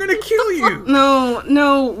 No, I'm gonna kill you.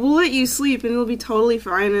 No, we'll let you sleep and it'll be totally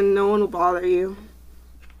fine and no one will bother you.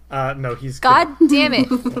 No, he's God damn it.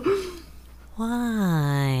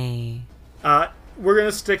 Why? We're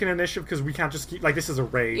gonna stick an initiative because we can't just keep this is a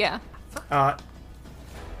raid. Yeah.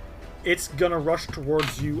 It's gonna rush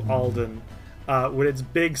towards you, Alden, with its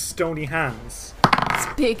big stony hands. It's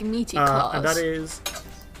big meaty claws. And that is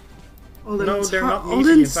Alden's no, they're heart- not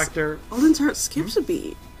meaty. In fact, they're. Alden's heart skips a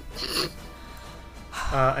beat.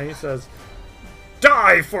 And he says,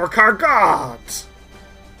 "Die for Kargad!"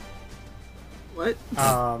 What?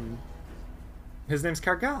 His name's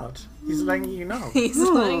Kargad. He's letting you know. He's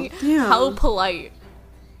Oh, like, damn. how polite.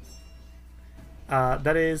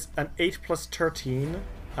 That is an 8 plus 13.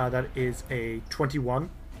 That is a 21.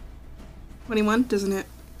 21, doesn't it?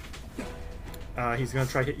 He's going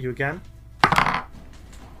to try to hit you again.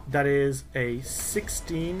 That is a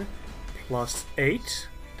 16 plus 8.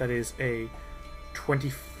 That is a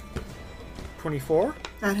 24.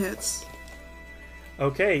 That hits.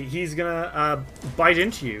 Okay, he's going to bite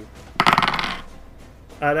into you.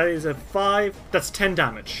 That is a 5. That's 10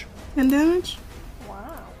 damage. 10 damage?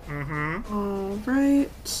 Wow. Mm-hmm.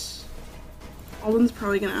 Alright. Alden's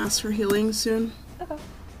probably gonna ask for healing soon.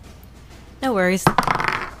 No worries.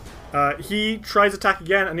 He tries attack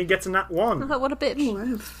again, and he gets a nat 1. What a bitch.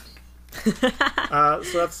 Live.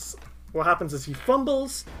 So that's what happens is he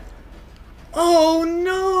fumbles. Oh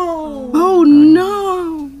no! Oh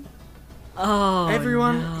no! Oh,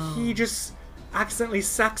 Everyone, no. he just accidentally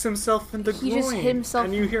sacks himself in the He groin. just hit himself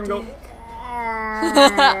and you hear him go,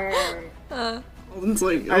 Alden's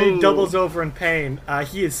like, and he "Oh." doubles over in pain.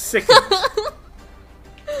 He is sickened.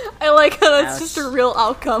 I like how that's Ouch. just a real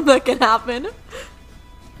outcome that can happen.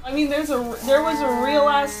 I mean, there was a real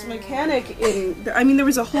ass mechanic in. I mean, there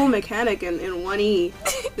was a whole mechanic in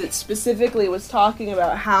 1E that specifically was talking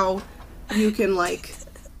about how you can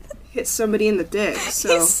hit somebody in the dick. He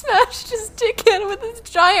So smashed his dick in with his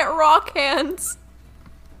giant rock hands.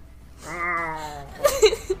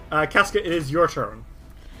 Casca, it is your turn.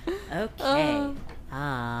 Okay.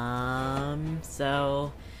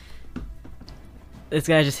 So this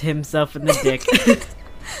guy just hit himself in the dick.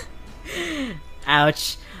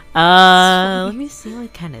 Ouch. Let me see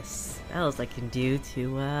what kind of spells I can do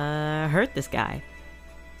to hurt this guy.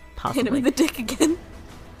 Hit him Possibly. in the dick again.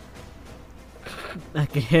 I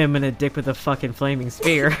can hit him in the dick with a fucking flaming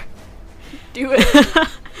spear. Do it.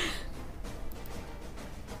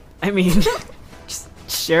 I mean, just,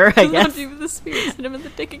 sure, I Don't guess. do the spears. Hit him in the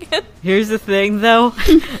dick again. Here's the thing, though.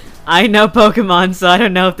 I know Pokemon, so I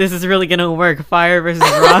don't know if this is really gonna work. Fire versus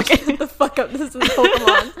rock. Get the fuck up. This is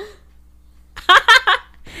Pokemon.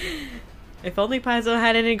 If only Paizo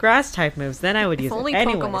had any grass type moves, then I would use If only it.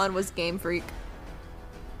 Anyways. Pokemon was Game Freak.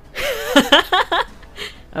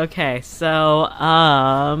 Okay, so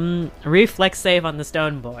reflex save on the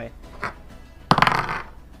stone boy.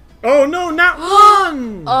 Oh no, not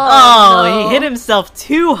 1! Oh, no. he hit himself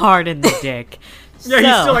too hard in the dick. Yeah, he's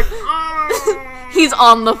So- still like, "Ah!" He's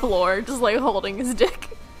on the floor, just holding his dick.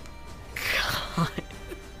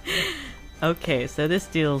 Okay, so this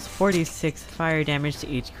deals 46 fire damage to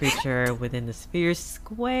each creature within the sphere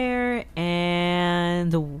square,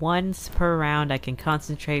 and once per round I can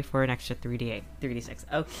concentrate for an extra 3d6.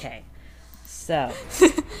 Okay, so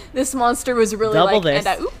This monster was really Double and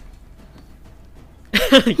this. oop.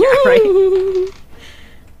 yeah, right.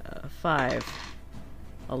 5,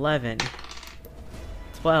 11,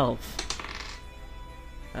 12,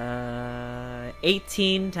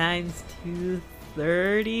 18 times 2,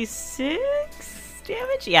 36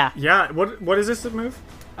 damage. Yeah, Yeah, what is this move?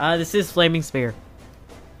 this is flaming spear.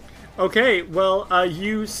 Okay, well,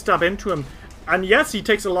 you stab into him, and yes, he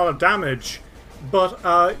takes a lot of damage, but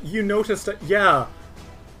you notice that, yeah,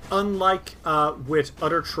 unlike with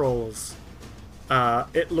other trolls,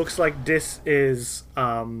 it looks like this is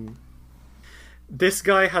this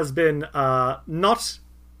guy has been not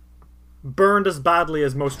burned as badly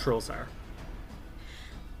as most trolls are.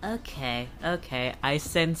 Okay. I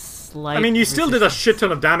sense slight. I mean, you still did a shit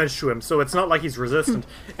ton of damage to him, so it's not like he's resistant.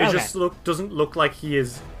 It Okay. just doesn't look like he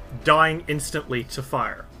is dying instantly to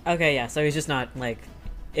fire. Okay, yeah. So he's just not like,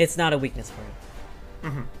 it's not a weakness for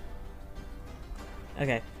him.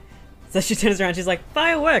 Okay. So she turns around. She's like,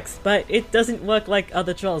 fire works, but it doesn't work like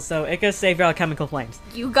other trolls. So it goes save your chemical flames.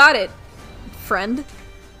 You got it, friend.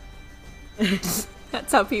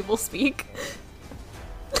 That's how people speak.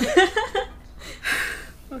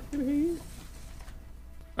 You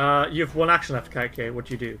have one action left, Kaike. What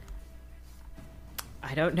do you do?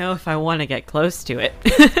 I don't know if I want to get close to it.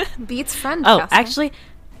 Beats friend. Oh, Casper. actually,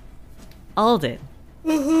 Alden.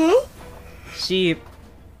 She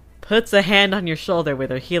puts a hand on your shoulder with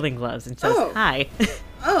her healing gloves and says, Oh. hi.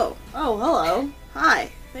 Oh, hello. Hi.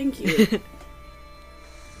 Thank you.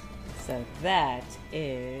 So that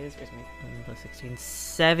is, where's my plus 16,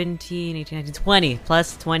 17, 18, 19, 20,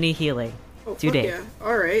 plus 20 healing. Oh, To fuck Dave. yeah.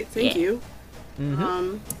 Alright, thank Yeah.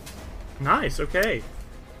 you. Nice, okay.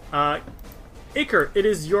 Iker, it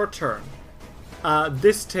is your turn.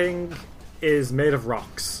 This thing is made of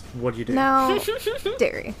rocks. What do you do? Now,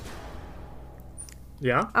 Derry,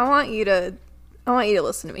 Yeah? I want you to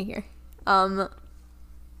listen to me here.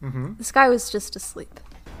 This guy was just asleep.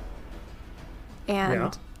 And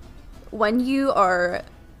Yeah. when you are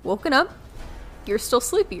woken up, you're still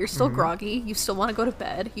sleepy, you're still groggy, you still want to go to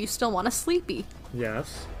bed, you still want to sleepy.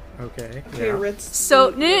 Yes. Okay. Okay, Yeah. Ritz. So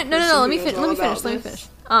the no, person let me who knows finish. all Let about me this.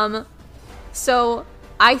 finish. So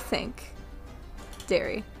I think,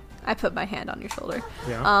 Derry, I put my hand on your shoulder.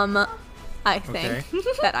 Yeah. I think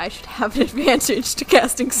that I should have an advantage to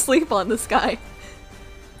casting sleep on this guy.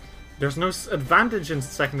 There's no advantage in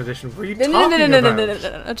second edition. What are you No, talking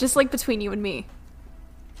about? no. Just like between you and me.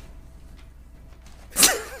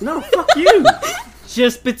 No, fuck you!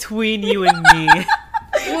 Just between you and me.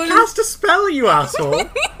 Cast a spell, you asshole!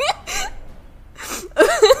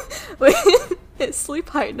 Wait, is sleep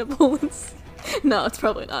heightenable? No, it's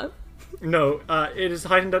probably not. No, it is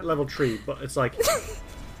heightened at level 3, but it's like...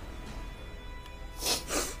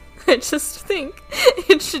 I just think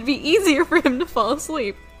it should be easier for him to fall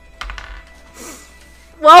asleep.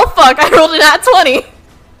 Well, fuck! I rolled an at 20.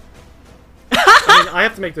 I mean, I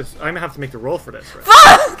have to make this. I have to make the roll for this, right?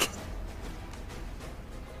 Fuck!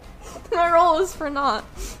 My roll is for naught.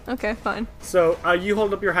 Okay, fine. So, you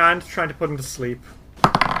hold up your hand, trying to put him to sleep.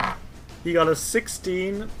 He got a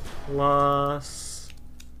 16 plus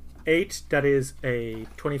 8. That is a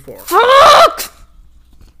 24. Fuck!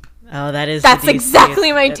 Oh, that is That's the DC.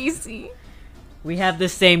 exactly my Yep. DC. We have the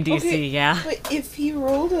same DC, Okay, yeah. But if he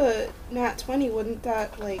rolled a nat 20, wouldn't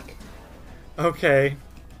that, like... Okay.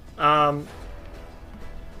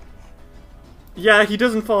 Yeah, he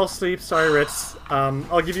doesn't fall asleep. Sorry, Ritz.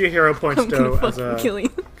 I'll give you a hero point, I'm gonna though, as fucking a kill you.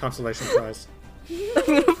 consolation prize. I'm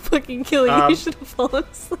gonna fucking kill you. You should have fallen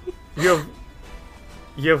asleep.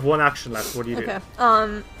 You have one action left. What do you do? Okay.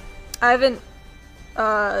 I haven't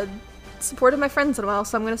supported my friends in a while,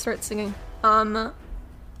 so I'm gonna start singing.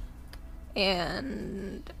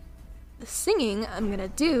 And the singing I'm gonna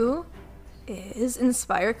do is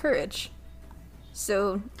inspire courage.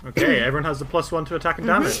 So Okay, everyone has the +1 to attack and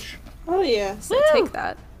damage. Oh, yeah. I take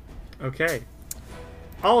that. Okay.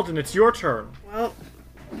 Alden, it's your turn. Well,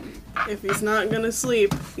 if he's not gonna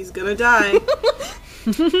sleep, he's gonna die.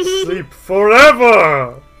 Sleep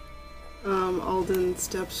forever! Alden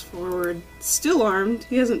steps forward, still armed.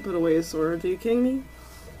 He hasn't put away his sword. Are you kidding me?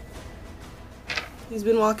 He's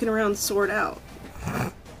been walking around sword out.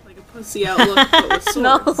 Like a pussy outlook, but with swords.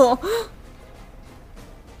 No.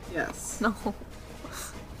 Yes. No.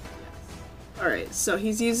 Alright, so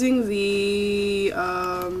he's using the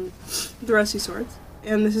rusty swords.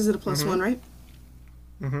 And this is at a +1, right?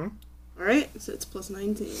 Mm-hmm. Alright, so it's plus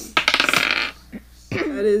 19.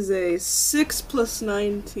 That is a 6 plus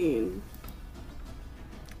 19.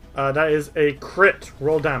 That is a crit.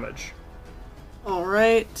 Roll damage.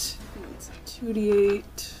 Alright. It's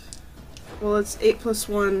 2d8. Well, it's 8 plus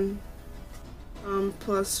 1,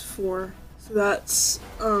 plus 4. So that's,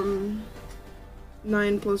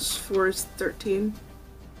 9 plus 4 is 13.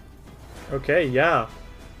 Okay, yeah.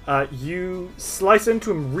 You slice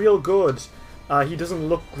into him real good. He doesn't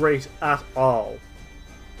look great at all.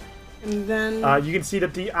 And then... You can see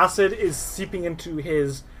that the acid is seeping into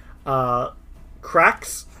his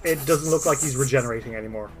cracks. It doesn't look like he's regenerating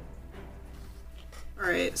anymore.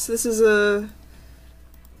 Alright, so this is a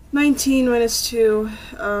 19 minus 2.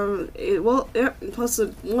 Plus a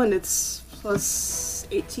 1, it's plus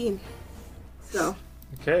 18. So.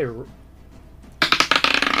 Okay.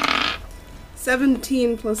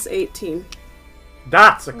 17 plus 18.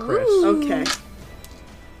 That's a crit. Okay.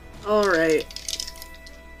 Alright.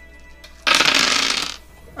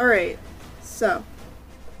 Alright, so.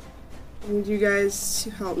 I need you guys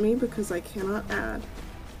to help me because I cannot add.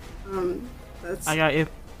 That's I got you.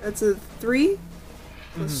 That's a 3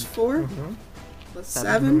 plus 4 plus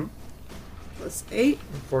 7 plus 8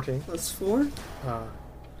 14. plus 4.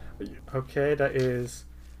 Okay, that is...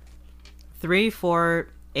 3, 4,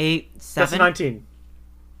 8, 7. That's 19.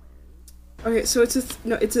 Okay, so it's a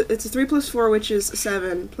 3 plus 4, which is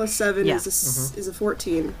 7. Plus 7 Yeah. is a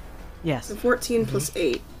 14. Yes. So 14 plus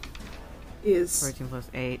 8 is 14 plus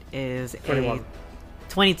 8 is 21. a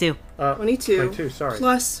 22. 22. 22, sorry.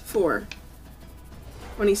 Plus 4.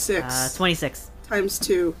 26. 26. Times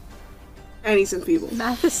 2. And he's enfeebled.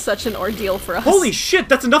 Math is such an ordeal for us. Holy shit,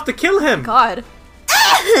 that's enough to kill him! God.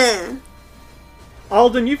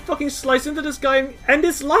 Alden, you fucking slice into this guy and end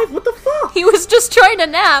his life. What the fuck? He was just trying to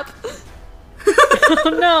nap. Oh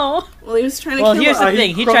no! Well, he was trying to Well, kill here's us. the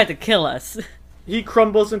thing. He tried to kill us. He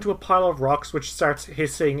crumbles into a pile of rocks, which starts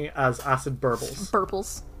hissing as acid burbles.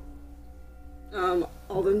 Burples.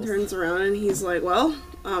 Alden turns around and he's like, well,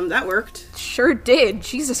 that worked. Sure did.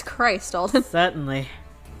 Jesus Christ, Alden. Certainly.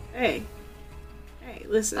 Hey,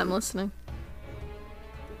 listen. I'm listening.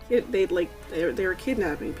 They were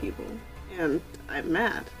kidnapping people, and I'm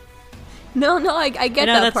mad. No, I get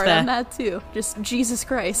know, that that's part. fair. I'm mad too. Just Jesus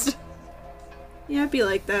Christ. Yeah, it'd be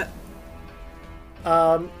like that.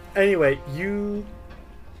 Anyway,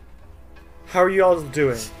 how are you all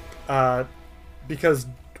doing? Because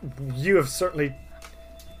you have certainly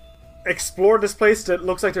explored this place. It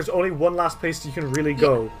looks like there's only one last place you can really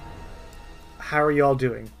go. How are you all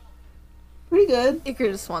doing? Pretty good.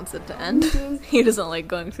 Iker just wants it to end. He doesn't like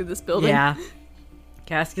going through this building. Yeah.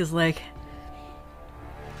 Casca's like,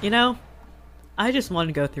 I just want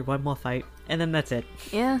to go through one more fight, and then that's it.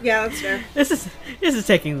 Yeah. Yeah, that's fair. This is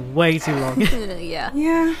taking way too long. Yeah.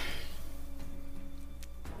 Yeah.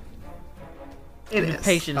 It I'm is.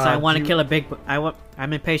 impatient, so I want to you- kill a big.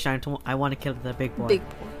 I'm impatient. I want to kill the big boy. Big.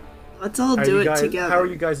 Let's all Are do you it guys, together. How are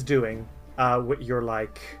you guys doing? With your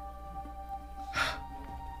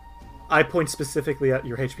I point specifically at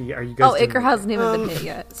your HP. Are you guys? Oh, doing Iker hasn't even been hit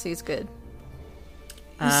yet, so he's good.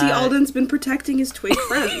 You see, Alden's been protecting his twig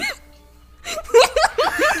friend.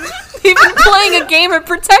 He's been playing a game of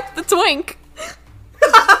Protect the Twink.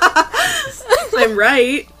 I'm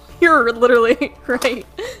right. You're literally right.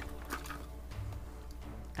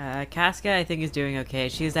 Casca, I think, is doing okay.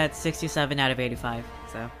 She's at 67 out of 85.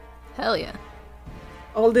 So Hell yeah.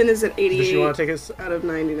 Alden is at Does 88 you want to take a? out of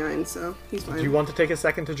 99, so he's fine. Do you want to take a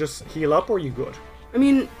second to just heal up, or are you good? I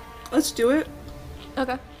mean, let's do it,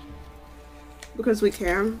 Okay. because we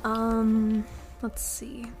can. Let's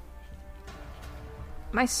see.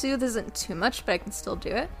 My soothe isn't too much, but I can still do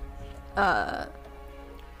it.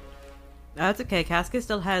 that's okay. Casca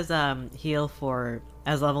still has heal for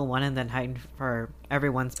as level 1 and then heightened for every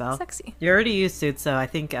one spell. Sexy. You already used suit, so I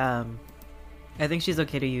think she's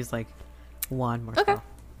okay to use like one more Okay. spell.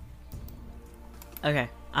 Okay,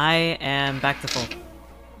 I am back to full.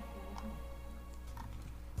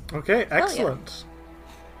 Okay, yeah. excellent.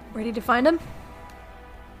 Ready to find him?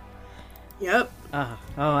 Yep. Oh,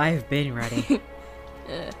 I've been ready.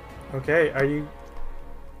 Okay,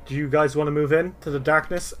 do you guys want to move in to the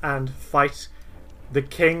darkness and fight the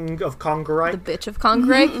king of The Congarai? bitch of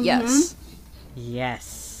Congreg? Yes.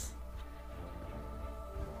 Yes.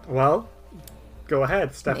 Well, go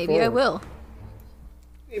ahead, step Maybe forward. I will.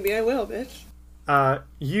 Maybe I will, bitch.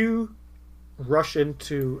 You rush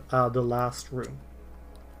into the last room.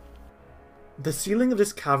 The ceiling of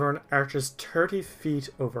this cavern arches 30 feet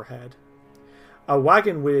overhead. A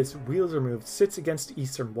wagon with its wheels removed sits against the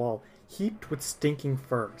eastern wall, heaped with stinking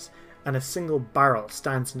furs, and a single barrel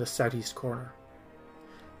stands in the southeast corner.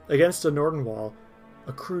 Against the northern wall,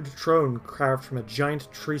 a crude throne carved from a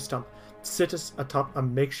giant tree stump sits atop a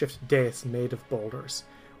makeshift dais made of boulders,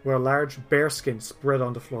 where a large bearskin spread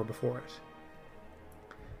on the floor before it.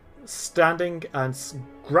 Standing and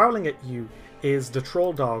growling at you is the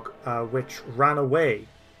troll dog, which ran away.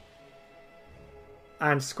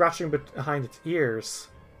 And scratching behind its ears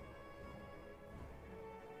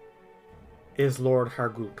is Lord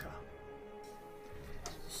Hargulka.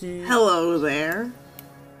 Hello there.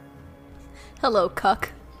 Hello, cuck.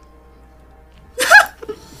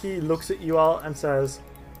 He looks at you all and says,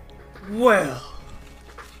 "Well,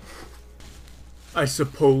 I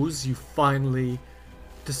suppose you finally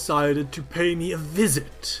decided to pay me a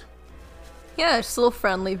visit. Yeah, just a little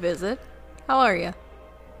friendly visit. How are you?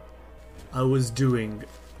 I was doing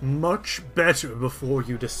much better before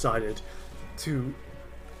you decided to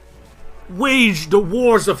wage the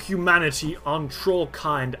wars of humanity on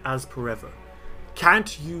trollkind as per ever.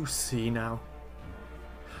 Can't you see now?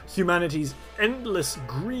 Humanity's endless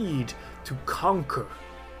greed to conquer.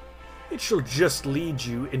 It shall just lead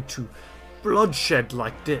you into bloodshed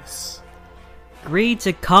like this. Greed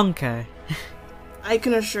to conquer. I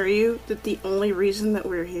can assure you that the only reason that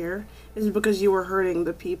we're here is because you were hurting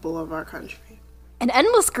the people of our country. And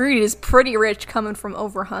endless greed is pretty rich coming from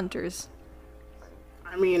overhunters.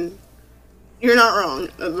 I mean, you're not wrong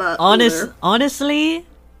about either. Honestly,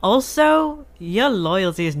 also, your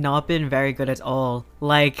loyalty has not been very good at all.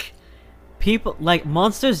 Like, people, like,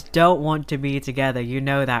 monsters don't want to be together, you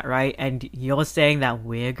know that, right? And you're saying that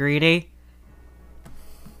we're greedy?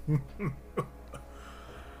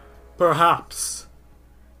 Perhaps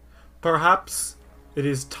it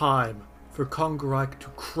is time for Kongarak to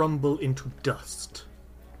crumble into dust.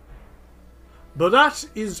 But that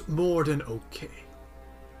is more than okay.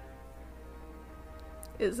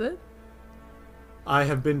 Is it? I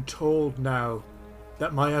have been told now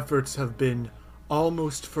that my efforts have been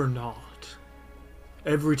almost for naught.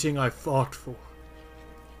 Everything I fought for.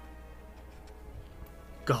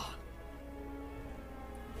 Gone.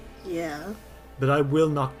 Yeah. But I will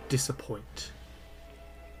not disappoint.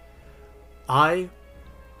 I,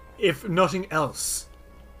 if nothing else,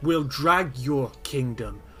 will drag your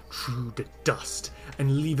kingdom through the dust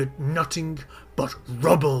and leave it nothing but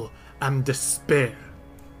rubble and despair.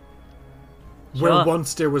 Where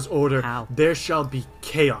once there was order, there shall be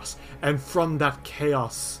chaos, and from that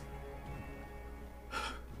chaos,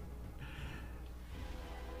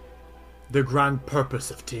 the grand purpose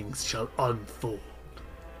of things shall unfold.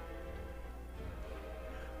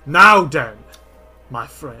 Now then, my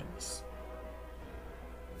friends,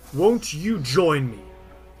 won't you join me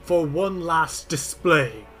for one last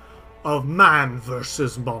display of man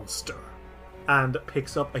versus monster? And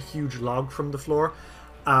picks up a huge log from the floor,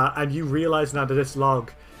 and you realize now that this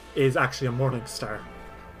log is actually a morning star.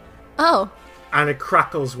 Oh. And it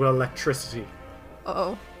crackles with electricity.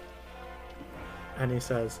 Uh-oh. And he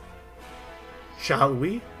says, "Shall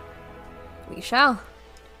we?" We shall.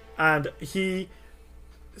 And he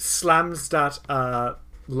slams that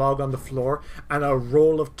log on the floor, and a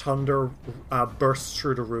roll of thunder bursts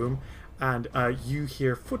through the room, and you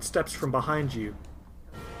hear footsteps from behind you,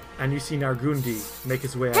 and you see Nargundi make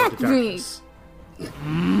his way out of the darkness.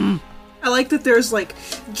 I like that there's, like,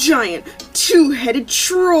 giant, two-headed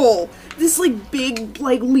troll, this, like, big,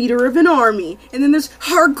 like, leader of an army, and then there's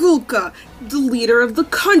Hargulka, the leader of the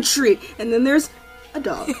country, and then there's a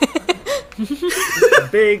dog. A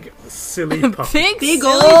big, silly puppy. Big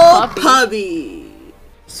old puppy.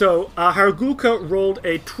 So, Hargulka rolled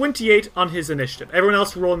a 28 on his initiative. Everyone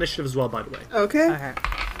else roll initiative as well, by the way. Okay.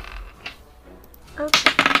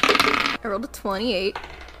 I rolled a 28.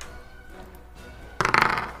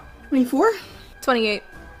 24? 28.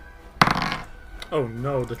 Oh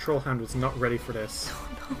no, the Trollhound was not ready for this.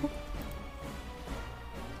 Oh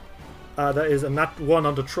no. That is a nat 1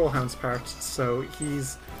 on the Trollhound's part, so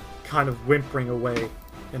he's kind of whimpering away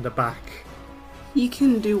in the back. He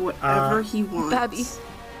can do whatever he wants. Babby.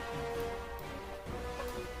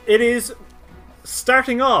 It is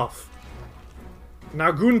starting off.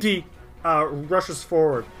 Nargundi rushes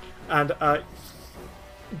forward, and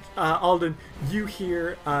Alden, you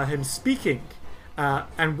hear him speaking,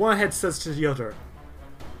 and one head says to the other,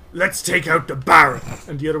 "Let's take out the Baron,"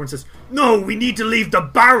 and the other one says, "No, we need to leave the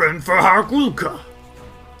Baron for Hargulka."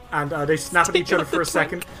 And they snap at each other for a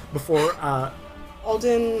second before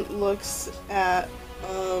Alden looks at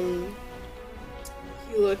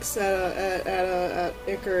he looks at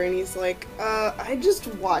Iker, and he's like, I'd just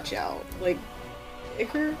watch out. Like,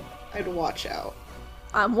 Iker, I'd watch out.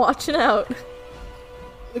 I'm watching out.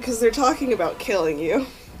 Because they're talking about killing you.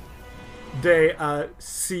 They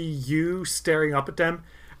see you staring up at them,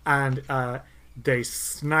 and they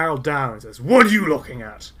snarl down and says, "What are you looking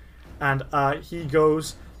at?" And he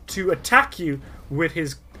goes to attack you with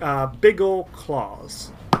his big ol'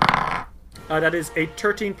 claws. That is a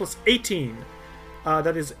 13 plus 18.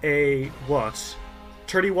 That is a, what?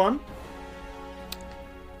 31?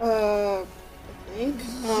 I think.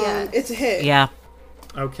 Yeah. It's a hit. Yeah.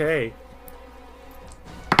 Okay.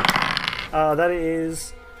 That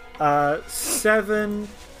is 7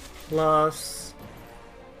 plus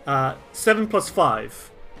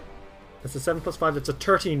 5. That's a 7 plus 5. That's a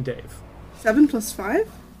 13, Dave. 7 plus 5?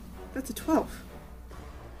 That's a 12.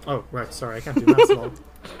 Oh, right. Sorry, I can't do that small.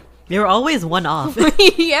 You're always one off.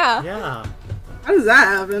 Yeah. Yeah. How does that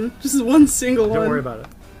happen? Just one single one. Don't worry about it.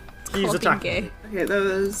 He's attacking. Gay. Okay, that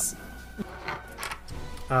was...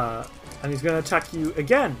 And he's going to attack you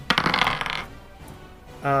again.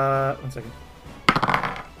 1 second.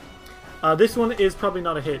 This one is probably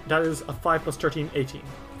not a hit. That is a 5 plus 13, 18.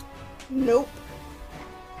 Nope.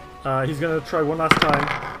 He's gonna try one last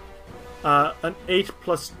time. An 8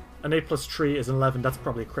 plus 3 is an 11. That's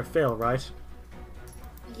probably a crit fail, right?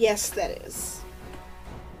 Yes, that is.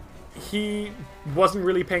 He wasn't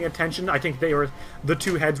really paying attention. I think the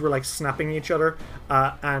two heads were like snapping at each other,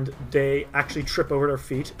 and they actually trip over their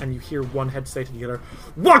feet, and you hear one head say to the other,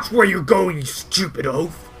 "Watch where you're going, you stupid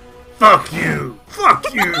oaf! Fuck you!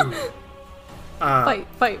 Fuck you!" Fight.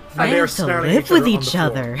 And they are to snarling live with each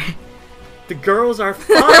on the other. floor. The girls are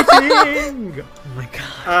fighting! Oh my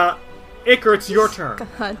god. Iker, it's your turn.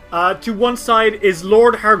 God. To one side is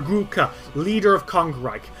Lord Hargulka, leader of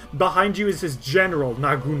Kongrike. Behind you is his general,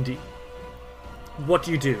 Nargundi. What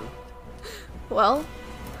do you do? Well,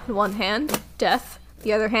 one hand, death.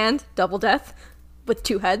 The other hand, double death. With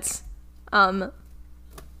two heads. Boy,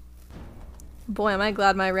 am I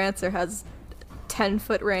glad my Rancer has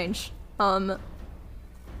 10-foot range.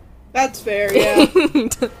 That's fair, yeah.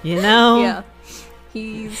 You know? Yeah.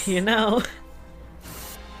 He's... You know?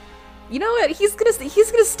 You know what? He's gonna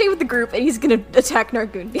stay with the group and he's gonna attack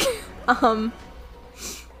Nargundi.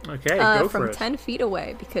 Okay, go for from it. 10 feet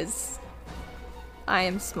away because I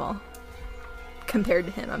am small. Compared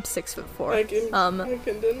to him, I'm 6'4". I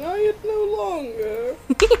can deny it no longer.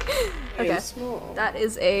 I Okay. am small. That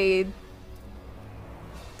is a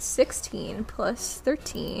 16 plus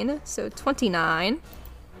 13, so 29.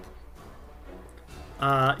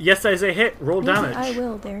 Yes, that is a hit. Roll damage. I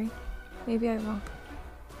will, Derry. Maybe I will.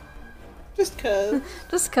 Just cause.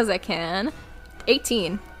 Just because I can.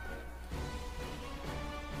 18.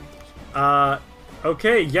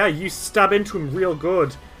 Okay, yeah, you stab into him real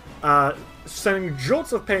good, sending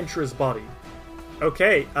jolts of pain through his body.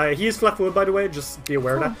 Okay, he is flat-footed, by the way, just be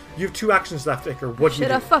aware of that. You have 2 actions left, Iker. What do you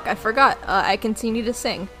do? Fuck, I forgot. I continue to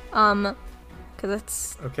sing. Because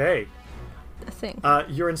that's Okay. a thing.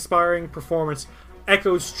 Your inspiring performance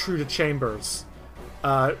echoes through the chambers.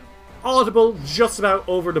 Audible just about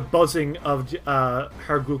over the buzzing of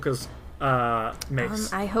Hargulka's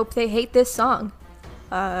mace. I hope they hate this song.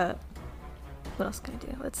 What else can I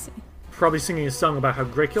do? Let's see. Probably singing a song about how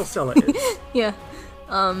great Kilsella is. Yeah.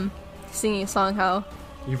 Singing a song how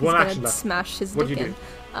You've he's one gonna action left. smash his What do dick you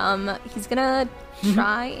in. He's gonna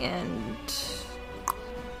try and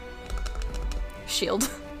shield.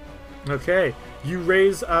 Okay, you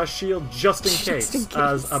raise a shield just in case. Just in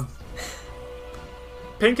As case. a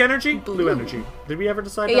pink energy, blue energy. Did we ever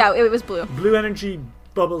decide that? Yeah, it was blue. Blue energy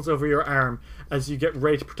bubbles over your arm as you get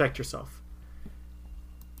ready to protect yourself.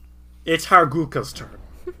 It's Hargulka's turn.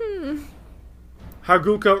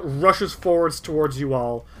 Hargulka rushes forwards towards you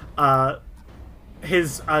all,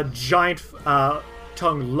 his giant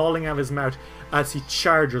tongue lolling out of his mouth as he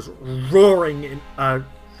charges, roaring in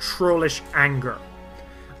trollish anger.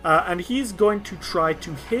 And he's going to try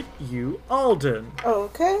to hit you, Alden.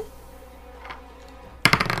 Okay.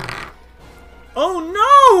 Oh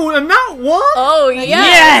no! And that one? Oh,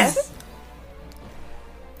 yes!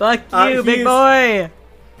 Fuck you, big he's- boy!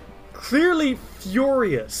 Clearly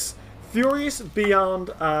furious. Furious beyond,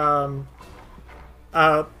 oh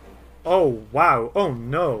wow. Oh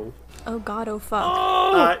no. Oh god, oh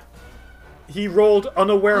fuck. He rolled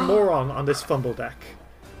unaware moron on this fumble deck.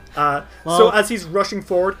 So as he's rushing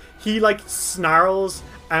forward, he like snarls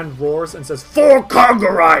and roars and says, "For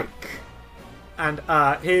Kongarike!" And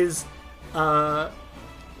his Morningstar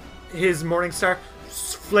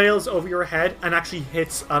flails over your head and actually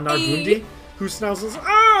hits Nargundi, who snarls,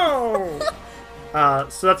 "Oh!"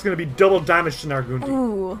 So that's going to be double damage to Nargundi.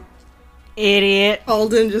 Ooh. Idiot.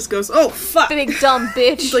 Alden just goes, "Oh fuck!" Big dumb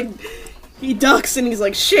bitch. He's like, he ducks and he's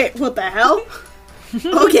like, "Shit! What the hell?"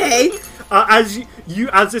 Okay. As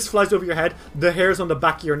this flies over your head, the hairs on the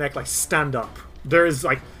back of your neck like stand up. There is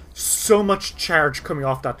like so much charge coming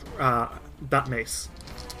off that mace.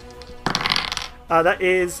 That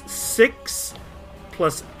is 6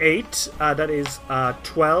 plus 8. That is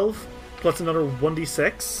 12 plus another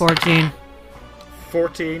 1d6. 14.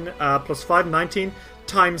 14 plus 5, 19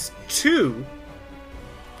 times 2,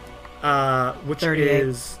 which 38.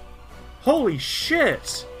 is holy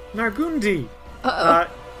shit, Nargundi.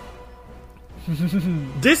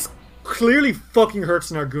 This clearly fucking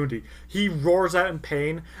hurts Nargundi. He roars out in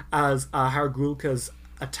pain as Hargulka's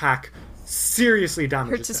attack seriously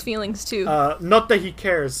damages Hurts his him. feelings too. Not that he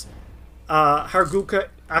cares. Hargulka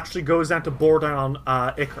actually goes down to bore down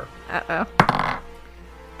on Iker. Uh-oh.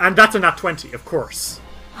 And that's a nat 20, of course.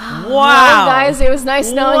 Wow! Well, guys, it was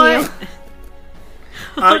nice knowing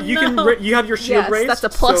you. You have your shield Yes, raised. that's a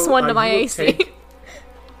 +1 to my you will AC.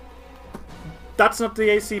 that's not the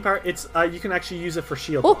AC part. It's you can actually use it for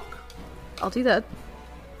shield Oh. block. I'll do that.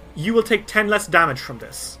 You will take 10 less damage from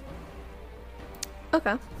this.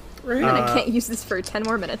 Okay. Right. And I can't use this for 10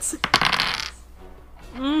 more minutes.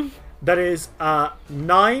 That is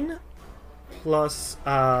 9 plus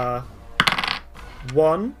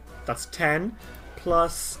 1. That's 10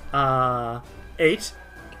 plus 8.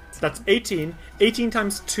 That's 18. 18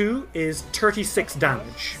 times 2 is 36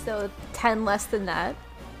 damage. So 10 less than that.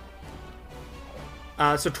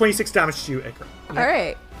 So 26 damage to you, Iker.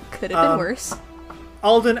 Alright. Could have been worse.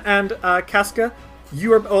 Alden and Casca,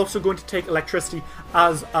 you are also going to take electricity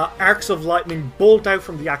as arcs of lightning bolt out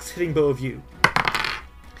from the axe, hitting both of you.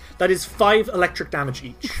 That is 5 electric damage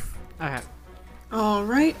each. Okay. All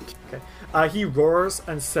right. Okay. He roars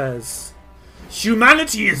and says,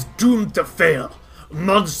 "Humanity is doomed to fail.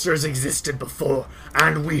 Monsters existed before,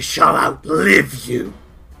 and we shall outlive you."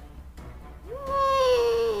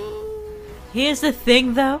 Here's the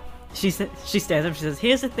thing, though. She stands up. She says,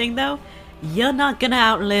 "Here's the thing, though. You're not gonna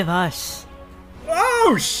outlive us."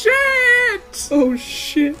 Oh shit! Oh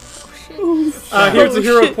shit. Here's a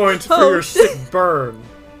hero point for your sick burn.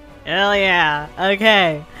 Hell yeah.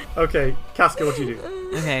 Okay. Okay, Casca, what do you do?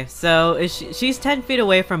 Okay. So is she's 10 feet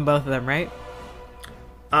away from both of them, right?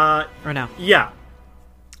 Or no? Yeah.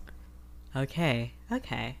 Okay.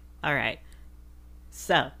 All right.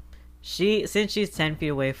 So, since she's 10 feet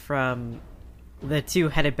away from the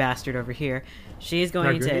two-headed bastard over here, she's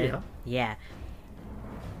going Nargundi, to... Yeah.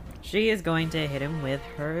 She is going to hit him with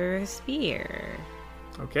her spear.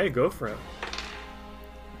 Okay, go for it.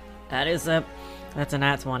 That's a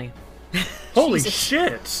nat 20. Holy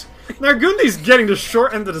shit! Nargundi's getting the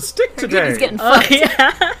short end of the stick today. He's getting Oh, fucked.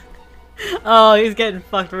 yeah. Oh, he's getting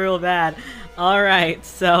fucked real bad. All right,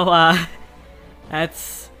 so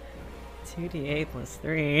that's 2d8 plus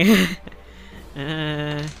 3.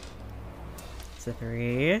 It's a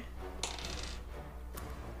 3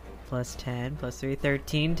 plus 10 plus 3,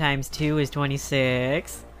 13 times 2 is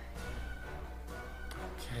 26.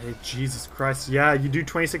 Okay, Jesus Christ. Yeah, you do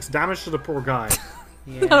 26 damage to the poor guy.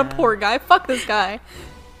 Yeah. Not a poor guy. Fuck this guy.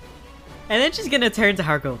 And then she's gonna turn to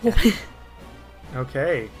Hargo.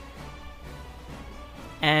 Okay.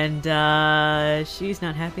 And she's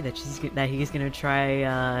not happy that he's gonna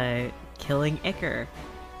try killing Iker.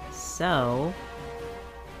 So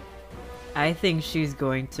I think she's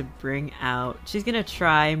going to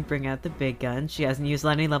try and bring out the big gun. She hasn't used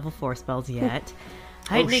any level 4 spells yet.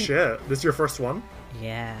 Oh shit, this is your first one?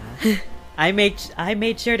 Yeah. I made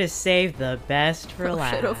sure to save the best for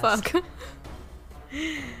last. Shit, oh fuck.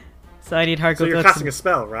 So I need Hargo. So you're casting a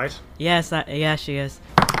spell, right? Yes, yeah, she is.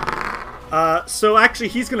 So actually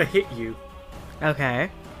he's gonna hit you. Okay.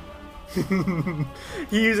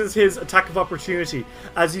 He uses his attack of opportunity.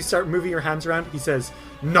 As you start moving your hands around, he says,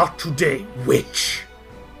 "Not today, witch."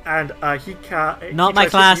 And he Not my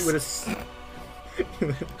class.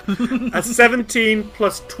 A 17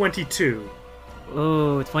 plus 22.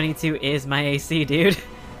 Ooh, 22 is my AC, dude.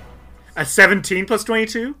 A 17 plus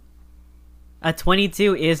 22? A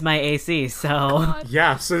 22 is my AC, so...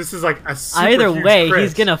 Yeah, so this is like a super Either huge way, crit.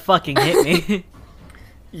 he's gonna fucking hit me.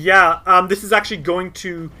 Yeah, this is actually going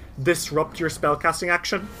to disrupt your spellcasting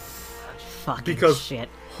action. Fucking Because, shit.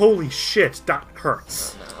 holy shit, that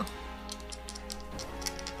hurts.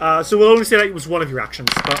 So we'll only say that it was one of your actions,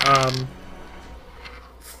 but,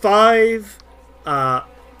 5,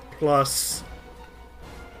 plus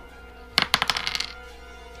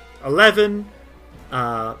 11,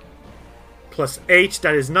 plus 8,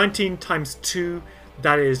 that is 19 times 2,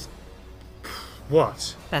 that is...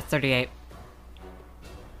 What? That's 38.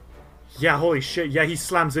 Yeah, holy shit, yeah, he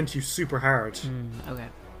slams into you super hard. Okay.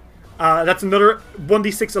 That's another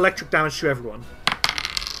 1d6 electric damage to everyone.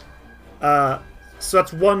 So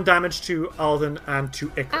that's 1 damage to Alden and to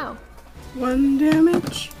Iker. Ow. 1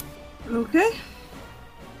 damage. Okay.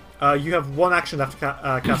 You have 1 action left,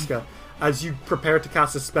 Casca, as you prepare to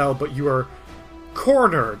cast a spell, but you are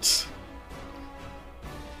cornered.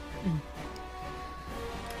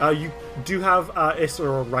 You do have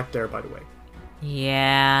Isra right there, by the way.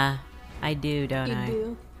 Yeah, I do, don't You I?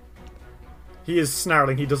 do. He is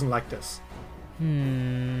snarling. He doesn't like this.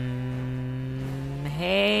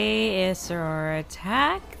 Hey, Isra,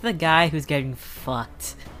 attack the guy who's getting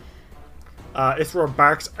fucked. Isra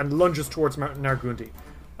barks and lunges towards Nargundi.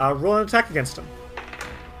 Roll an attack against him.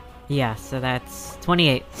 Yeah, so that's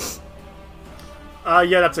 28.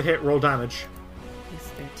 Yeah, that's a hit. Roll damage.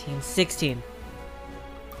 13, 16.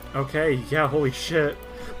 Okay, yeah, holy shit.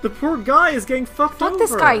 The poor guy is getting fucked Fuck over.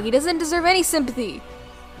 this guy. He doesn't deserve any sympathy.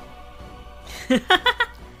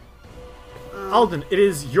 Alden, it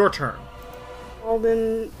is your turn.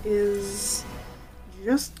 Alden is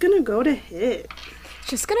Just gonna go to hit.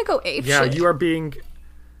 Just gonna go ape Yeah, shit. you are being...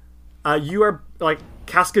 you are, like,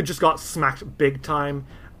 Casca just got smacked big time.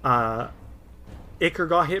 Iker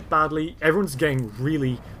got hit badly. Everyone's getting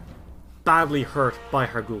really badly hurt by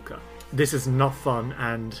Hargulka. This is not fun,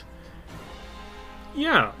 and...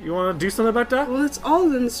 Yeah, you want to do something about that? Well, it's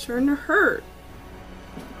Alden's turn to hurt.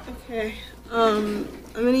 Okay. I'm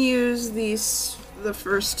gonna use the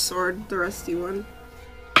first sword, the rusty one.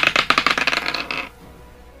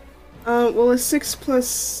 Well, a 6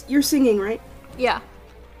 plus... You're singing, right? Yeah.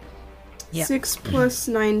 Yeah. 6 plus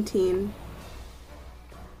 19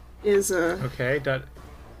 is a... Okay, that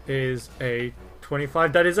is a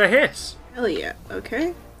 25. That is a hit. Hell yeah.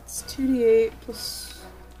 Okay. It's 2d8 plus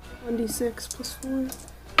 1d6 plus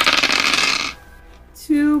 4.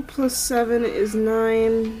 2 plus 7 is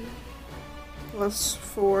 9. Plus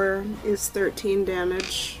 4 is 13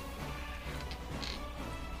 damage.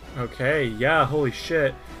 Okay, yeah, holy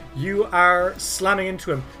shit. You are slamming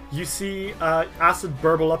into him. You see acid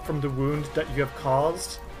burble up from the wound that you have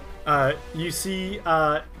caused. You see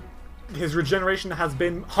his regeneration has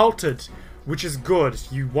been halted, which is good.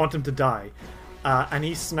 You want him to die. And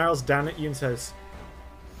he snarls down at you and says,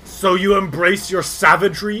 "So you embrace your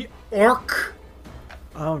savagery, orc?"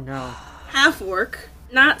 Oh no. Half orc,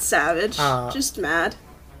 not savage, just mad.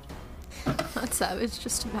 Not savage,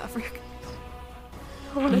 just a maverick.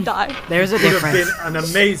 I want to die. There's a You could have difference. been an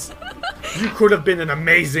amazing... You could have been an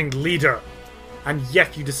amazing leader. And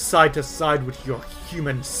yet you decide to side with your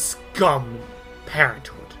human scum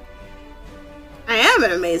parenthood. I am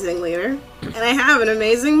an amazing leader, and I have an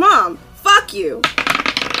amazing mom. Fuck you!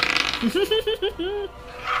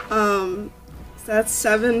 So that's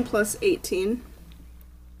 7 plus 18.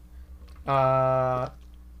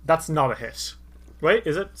 That's not a hit. Wait,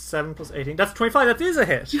 is it 7 plus 18? That's 25. That is a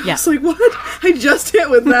hit. I was like, what? I just hit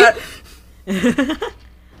with that.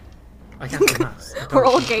 I can't do maths. I don't. We're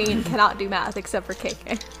all gain cannot do math except for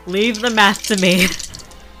KK. Leave the math to me.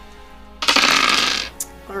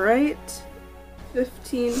 Alright.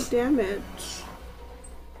 15 damage.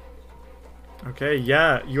 Okay,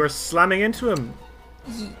 yeah, you're slamming into him.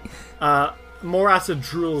 More acid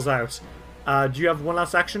drools out. Do you have one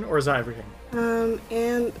last action, or is that everything?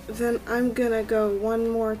 And then I'm gonna go one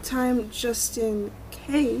more time just in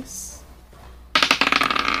case.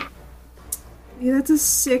 Yeah, that's a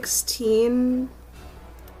 16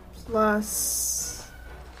 plus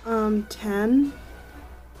 10.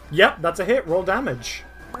 Yep, that's a hit. Roll damage.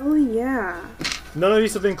 Oh yeah. None of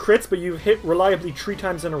these have been crits, but you've hit reliably 3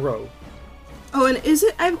 times in a row. Oh, and is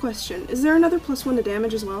it? I have a question. Is there another +1 to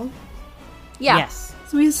damage as well? Yeah. Yes.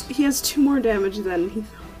 So he has 2 more damage than he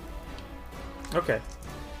thought. Okay.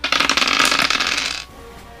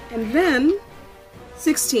 And then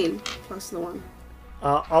 16 plus the 1.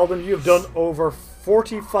 Alden, you have done over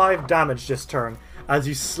 45 damage this turn as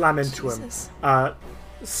you slam into Jesus. him.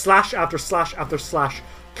 Slash after slash after slash,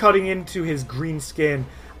 cutting into his green skin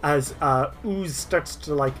as ooze starts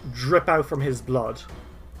to like drip out from his blood.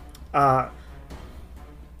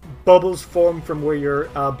 Bubbles form from where your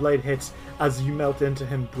blade hits as you melt into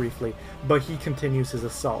him briefly, but he continues his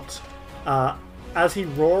assault. As he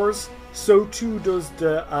roars, so too does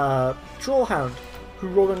the Trollhound, who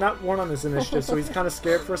rolled a nat 1 on his initiative, so he's kind of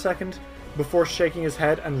scared for a second before shaking his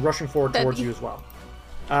head and rushing forward towards you as well.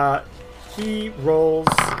 He rolls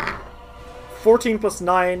 14 plus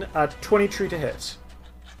 9, 23 to hit.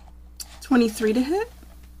 23 to hit?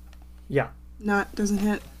 Yeah. Doesn't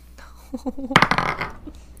hit.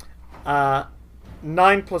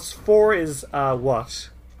 9 plus 4 is what?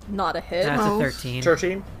 Not a hit. That's Oh. a 13.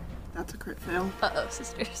 13? That's a crit fail. Uh-oh,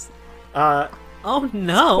 sisters. Oh Poor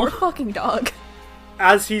no. fucking dog.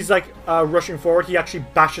 As he's like rushing forward, he actually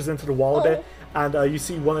bashes into the wall a bit, and you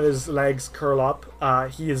see one of his legs curl up.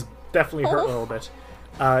 He is definitely hurt a little bit.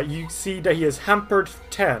 You see that he is hampered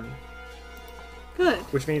 10, Good.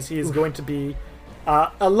 which means he is going to be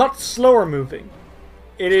a lot slower moving.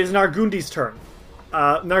 It is Nargundi's turn.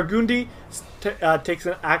 Nargundi takes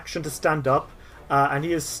an action to stand up, and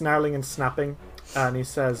he is snarling and snapping, and he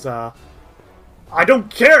says, "I don't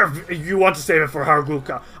care if you want to save it for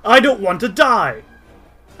Hargulka. I don't want to die."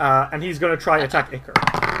 And he's going to try attack Iker.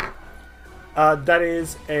 That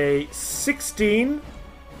is a 16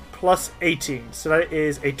 plus 18, so that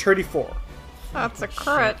is a 34. That's a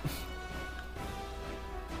crit.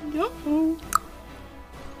 Yo.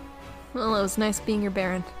 Well, it was nice being your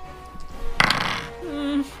Baron.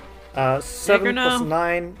 7 Iker now. plus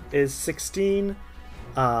 9 is 16,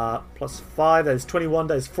 plus 5, that is 21,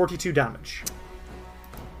 that is 42 damage.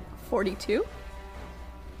 42?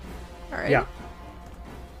 Alright. Yeah.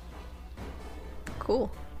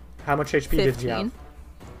 Cool. How much HP did you have? 15.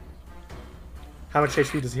 How much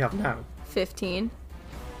HP does he have now? 15.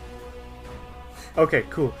 Okay,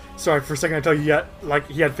 cool. Sorry, for a second I thought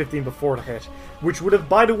he had 15 before the hit, which would have,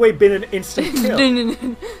 by the way, been an instant kill.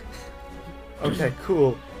 Okay,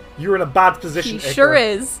 cool. You're in a bad position, He sure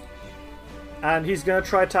is. And he's gonna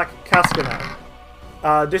try attack Casca now.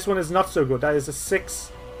 This one is not so good. That is a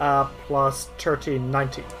 6 plus 13,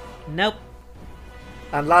 19. Nope.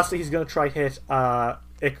 And lastly, he's gonna try hit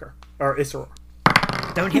Isseror.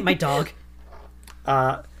 Don't hit my dog.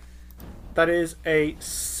 That is a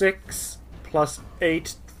 6 plus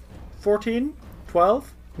 8, 14?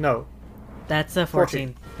 12? No. That's a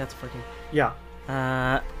 14. That's 14. Yeah.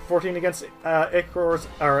 14 against Isseror's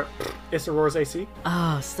AC.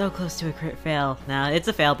 Oh, so close to a crit fail. Nah, it's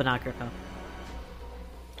a fail, but not a crit fail.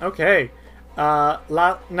 Okay. Now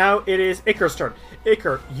it is Icar's turn.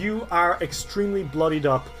 Icar, you are extremely bloodied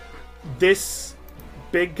up. This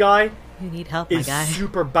big guy You need help, my is guy.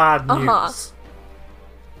 super bad news.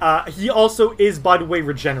 He also is, by the way,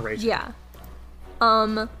 regenerated. Yeah.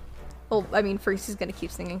 Well, I mean, first he's gonna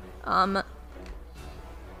keep singing.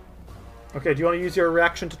 Okay, do you want to use your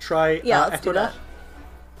reaction to try Yeah, let's echo do that.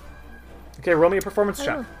 Okay, roll me a performance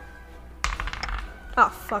check. Oh,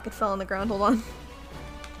 fuck, it fell on the ground. Hold on.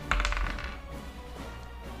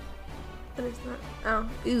 What is that? Oh,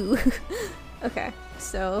 ooh. Okay,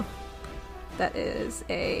 so that is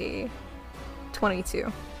a 22.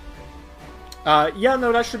 Yeah,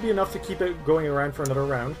 no, that should be enough to keep it going around for another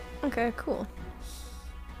round. Okay, cool.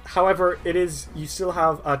 However, you still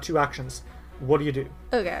have 2 actions. What do you do?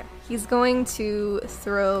 Okay, he's going to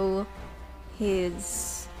throw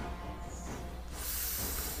his...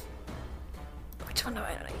 Which one do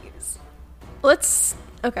I want to use?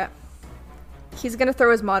 Okay. He's gonna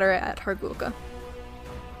throw his moderate at Hargulka.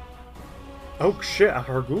 Oh shit, at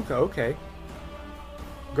Hargulka, okay.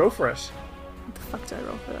 Go for it. What the fuck do I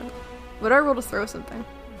roll for that? What do I roll to throw something?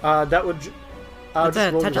 That would... It's just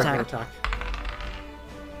a roll touch your regular attack.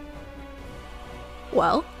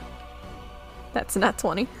 Well, that's a nat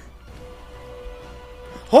 20.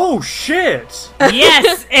 Oh shit!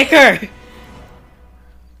 Yes, Icar!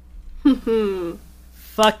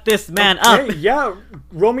 Fuck this man up! Hey, yeah,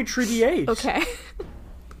 roll me 3d8. Okay.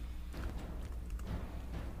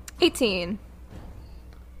 18.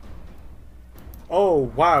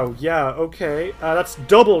 Oh, wow, yeah, okay. That's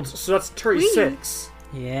doubled, so that's 36.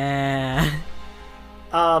 Yeah.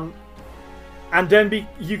 And then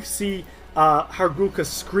you see Hargulka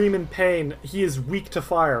scream in pain. He is weak to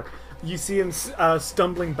fire. You see him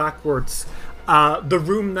stumbling backwards. The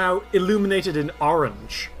room now illuminated in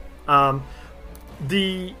orange.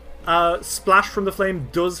 The splash from the flame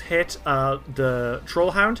does hit the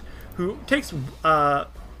Trollhound, who takes a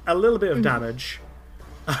little bit of damage.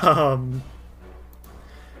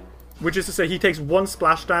 Which is to say, he takes 1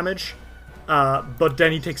 splash damage, but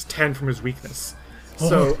then he takes 10 from his weakness.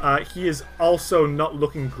 So he is also not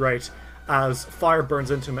looking great as fire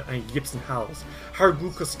burns into him and he yips and howls.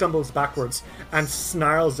 Hargulka stumbles backwards and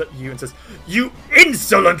snarls at you and says, "You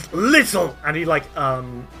insolent little!" And he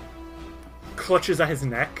clutches at his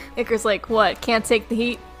neck. Icar's like, what? Can't take the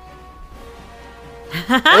heat?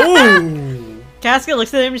 Oh! Casca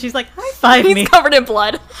looks at him and she's like, high five me. He's covered in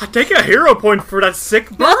blood. Take a hero point for that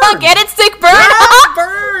sick burn! Get it, sick burn!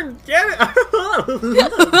 Burn! Get it!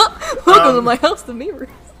 Welcome to my house, the mirrors.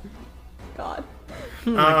 God.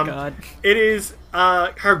 Oh my god. It is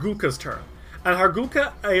Hargulka's turn. And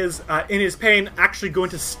Hargulka is, in his pain, actually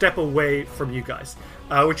going to step away from you guys.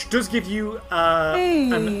 Which does give you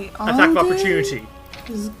an attack of opportunity.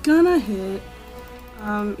 He's gonna hit.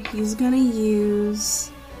 He's gonna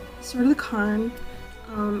use Sword of the Karn.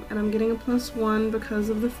 And I'm getting a +1 because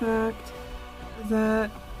of the fact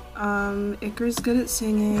that Icar's good at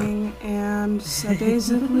singing, and so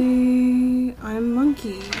basically I'm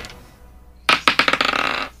monkey.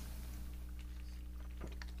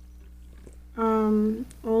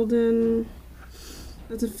 Alden,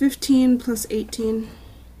 that's a 15 plus 18.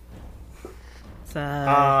 It's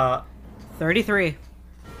 33.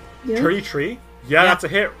 Yeah. 33? Yeah, that's a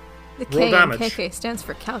hit. The Roll K in damage. KK stands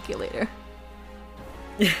for calculator.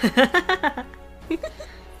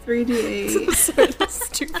 3d8. So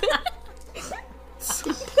stupid.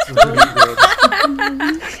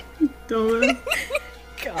 Dumbass.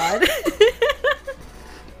 God.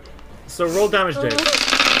 So roll damage, Dave.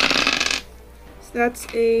 So that's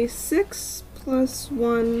a 6 plus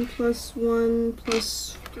 1 plus 1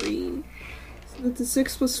 plus 3. So that's a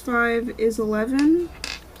 6 plus 5 is 11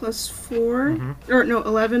 plus 4. Or no,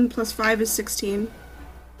 11 plus 5 is 16.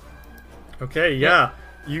 Okay, yeah.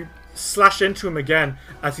 You slash into him again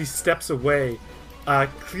as he steps away,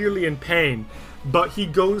 clearly in pain. but he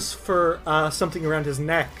goes for something around his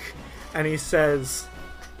neck, and he says,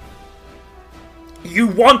 "You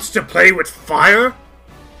want to play with fire?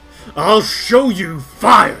 I'll show you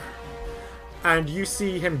fire!" And you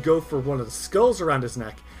see him go for one of the skulls around his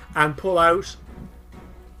neck and pull out...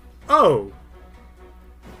 Oh.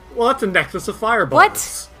 Well, that's a necklace of fireballs.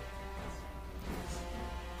 What?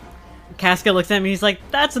 Casca looks at me, he's like,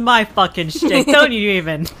 that's my fucking shit, don't you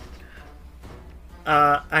even?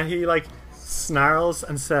 And he, snarls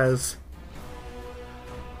and says,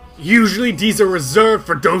 "Usually these are reserved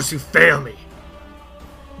for those who fail me. If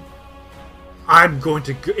I'm going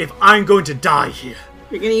to die here,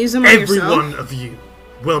 You're gonna use them on every yourself? one of you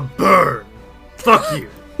will burn. Fuck you."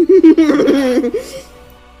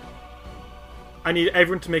 I need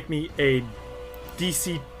everyone to make me a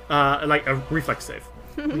DC, a reflex save.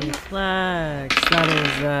 Reflex.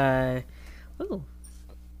 That is, ooh.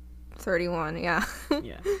 31, yeah.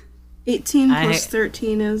 Yeah. 18 plus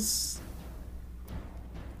 13 is...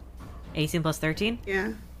 18 plus 13?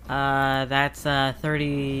 Yeah. That's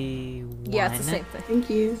 31. Yeah, it's the same thing. Thank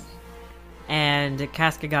you. And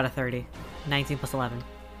Casca got a 30. 19 plus 11.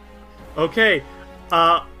 Okay,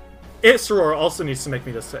 Isror also needs to make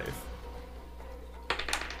me the save.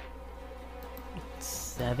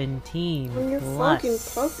 17 You're plus... fucking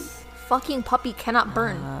puppy. Fucking puppy cannot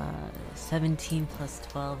burn. 17 plus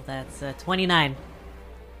 12, that's 29.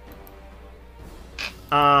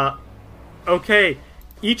 Okay,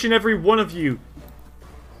 each and every one of you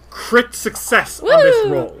crit success on this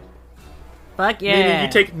Woo! roll. Fuck yeah. Meaning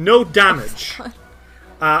you take no damage.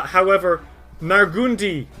 However,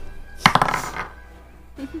 Nargundi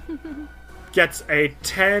gets a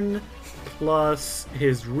 10 plus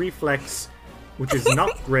his reflex, which is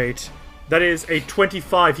not great. That is a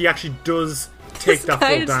 25. He actually does take that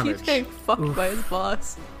Guy full just keeps damage. getting fucked by his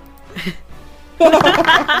boss.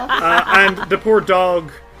 And the poor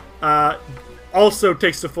dog also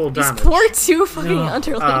takes the full These damage. poor two fucking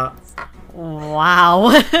underlings.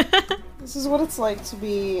 Wow. This is what it's like to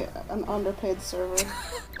be an underpaid server.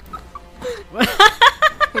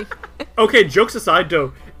 Okay, jokes aside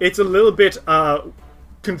though, it's a little bit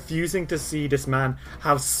confusing to see this man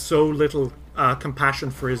have so little compassion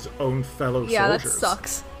for his own fellow Yeah, that soldiers.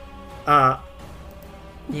 sucks.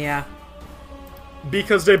 Yeah.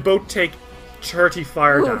 Because they both take 30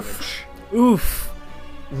 fire Oof. damage, Oof.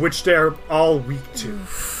 which they're all weak to.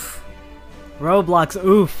 Roblox,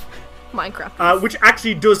 oof. Minecraft. Which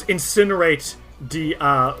actually does incinerate the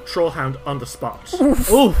Trollhound on the spot.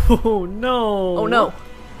 Oh, no. Oh no.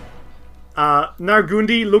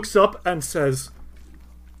 Nargundi looks up and says,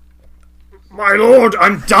 "My lord,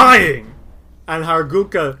 I'm dying!" And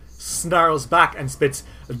Harguka snarls back and spits,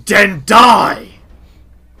 "Then die!"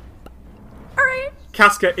 Alright.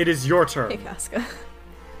 Casca, it is your turn. Hey, Casca.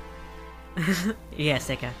 Yeah,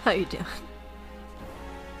 Sika. How you doing?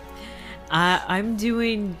 I'm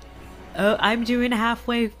doing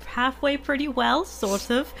halfway pretty well, sort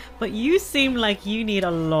of. But you seem like you need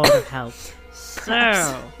a lot of help.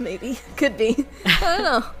 So, Maybe. Could be. I don't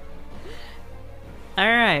know.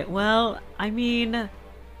 alright, well, I mean...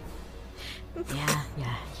 Yeah,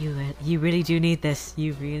 you really do need this.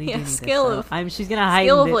 You really do need scale this. So of- she's gonna hide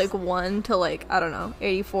Scale of this. 1 to I don't know,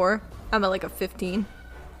 84. I'm at a 15.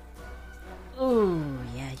 Ooh,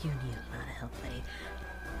 yeah, you need a lot of help, buddy.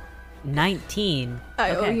 19.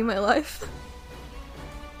 I owe Okay. you my life.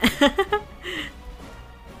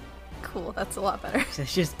 Cool, that's a lot better. So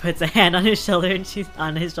she just puts a hand on his shoulder and she's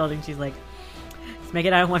like, let's make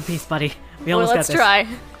it out in one piece, buddy. We Well, almost got let's this. try.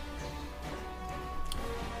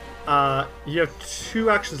 You have 2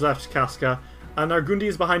 actions left, Casca. And Nargundi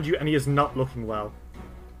is behind you and he is not looking well.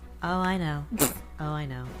 Oh, I know. Oh, I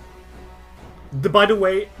know. By the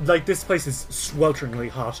way, this place is swelteringly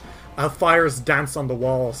hot. Fires dance on the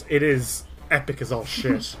walls. It is epic as all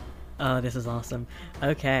shit. Oh, this is awesome.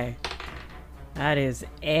 Okay. That is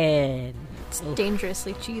an It's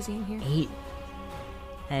dangerously cheesy in here. 8.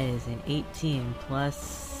 That is an 18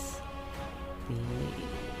 plus the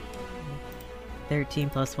 13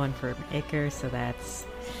 plus 1 for Iker, so that's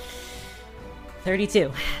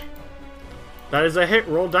 32. That is a hit.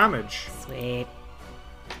 Roll damage. Sweet.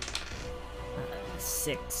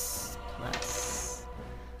 6 plus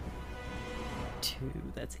 2,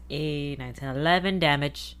 that's 8, 9, 10, 11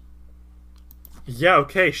 damage. Yeah,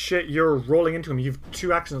 okay, shit, you're rolling into him. You've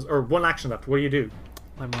 2 actions, or 1 action left. What do you do?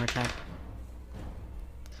 One more attack.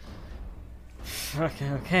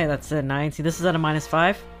 Okay, that's a 9. See, this is at a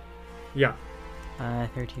 -5. Yeah.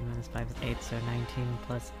 13 minus 5 is 8, so 19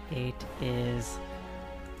 plus 8 is...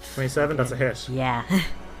 27, that's a hit. Yeah.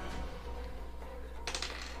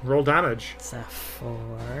 Roll damage. It's a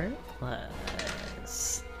 4 plus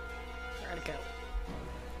plus. Where'd it go?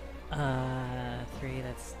 3,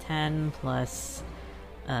 that's 10 plus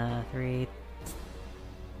 3.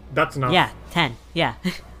 That's enough. Yeah, 10. Yeah.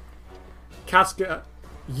 Casca,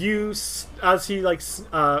 as he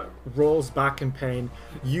rolls back in pain,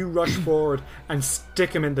 you rush forward and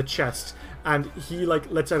stick him in the chest, and he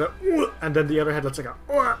lets out a and then the other head lets out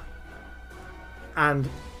a and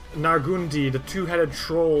Nargundi, the two-headed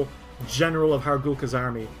troll general of Hargulka's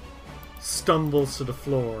army, stumbles to the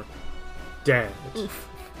floor, dead. Oof.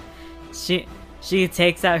 She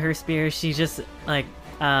takes out her spear. She just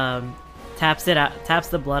taps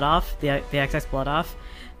the blood off, the excess blood off.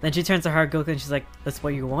 Then she turns to Hargulka and she's like, "That's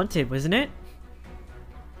what you wanted, wasn't it?"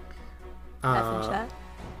 F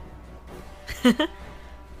in chat.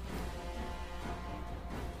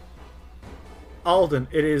 Alden,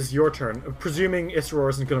 it is your turn. Presuming Isror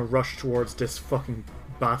isn't going to rush towards this fucking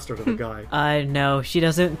bastard of a guy. No, she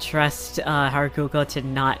doesn't trust Hargulka to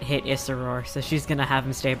not hit Isseror, so she's gonna have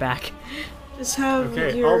him stay back. Just have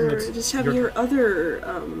your other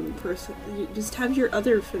person. Just have your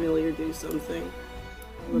other familiar do something.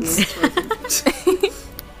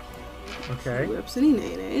 Okay. Whips any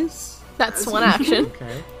nays. That's one action.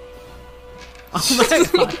 Okay. Oh my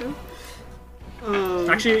god.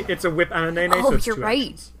 Actually, it's a whip and a nene, Oh, so it's you're two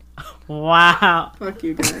right. actions. Wow. Fuck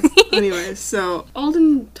you guys. Anyway, so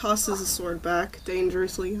Alden tosses a sword back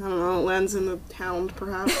dangerously. I don't know, it lands in the hound,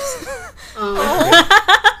 perhaps.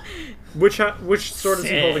 Which sword is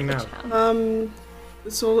he holding now?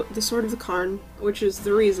 The sword of the Karn, which is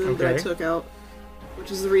the reason that I Okay. took out. Which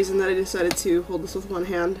is the reason that I decided to hold this with one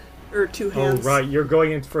hand. Or two Oh, hands. right. You're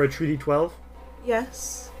going in for a 3d12?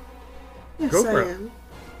 Yes. Yes, Go for I it. am.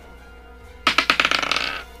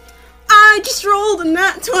 I just rolled a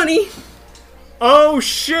nat 20! Oh,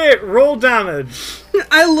 shit! Roll damage!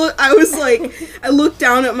 I looked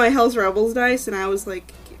down at my Hell's Rebels dice and I was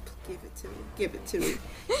like, give it to me.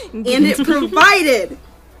 And it provided!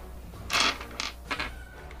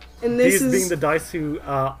 And These being the dice who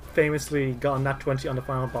famously got a nat 20 on the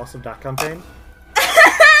final boss of that campaign.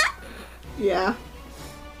 Yeah.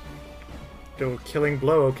 The killing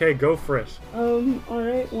blow. Okay, go for it.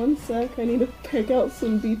 Alright, one sec. I need to pick out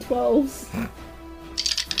some D12s.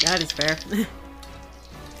 That is fair.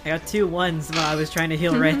 I got 2 1s while I was trying to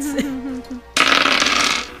heal Ritz.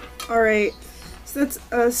 Alright. So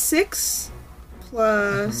that's 6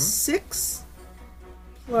 plus 6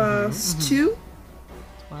 plus 2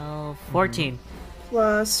 12, 14.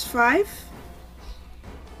 plus 5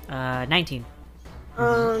 19.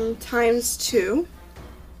 times 2.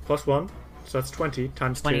 Plus 1. So that's 20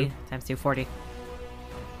 times 20 2. times 2, 40.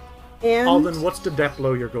 And Alden, what's the death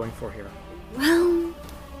blow you're going for here? Well,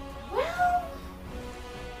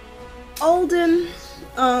 Alden,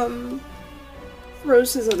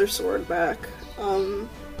 throws his other sword back, and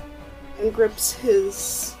grips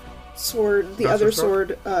his sword, the Master other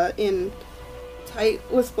sword? sword, in tight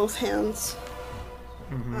with both hands.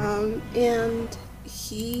 And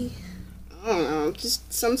he, I don't know,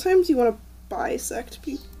 just sometimes you want to bisect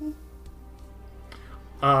people.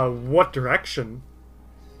 What direction?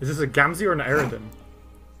 Is this a Gamzee or an Aerodin?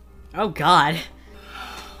 Oh god.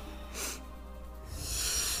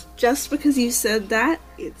 Just because you said that,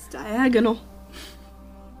 it's diagonal.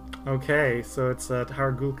 Okay, so it's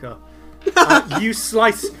Hargulka. You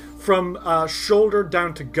slice from shoulder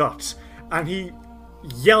down to gut, and he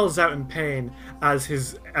yells out in pain as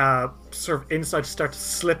his sort of insides start to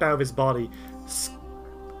slip out of his body,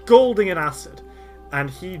 scalding in acid,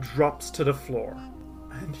 and he drops to the floor,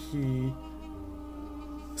 and he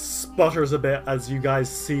sputters a bit as you guys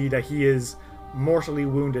see that he is mortally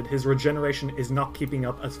wounded. His regeneration is not keeping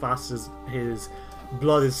up as fast as his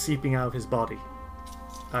blood is seeping out of his body.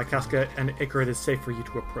 Casca and Icarid, is safe for you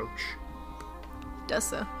to approach. Does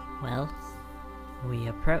so. Well, we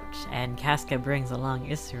approach, and Casca brings along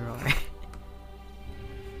Isseror.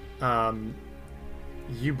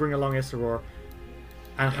 You bring along Isseror,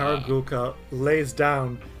 and Hargulka lays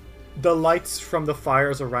down, the lights from the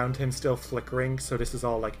fires around him still flickering, so this is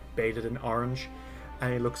all like bathed in orange,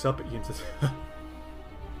 and he looks up at you and says,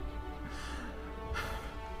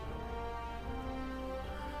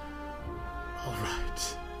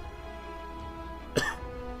 alright.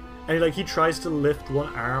 And he tries to lift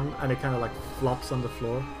one arm, and it kind of flops on the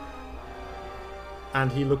floor. And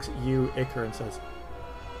he looks at you, Icar, and says,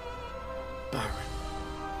 Baron.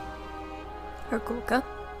 Hargulka.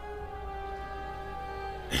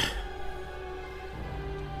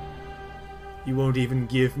 You won't even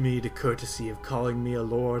give me the courtesy of calling me a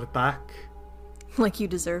lord back? Like you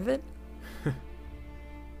deserve it?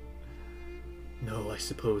 No, I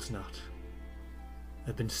suppose not.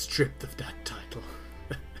 I've been stripped of that title.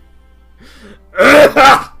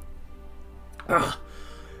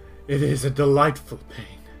 It is a delightful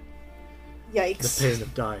pain. Yikes. The pain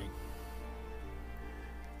of dying.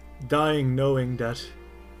 Dying knowing that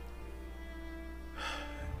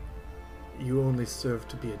you only serve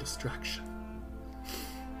to be a distraction.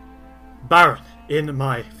 Baron, in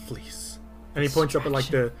my fleece. And he points up at like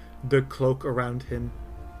the cloak around him.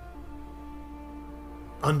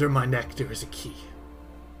 Under my neck there is a key.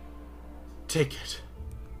 Take it.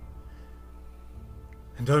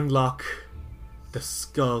 And unlock the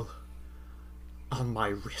skull on my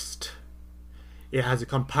wrist. It has a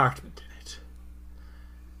compartment in it.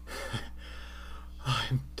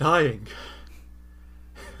 I'm dying.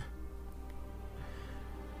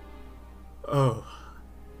 Oh,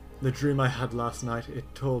 the dream I had last night, it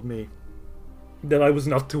told me that I was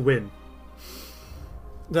not to win.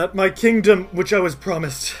 That my kingdom, which I was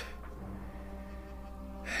promised,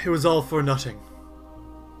 it was all for nothing.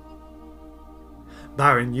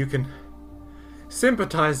 Baron, you can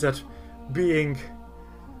sympathize that being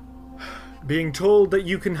told that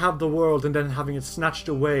you can have the world and then having it snatched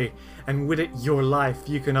away, and with it your life,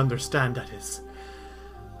 you can understand that is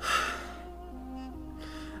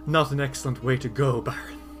not an excellent way to go,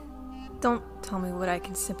 Baron. Don't tell me what I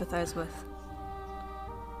can sympathize with.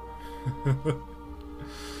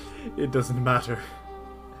 It doesn't matter.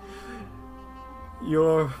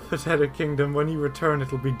 Your pathetic kingdom, when you return,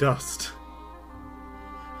 it'll be dust.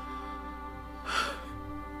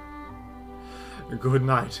 Good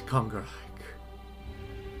night, Congarike.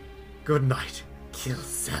 Good night,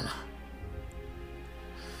 Kilsella.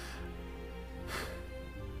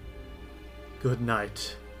 Good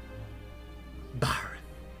night, Baron.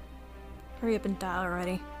 Hurry up and die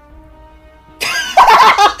already.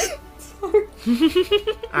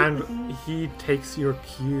 And he takes your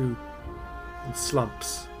cue and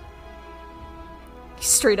slumps. He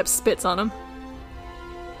straight up spits on him.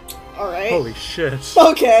 Alright. Holy shit.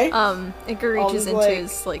 Okay. Iker reaches Alden's into like-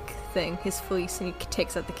 his, thing, his fleece, and he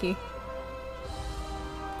takes out the key.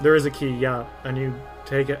 There is a key, yeah, and you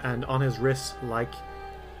take it, and on his wrist, like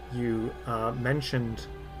you mentioned,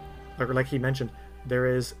 or like he mentioned, there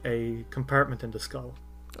is a compartment in the skull.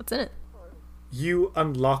 What's in it? You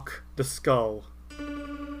unlock the skull,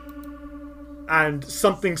 and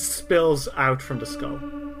something spills out from the skull.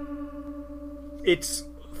 It's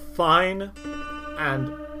fine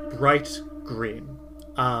and bright green,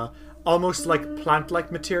 almost like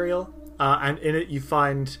plant-like material, and in it you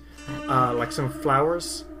find like some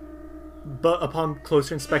flowers. But upon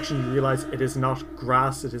closer inspection, you realize it is not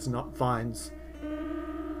grass, it is not vines.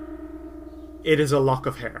 It is a lock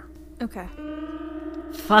of hair. Okay.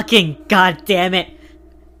 Fucking goddamn it!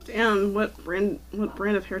 Damn, what brand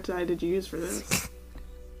of hair dye did you use for this?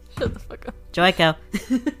 Shut the fuck up. Joiko.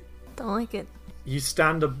 Don't like it. You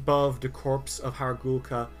stand above the corpse of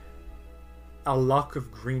Hargulka, a lock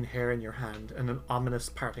of green hair in your hand, and an ominous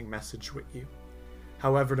parting message with you.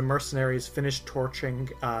 However, the mercenaries finish torching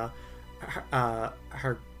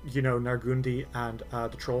Nargundi and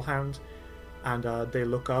the Trollhound, and they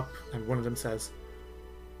look up, and one of them says,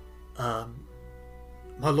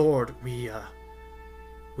 "My lord, we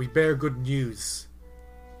bear good news.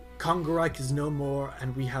 Congarike is no more,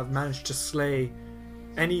 and we have managed to slay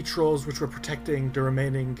any trolls which were protecting the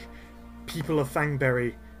remaining people of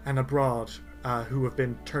Fangberry and abroad, who have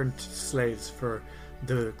been turned slaves for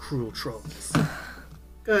the cruel trolls."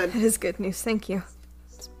 Good. That is good news, thank you.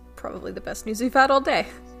 It's probably the best news we've had all day.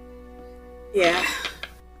 Yeah.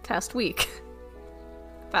 Past week.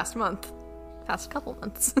 Past month. Past couple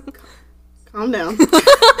months. Calm down.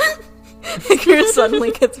 Iker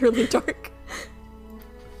suddenly gets really dark.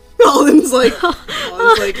 Alden's like,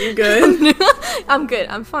 you good? I'm good,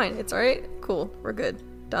 I'm fine. It's alright. Cool, we're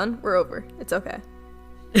good. Done, we're over. It's okay.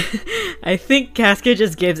 I think Casca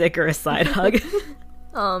just gives Iker a side hug.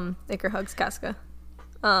 Iker hugs Casca.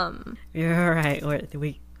 You're alright,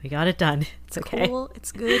 we got it done. It's okay. Cool,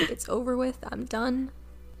 it's good, it's over with, I'm done.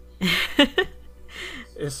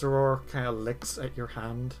 Isseror kind of licks at your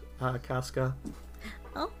hand, Casca.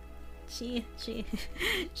 Oh, she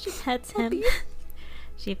pets him.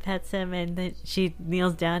 She pets him, and then she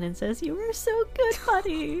kneels down and says, "You were so good,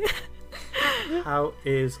 buddy." How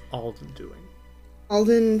is Alden doing?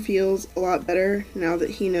 Alden feels a lot better now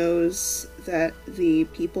that he knows that the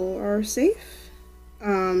people are safe.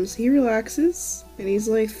 So he relaxes, and he's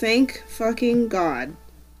like, thank fucking God.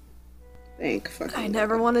 Thank fucking I God.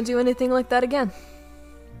 never want to do anything like that again.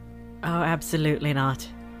 Oh, absolutely not.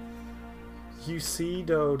 You see,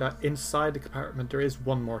 though, that inside the compartment there is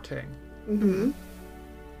one more thing. Mm-hmm.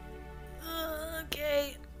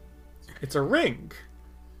 Okay. It's a ring.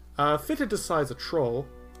 Fitted to size a troll,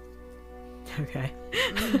 Okay.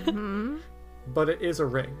 but it is a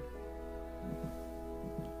ring.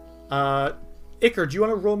 Iker, do you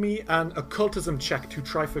want to roll me an occultism check to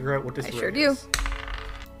try figure out what this I ring sure do. is?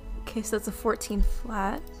 Okay, so that's a 14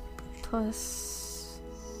 flat plus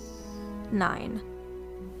 9.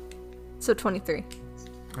 So 23.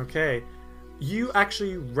 Okay. You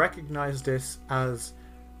actually recognize this as,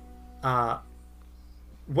 well,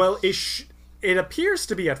 it appears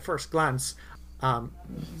to be at first glance,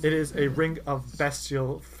 it is a ring of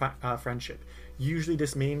bestial friendship. Usually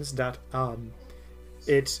this means that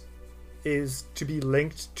it is to be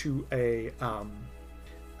linked to a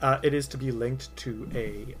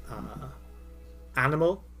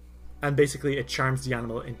animal, and basically it charms the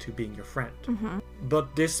animal into being your friend. Mm-hmm.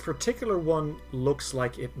 But this particular one looks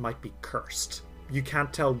like it might be cursed. You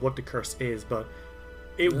can't tell what the curse is, but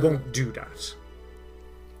it won't do that.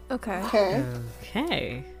 Okay.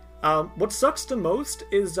 Okay. What sucks the most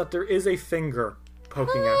is that there is a finger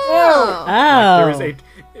poking out. Oh. Oh.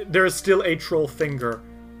 There is still a troll finger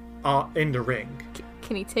in the ring.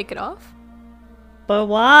 Can he take it off? But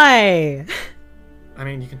why? I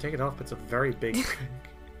mean, you can take it off, but it's a very big ring.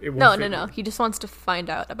 It won't No, fit no. you. He just wants to find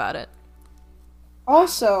out about it.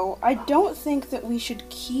 Also, I don't think that we should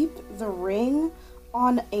keep the ring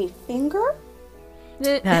on a finger.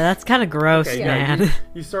 Yeah, that's kind of gross, Okay, man.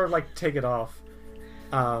 you sort of like take it off.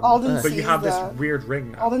 Alden but you sees have that. this weird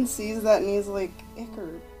ring now. Alden sees that and he's like,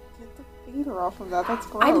 Iker, get the finger off of that. That's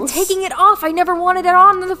gross. I'm taking it off. I never wanted it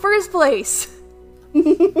on in the first place.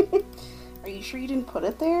 Are you sure you didn't put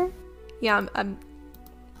it there? Yeah, I'm.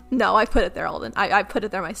 No, I put it there, Alden. I put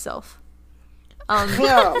it there myself.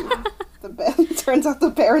 Damn. Turns out the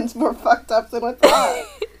Baron's more fucked up than I thought.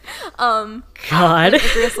 God.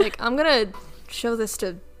 Icarus like, I'm gonna show this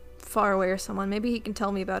to Faraway or someone. Maybe he can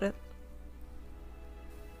tell me about it.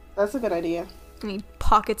 That's a good idea. And he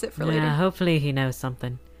pockets it for Yeah, later. hopefully he knows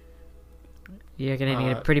something. You're gonna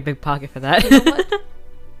need a pretty big pocket for that. You know what?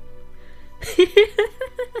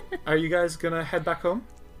 Are you guys gonna head back home?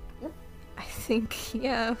 I think,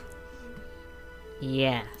 yeah.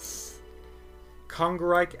 Yes.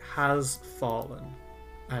 Kongarike has fallen,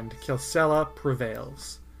 and Kilsella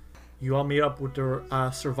prevails. You all meet up with the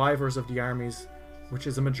survivors of the armies, which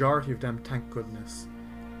is a majority of them, thank goodness.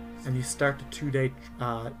 And you start the 2-day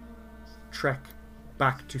trek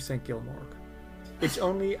back to St. Gilmorg. It's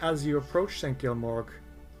only as you approach St. Gilmorg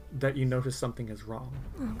that you notice something is wrong.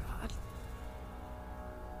 Oh god.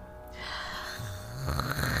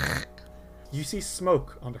 You see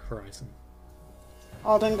smoke on the horizon.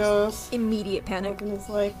 Alden goes, Immediate panic. Alden is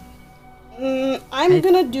like, I'm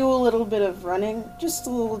gonna do a little bit of running. Just a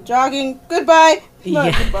little jogging. Goodbye. Not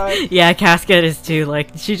Yeah. goodbye. Yeah, Cascade is too. Like,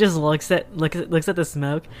 she just looks at the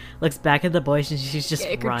smoke, looks back at the boys, and she just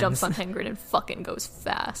Yeah, Iker runs. jumps on Hengrin and fucking goes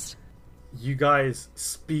fast. You guys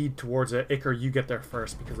speed towards it. Iker, you get there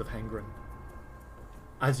first because of Hengrin.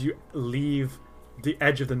 As you leave the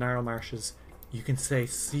edge of the narrow marshes, you can see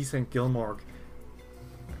St. Gilmorg.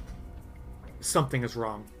 Something is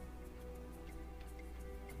wrong.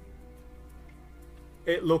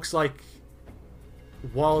 It looks like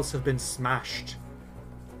walls have been smashed.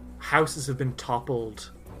 Houses have been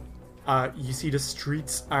toppled. You see the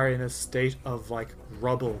streets are in a state of like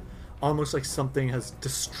rubble. Almost like something has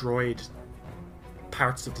destroyed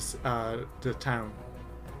parts of the town.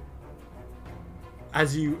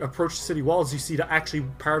 As you approach the city walls, you see that actually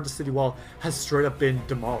part of the city wall has straight up been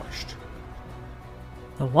demolished.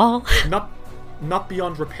 The wall? Not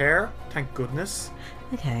beyond repair, thank goodness.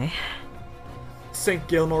 Okay. St.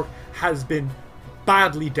 Gilmore has been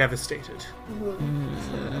badly devastated.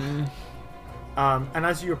 And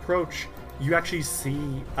as you approach, you actually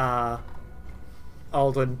see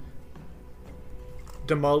Alden,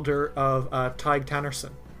 the Mulder of Tig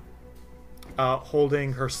Tannerson,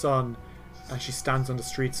 holding her son as she stands on the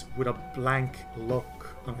streets with a blank look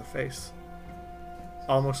on her face.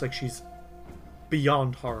 Almost like she's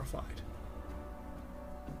beyond horrified.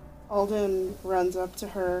 Alden runs up to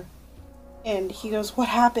her and he goes, "What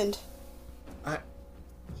happened?"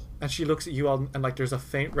 And she looks at you all, and like there's a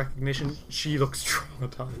faint recognition. She looks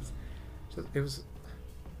traumatized. It was.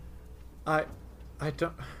 I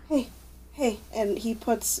don't. Hey, and he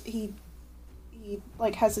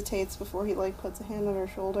like hesitates before he like puts a hand on her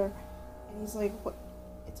shoulder, and he's like, "What?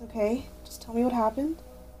 It's okay. Just tell me what happened.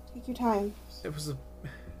 Take your time." It was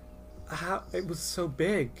it was so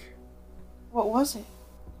big. What was it?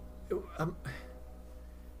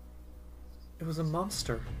 It was a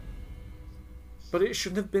monster. But it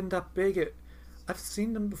shouldn't have been that big. I've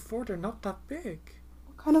seen them before. They're not that big.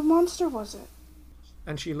 What kind of monster was it?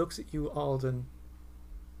 And she looks at you, Alden,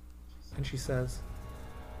 And she says,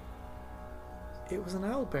 "It was an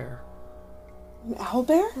owlbear." An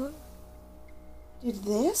owlbear? Did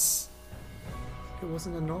this? It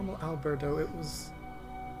wasn't a normal owlbear, though. It was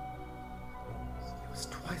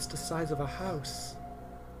twice the size of a house.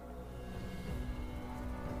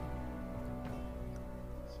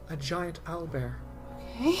 A giant owlbear.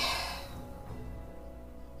 Okay.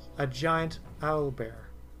 A giant owlbear.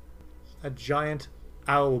 A giant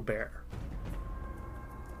owlbear.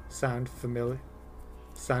 Sound familiar?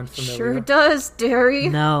 Sure does, Derry.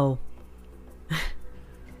 No.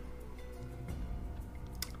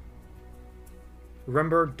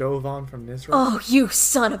 Remember Dovon from Nizra? Oh, you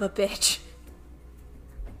son of a bitch.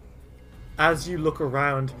 As you look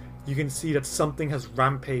around, you can see that something has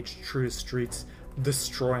rampaged through the streets,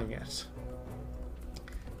 destroying it.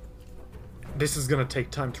 This is going to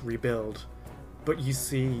take time to rebuild, but you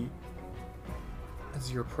see,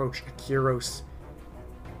 as you approach, Akiros,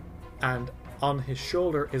 and on his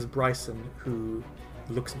shoulder is Bryson, who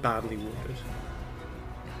looks badly wounded.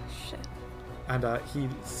 Shit. And he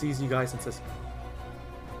sees you guys and says,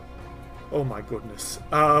 "Oh my goodness.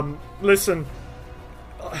 Listen,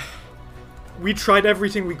 we tried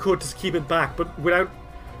everything we could to keep it back, but without...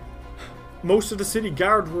 Most of the city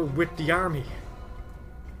guard were with the army."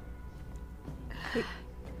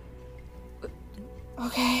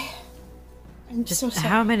 Okay. I'm Just so sorry.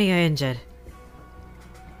 how many are injured?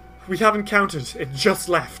 We haven't counted. It just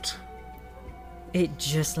left. It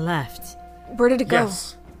just left. Where did it go?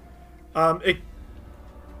 Yes.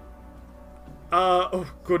 Oh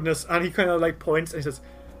goodness. And he kind of like points and he says,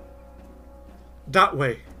 "That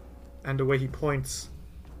way." And the way he points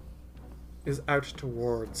is out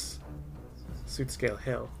towards Sootscale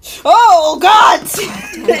Hill. Oh God!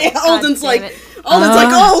 Alden's damn like, it.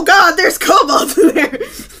 oh God, there's kobolds in there.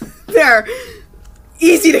 They're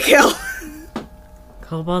easy to kill.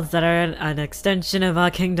 Kobolds that are an extension of our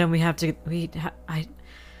kingdom. We have to.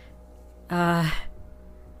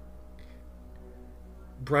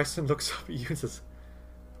 Bryson looks up at you and says,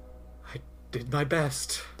 "I did my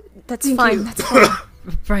best." That's fine. That's fine.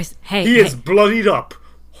 Bryce, hey. He is bloodied up.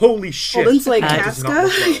 Holy shit. Alden's like, That does not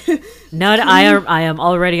look well. Casca? No, I am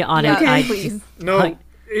already on it. Yeah, please. No, Like-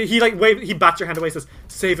 he bats your hand away and says,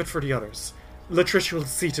 "Save it for the others. Latricia will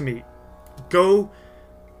see to me. Go."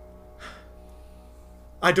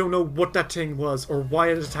 I don't know what that thing was or why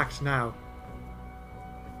it attacked now.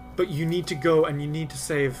 But you need to go and you need to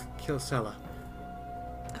save Kilsella.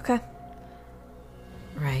 Okay.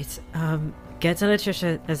 Right. Get to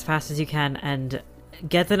Latricia as fast as you can and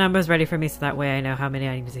get the numbers ready for me so that way I know how many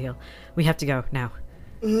I need to heal. We have to go now.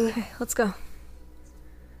 Okay, let's go.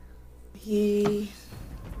 He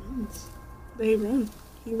runs. They run.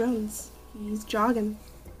 He runs. He's jogging.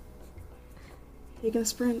 Taking a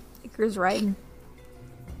sprint. Icar's riding.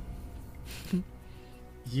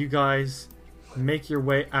 You guys make your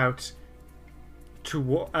way out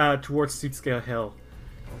towards Sootscale Hill.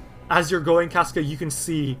 As you're going, Casca, you can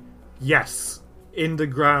see, yes, in the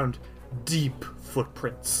ground, deep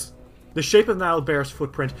footprints. The shape of an owlbear's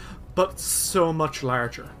footprint, but so much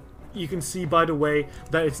larger. You can see, by the way,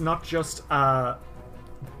 that it's not just...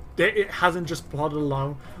 it hasn't just plodded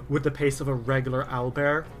along with the pace of a regular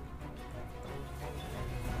owlbear.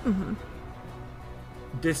 Mm-hmm.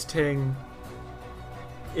 This thing...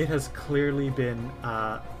 It has clearly been...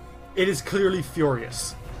 it is clearly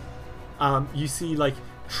furious. You see, like,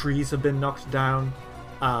 trees have been knocked down.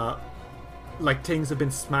 Like, things have been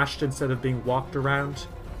smashed instead of being walked around.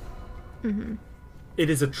 Mm-hmm. It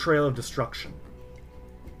is a trail of destruction.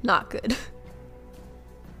 Not good.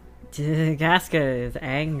 Casca is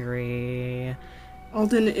angry.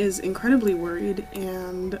 Alden is incredibly worried,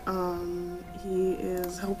 and he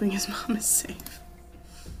is hoping his mom is safe.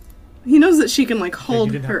 He knows that she can like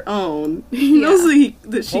hold her own. He knows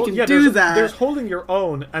that she can do that. There's holding your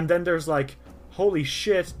own, and then there's like, holy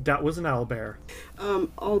shit, that was an owlbear.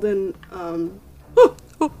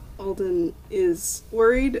 Alden is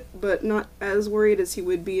worried, but not as worried as he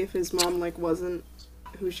would be if his mom like wasn't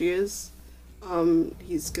who she is.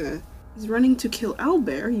 He's running to kill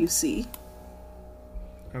owlbear, you see.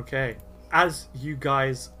 Okay. As you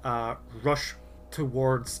guys rush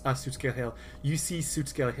towards Sootscale Hill, you see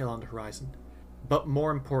Sootscale Hill on the horizon. But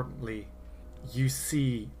more importantly, you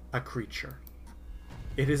see a creature.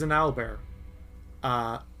 It is an owlbear,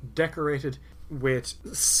 decorated with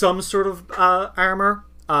some sort of armor,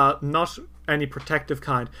 not any protective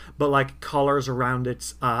kind, but like collars around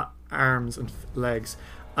its arms and legs,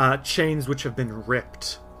 chains which have been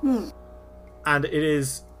ripped. And it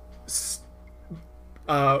is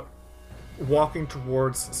walking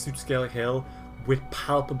towards Sootscale Hill with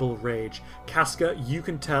palpable rage. Casca, you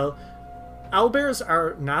can tell owlbears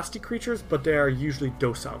are nasty creatures, but they are usually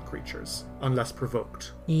docile creatures, unless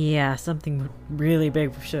provoked. Yeah, something really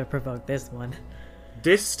big should have provoked this one.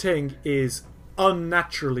 This thing is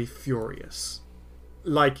unnaturally furious.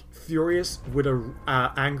 Like, furious with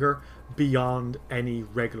anger beyond any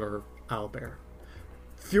regular owlbear.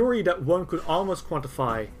 Fury that one could almost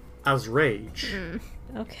quantify as rage.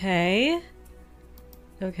 Okay.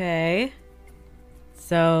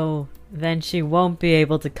 So, then she won't be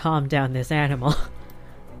able to calm down this animal.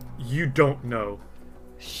 You don't know.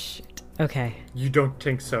 Shit. Okay. You don't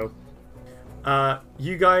think so.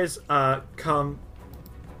 You guys come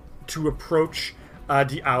to approach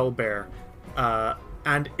the owlbear,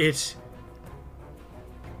 and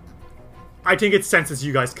I think it senses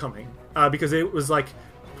you guys coming, because it was like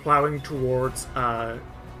plowing towards,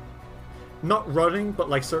 not running, but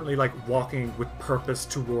like certainly like walking with purpose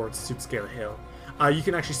towards Sootscale Hill. You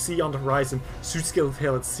can actually see on the horizon, Sootscale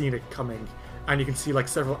Hill had seen it coming, and you can see like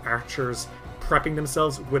several archers prepping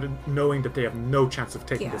themselves with knowing that they have no chance of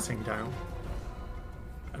taking this thing down.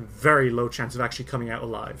 A very low chance of actually coming out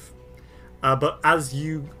alive. But as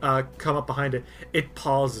you come up behind it, it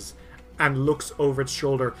pauses and looks over its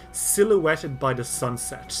shoulder, silhouetted by the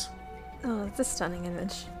sunset. Oh, it's a stunning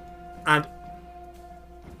image. And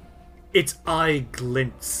its eye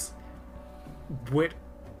glints with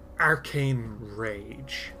arcane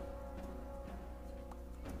rage.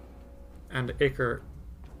 And Iker,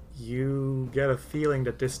 you get a feeling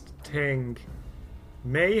that this thing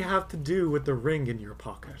may have to do with the ring in your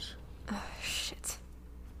pocket. Oh, shit.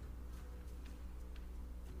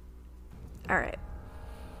 Alright.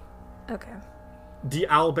 Okay. The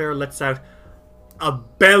owlbear lets out a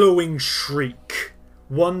bellowing shriek.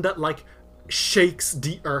 One that, like, shakes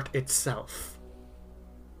the earth itself.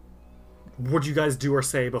 What do you guys do or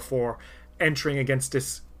say before entering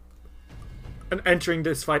this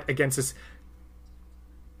fight against this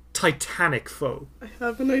titanic foe? I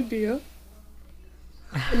have an idea.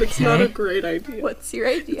 And it's not a great idea. What's your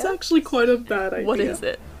idea? It's actually quite a bad idea. What is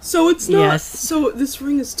it? So it's not... Yes. So this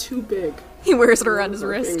ring is too big. He wears it around his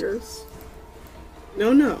wrist. Fingers.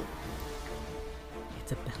 No.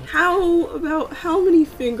 It's a belt. How many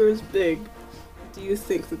fingers big do you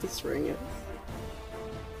think that this ring is?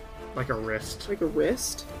 Like a wrist. Like a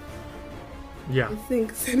wrist? Yeah. I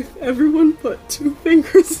think that if everyone put 2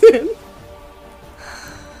 fingers in...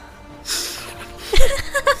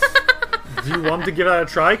 Do you want to give that a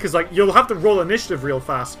try? Because, like, you'll have to roll initiative real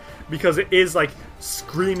fast, because it is, like,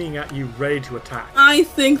 screaming at you, ready to attack. I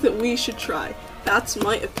think that we should try. That's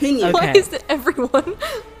my opinion. Okay. Why is it everyone?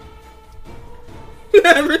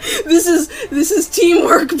 This is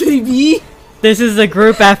teamwork, baby! This is a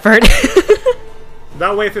group effort.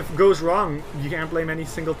 That way, if it goes wrong, you can't blame any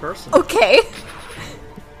single person. Okay.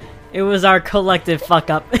 It was our collective fuck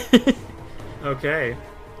up. Okay.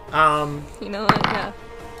 You know what? Yeah.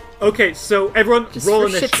 Okay, so everyone Just roll for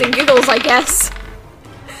initiative. shits and giggles, I guess.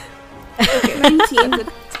 Okay, 19.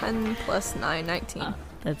 10 plus 9, 19.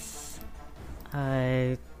 That's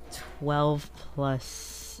 12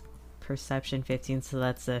 plus perception 15, so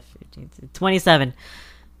that's 15, 27.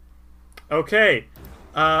 Okay.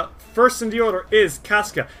 First in the order is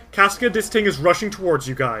Casca. Casca, this thing is rushing towards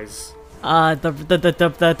you guys. The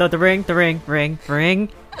ring.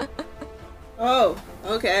 Oh,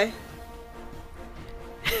 okay.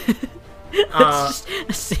 Let's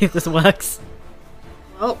just see if this works.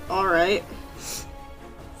 Well, alright.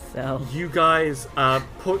 So You guys,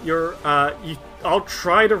 put your, I'll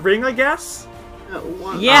try the ring, I guess?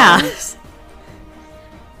 yeah.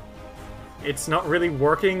 It's not really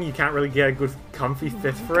working. You can't really get a good comfy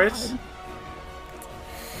fit for it.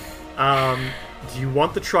 Do you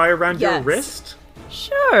want to try around your Yes. wrist?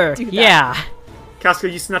 Sure. Do that. Yeah. Casca,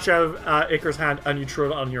 you snatch out of Icar's hand and you throw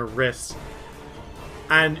it on your wrist.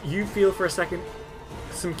 And you feel for a second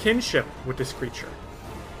some kinship with this creature.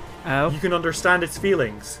 Oh. You can understand its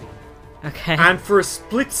feelings. Okay. And for a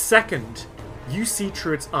split second, you see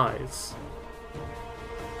through its eyes.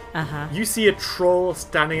 Uh-huh. You see a troll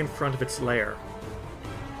standing in front of its lair.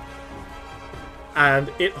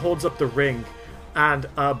 And it holds up the ring, and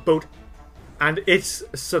it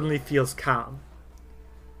suddenly feels calm.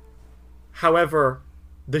 However,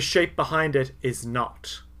 the shape behind it is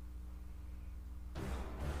not.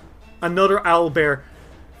 Another owlbear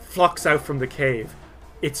flocks out from the cave,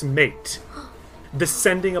 its mate,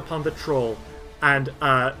 descending upon the troll and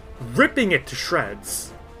ripping it to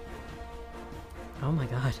shreds. Oh my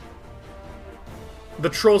god. The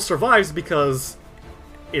troll survives because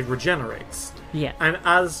it regenerates. Yeah. And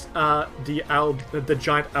as the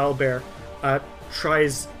giant owlbear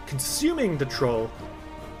tries consuming the troll,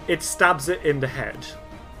 it stabs it in the head.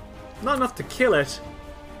 Not enough to kill it,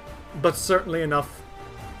 but certainly enough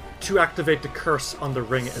to activate the curse on the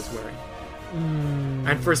ring it is wearing.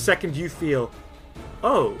 And for a second you feel,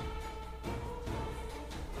 oh,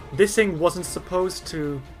 this thing wasn't supposed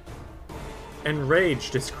to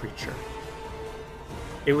enrage this creature.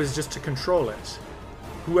 It was just to control it.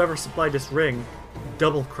 Whoever supplied this ring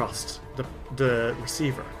double-crossed the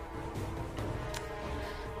receiver.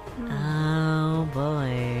 Oh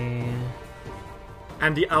boy.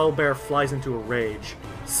 And the owlbear flies into a rage,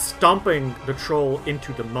 stomping the troll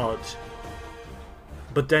into the mud,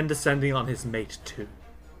 but then descending on his mate too.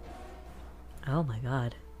 Oh my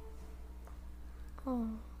god. Oh.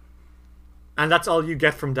 And that's all you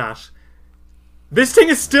get from that. This thing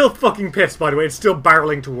is still fucking pissed, by the way. It's still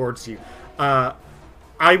barreling towards you.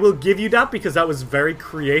 I will give you that because that was very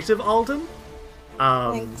creative, Alden.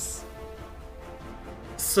 Thanks.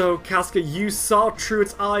 So, Casca, you saw through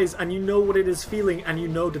its eyes and you know what it is feeling, and you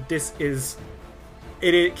know that this is...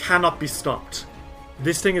 It cannot be stopped.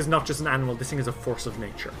 This thing is not just an animal, this thing is a force of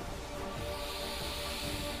nature.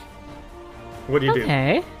 What do you do?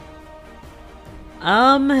 Okay.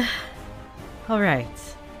 Alright.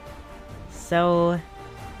 So,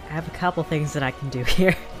 I have a couple things that I can do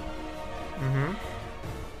here. Mm-hmm.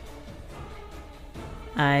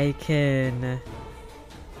 I can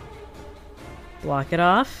block it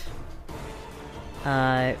off.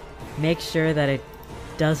 Make sure that it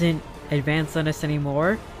doesn't advance on us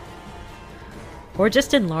anymore. Or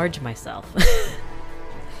just enlarge myself.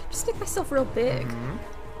 Just make myself real big. Mm-hmm.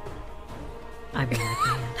 I mean,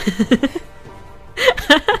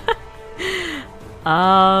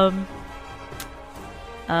 I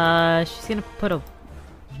can. She's gonna put a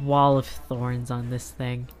wall of thorns on this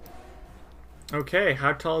thing. Okay,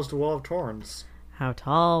 how tall is the wall of thorns? How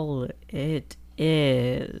tall it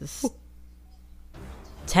is?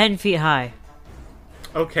 10 feet high.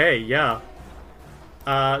 Okay, yeah.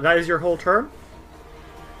 That is your whole turn?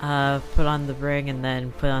 Put on the ring and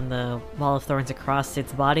then put on the wall of thorns across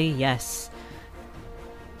its body? Yes.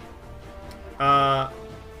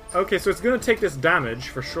 Okay, so it's gonna take this damage,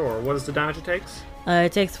 for sure. What is the damage it takes?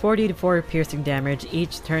 It takes 40 to 4 piercing damage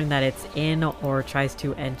each turn that it's in or tries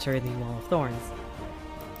to enter the wall of thorns.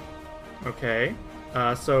 Okay.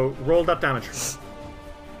 So roll that damage for me.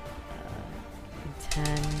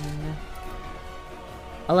 10...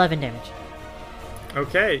 11 damage.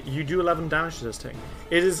 Okay, you do 11 damage to this thing.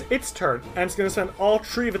 It is its turn, and it's going to spend all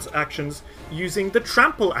 3 of its actions using the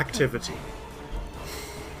trample activity.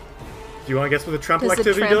 Do you want to guess what the trample Does it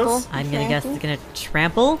activity trample? does? I'm gonna guess it's gonna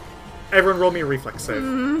trample. Everyone roll me a reflex save.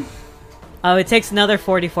 Oh, it takes another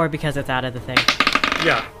 44 because it's out of the thing.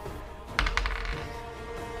 Yeah.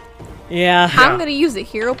 Yeah. I'm gonna use a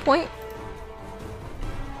hero point.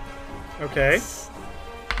 Okay.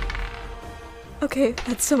 Okay,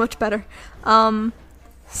 that's so much better.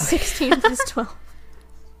 16 plus 12.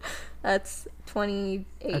 That's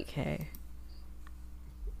 28. Okay.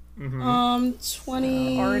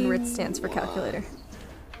 20. Orin Ritz stands for calculator.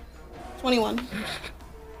 21.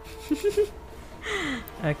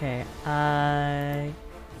 Okay.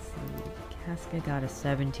 Let's see. Casca got a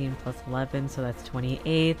 17 plus 11, so that's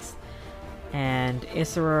 28. And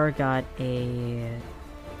Isseror got a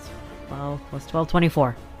 12 plus 12,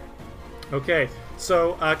 24. Okay,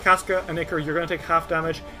 so Casca and Iker, you're going to take half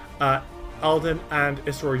damage. Alden and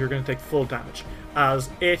Isseror, you're going to take full damage. As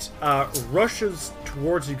it rushes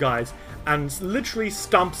towards you guys and literally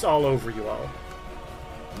stomps all over you all.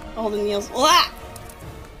 Alden yells, "Wah!"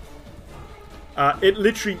 It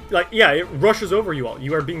literally, it rushes over you all.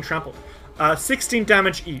 You are being trampled. 16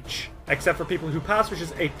 damage each, except for people who pass, which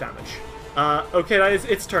is 8 damage. Okay, that is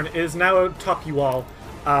its turn. It is now atop you all,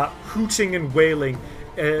 hooting and wailing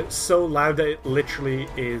so loud that it literally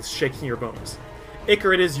is shaking your bones.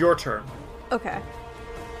 Iker, it is your turn. Okay.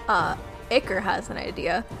 Iker has an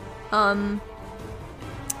idea.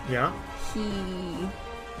 Yeah? He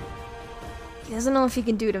doesn't know if he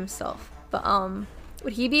can do it himself, but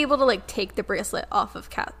would he be able to take the bracelet off of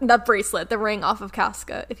the ring off of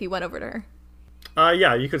Casca if he went over to her?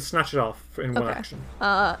 Yeah, you could snatch it off in one action.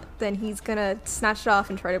 Then he's gonna snatch it off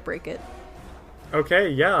and try to break it. Okay,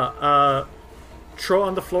 yeah. Throw it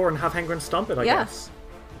on the floor and have Hengren stomp it, I guess.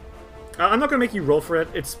 I'm not gonna make you roll for it.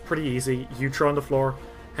 It's pretty easy. You throw on the floor,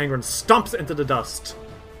 Hengren stomps it into the dust,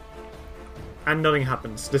 and nothing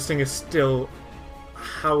happens. This thing is still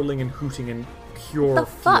howling and hooting in pure The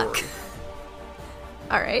fuck? fury.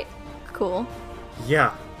 Alright, cool.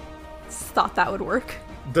 Yeah. Thought that would work.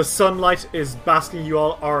 The sunlight is basking you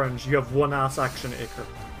all orange. You have one ass action, Iker.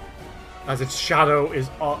 As its shadow is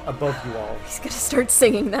above you all. He's gonna start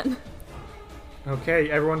singing then. Okay,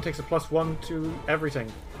 everyone takes a +1 to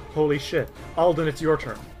everything. Holy shit. Alden, it's your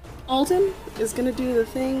turn. Alden is gonna do the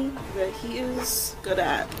thing that he is good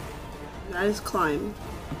at. And that is climb.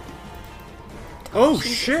 Oh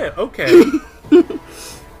shit, okay.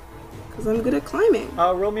 Because I'm good at climbing.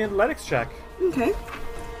 Roll me an athletics check. Okay.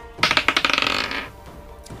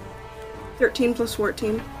 13 plus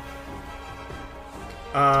 14.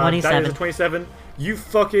 That 27. is a 27. You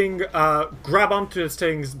fucking grab onto this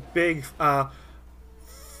thing's big,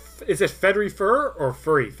 is it feathery fur or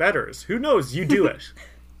furry feathers? Who knows? You do it.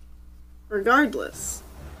 Regardless,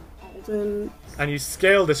 Alden. And you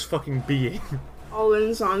scale this fucking being.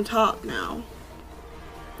 Alden's on top now.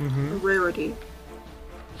 A rarity.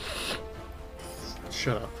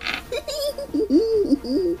 Shut up.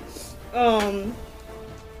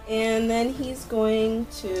 And then he's going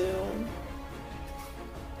to.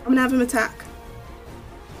 I'm gonna have him attack.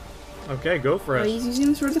 Okay, go for it. He's using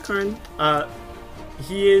the Sword of the Karn.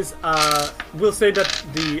 He is, we'll say that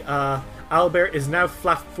the, owlbear is now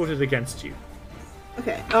flat-footed against you.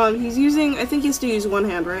 Okay, he's using. I think he has to use one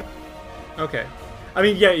hand, right? Okay. I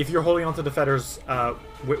mean, yeah, if you're holding onto the feathers,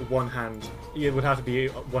 with one hand, it would have to be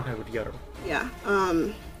one hand with the other. Yeah, yeah.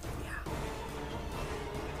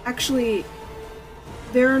 Actually,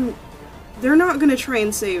 they're not gonna try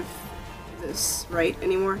and save this, right,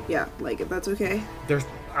 anymore? Yeah, like, if that's okay. There's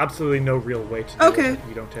absolutely no real way to do Okay. it,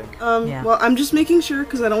 you don't think. Yeah. Well, I'm just making sure,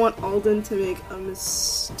 because I don't want Alden to make a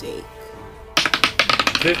mistake.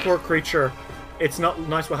 This poor creature, it's not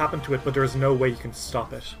nice what happened to it, but there's no way you can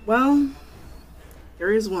stop it. Well,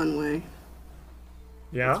 there is one way.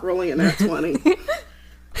 Yeah? It's rolling a nat 20.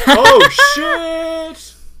 Oh,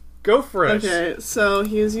 shit! Go for it. Okay, so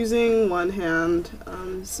he was using one hand,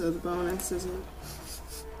 so the bonus isn't...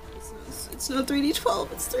 It's not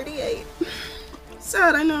 3d12, it's 38.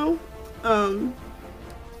 Sad, I know.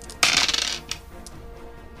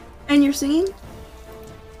 And you're singing?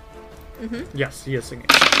 Yes, he is singing.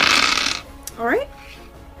 Alright.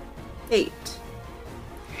 8.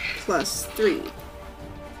 Plus 3.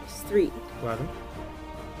 Plus 3. 11.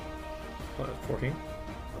 14.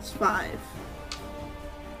 Plus 5.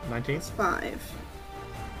 19. Plus 5.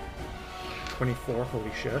 24,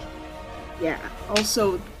 holy shit. Yeah.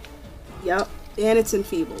 Also, yep. And it's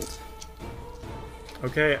enfeebled.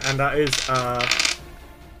 Okay, and that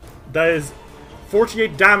is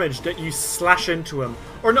 48 damage that you slash into him.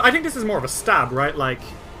 Or no, I think this is more of a stab, right? Like,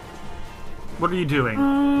 what are you doing?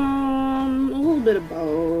 A little bit of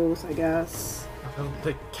both, I guess. Well,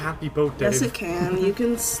 they can't be both, Dave. Yes, it can. You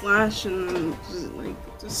can slash and then,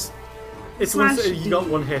 just... It's slash once you got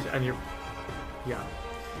one hit and you're... Yeah.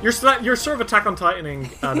 You're sort of Attack on Titaning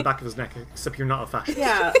the back of his neck, except you're not a fascist.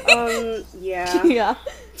 Yeah, yeah. Yeah.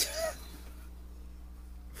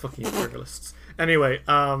 Fucking imperialists. Anyway,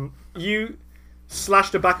 you slash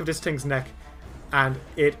the back of this thing's neck, and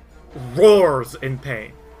it roars in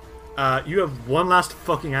pain. You have one last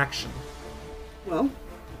fucking action. Well.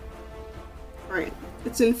 Alright.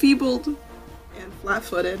 It's enfeebled and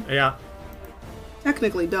flat-footed. Yeah.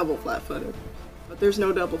 Technically double flat-footed. But there's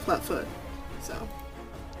no double flat-foot. So.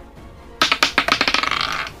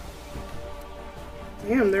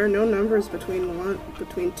 Damn, there are no numbers between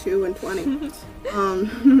 2 and 20.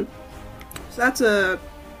 So that's a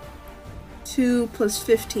 2 plus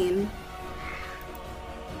 15.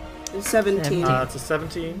 Is 17. It's a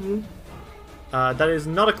 17. That is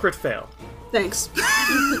not a crit fail. Thanks.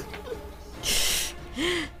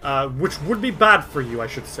 Which would be bad for you, I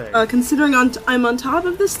should say. Considering I'm on top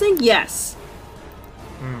of this thing, yes.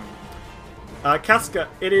 Casca,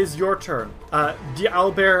 it is your turn. The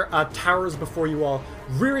owlbear towers before you all,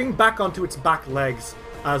 rearing back onto its back legs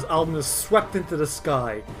as Alden is swept into the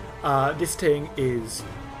sky. This thing is...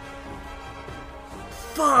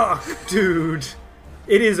 Fuck, dude!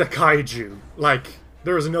 It is a kaiju. Like,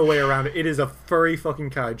 there's no way around it. It is a furry fucking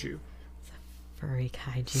kaiju. Furry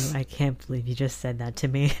kaiju. I can't believe you just said that to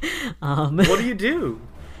me. What do you do?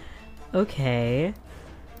 Okay.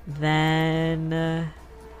 Then...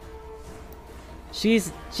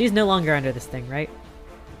 She's no longer under this thing, right?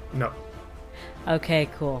 No. Okay,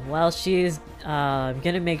 cool. Well, she's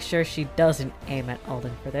gonna make sure she doesn't aim at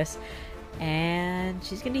Alden for this. And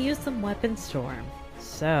she's gonna use some Weapon Storm.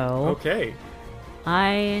 So... Okay.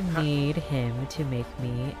 I need him to make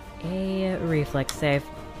me a reflex save.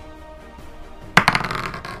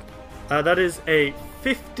 That is a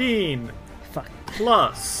 15 Fuck.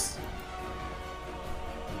 plus...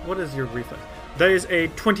 What is your reflex? That is a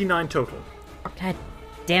 29 total. God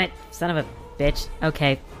damn it, son of a bitch.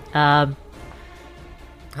 Okay, Half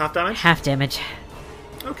damage? half damage.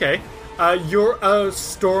 Okay. Your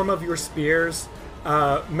storm of your spears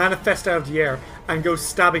manifest out of the air and go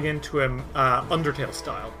stabbing into him Undertale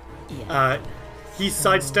style. Yeah. He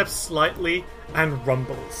sidesteps slightly and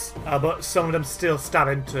rumbles, but some of them still stab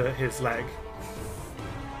into his leg.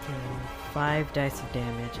 5 dice of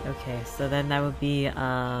damage. Okay, so then that would be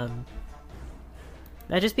that'd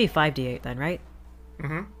just be 5d8 then, right?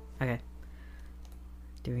 Mm-hmm. Okay.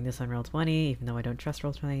 Doing this on roll 20, even though I don't trust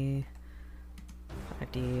roll 20.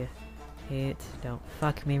 5d8. Don't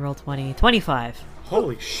fuck me, roll 20. 25.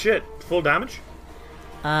 Holy shit! Full damage?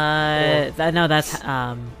 No,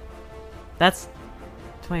 that's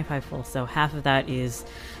 25 full, so half of that is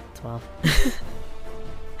 12.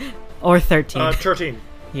 Or 13. 13.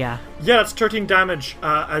 Yeah. Yeah, that's 13 damage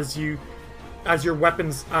as your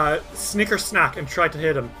weapons snicker snack and try to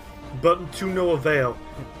hit him, but to no avail.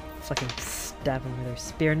 Fucking stab him with their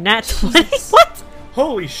spear. Nat 20. What?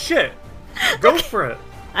 Holy shit! Go for it.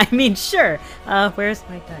 I mean, sure. Where's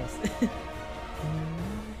my dice? 9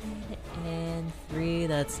 and 3.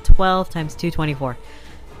 That's 12 times 2, 24.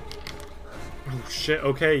 Oh shit.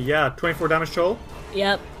 Okay, yeah, 24 damage total.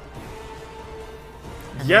 Yep.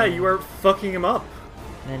 Yeah, you are fucking him up.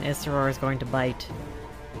 And then Isseror is going to bite.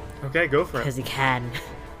 Okay, go for it. Because he can.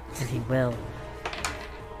 And he will.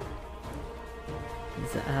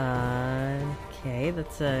 Okay,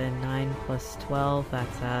 that's a 9 plus 12.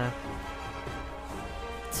 That's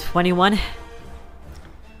 21.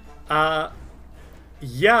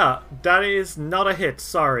 Yeah, that is not a hit.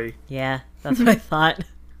 Sorry. Yeah, that's what I thought.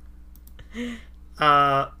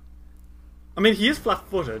 I mean, he is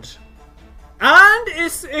flat-footed. And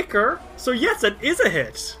it's Iker, so yes, it is a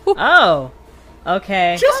hit. Oh,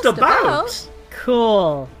 okay. Just Just about. about.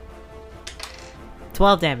 Cool.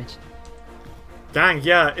 12 damage. Dang,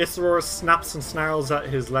 yeah, Isseror snaps and snarls at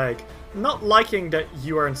his leg, not liking that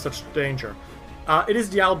you are in such danger. It is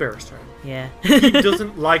the owlbear's turn. Yeah. He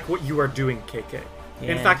doesn't like what you are doing, KK.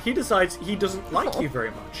 In Yeah. fact, he decides he doesn't like you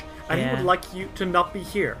very much, and he Yeah. would like you to not be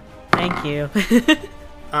here. Thank you.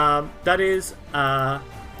 That is,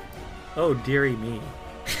 oh dearie me.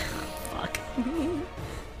 Fuck.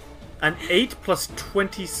 An 8 plus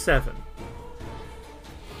 27.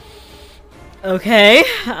 Okay.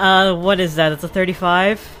 What is that? It's a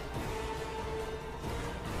 35?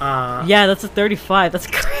 Yeah, that's a 35. That's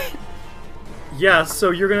great. Yeah,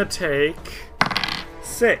 so you're gonna take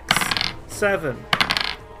 6, 7.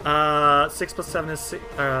 6 plus 7 is 6.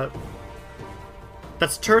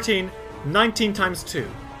 That's 13. 19 times 2.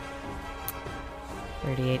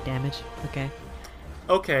 38 damage. Okay.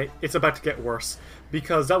 Okay, it's about to get worse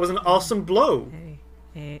because that was an awesome blow.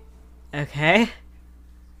 Okay.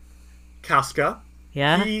 Casca.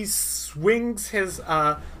 Yeah. He swings his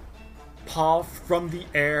paw from the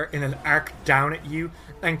air in an arc down at you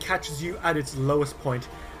and catches you at its lowest point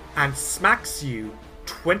and smacks you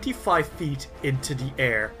 25 feet into the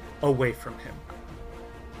air away from him.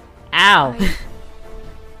 Ow.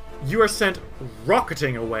 You are sent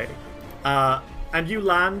rocketing away, and you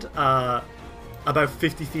land about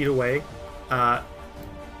 50 feet away.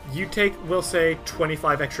 You take, we'll say,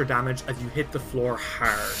 25 extra damage as you hit the floor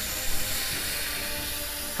hard.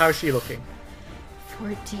 How's she looking?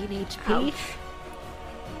 14 HP.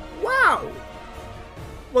 Wow!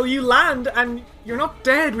 Well, you land and you're not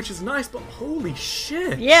dead, which is nice, but holy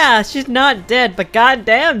shit! Yeah, she's not dead, but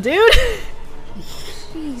goddamn, dude.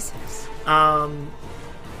 Jesus. And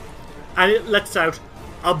it lets out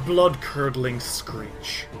a blood-curdling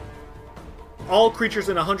screech. All creatures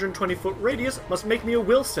in a 120-foot radius must make me a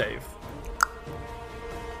will save.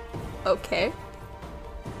 Okay.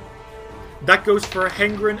 That goes for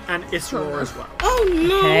Hengrin and Isseror as well. Oh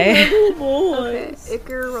no, Okay. little boy. Okay.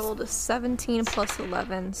 Iker rolled a 17 plus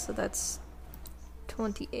 11, so that's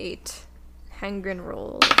 28. Hengrin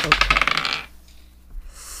rolled.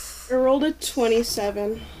 I rolled a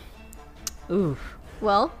 27. Oof.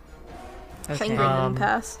 Well, Okay. Hengrin didn't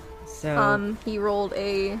pass. So He rolled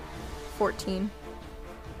a 14.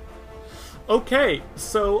 Okay,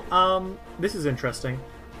 so, this is interesting.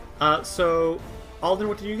 So, Alden,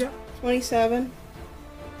 what did you get? 27.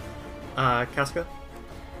 Casca?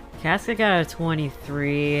 Casca got a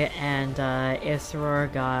 23, and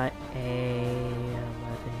Isseror got a 11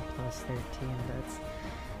 plus 13.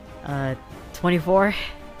 That's 24.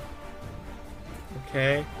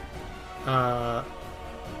 Okay.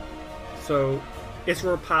 So,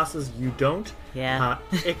 Isseror passes, you don't. Yeah.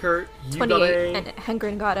 Iker, you 28, got a... and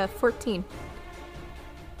Hengrin got a 14.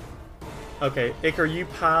 Okay, Iker, you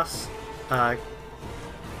pass.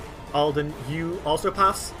 Alden, you also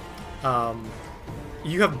pass.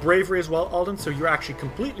 You have bravery as well, Alden, so you're actually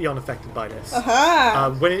completely unaffected by this.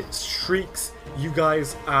 Aha! When it shrieks, you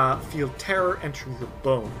guys feel terror enter your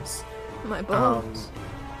bones. My bones.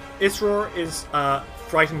 Isseror is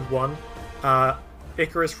frightened one.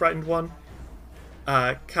 Icarus frightened 1.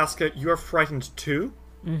 Casca, you're frightened 2.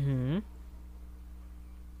 Mm-hmm.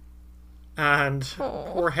 And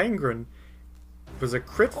poor Hengren was a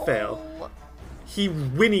crit fail. He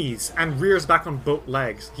whinnies and rears back on both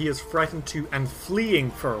legs. He is frightened 2 and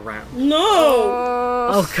fleeing for a round. No!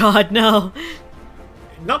 Oh god, no.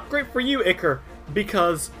 Not great for you, Icar,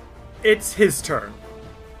 because it's his turn.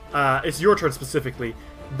 It's your turn specifically,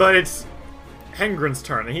 but it's Hengren's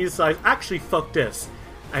turn, and he decides, actually, fuck this.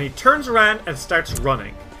 And he turns around and starts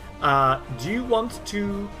running. Do you want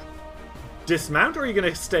to dismount, or are you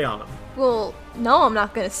going to stay on him? Well, no, I'm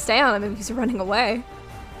not going to stay on him if he's running away.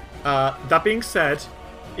 That being said,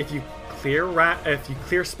 if you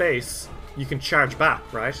clear space, you can charge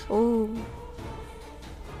back, right? Ooh,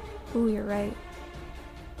 you're right.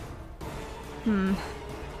 But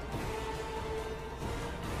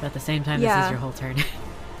at the same time, this Yeah. is your whole turn.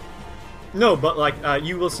 No, but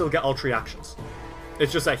you will still get all 3 actions.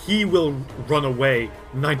 It's just that he will run away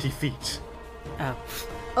 90 feet. Oh.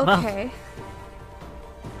 Okay.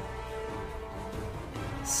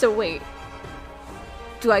 So wait.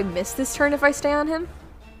 Do I miss this turn if I stay on him?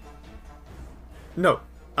 No.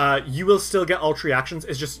 You will still get all 3 actions.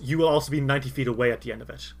 It's just you will also be 90 feet away at the end of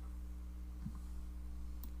it.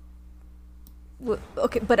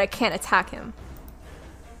 Okay, but I can't attack him.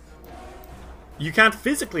 You can't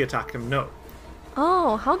physically attack him, no.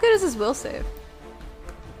 Oh, how good is his will save?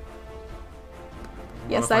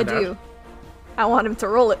 Yes, I find do. out? I want him to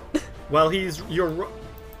roll it. Well, you're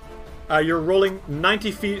rolling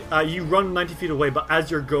 90 feet. You run 90 feet away, but as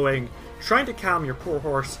you're going, trying to calm your poor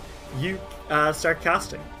horse, you start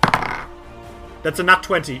casting. That's a nat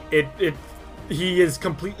 20. He is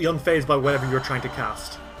completely unfazed by whatever you're trying to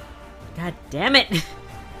cast. God damn it!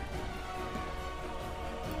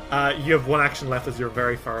 You have 1 action left as you're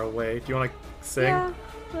very far away. Do you want to sing? Yeah,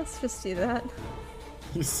 let's just do that.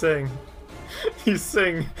 You sing. You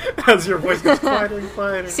sing as your voice gets quieter and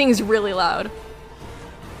quieter. Sings really loud.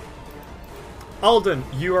 Alden,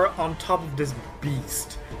 you are on top of this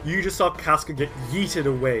beast. You just saw Casca get yeeted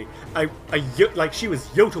away. Like she was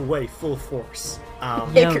yoked away full force.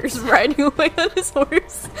 Icar's riding away on his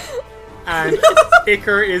horse. And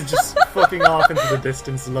Icar is just fucking off into the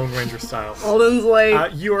distance, Lone Ranger style. Alden's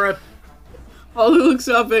like, You are at... Alden looks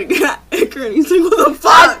up at Icar and he's like, what the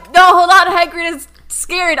fuck? No, hold on, Hagrid is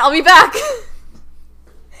scared. I'll be back.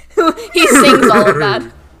 He sings all of that.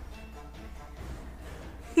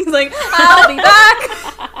 He's like, I'll be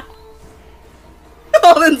back.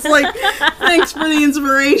 Alden's like, thanks for the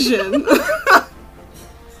inspiration.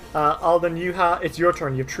 Alden, it's your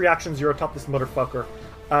turn. You have 3 actions. You're atop this motherfucker.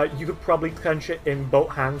 You could probably clench it in both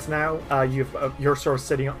hands now. You're sort of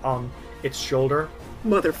sitting on its shoulder.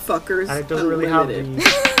 Motherfuckers. And it doesn't really have the...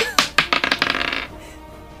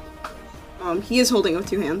 He is holding it with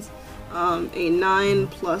 2 hands. A 9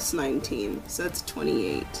 plus 19, so that's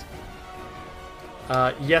 28.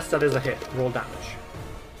 Yes, that is a hit. Roll damage.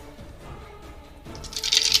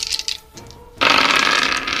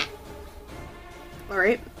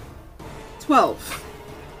 Alright. 12.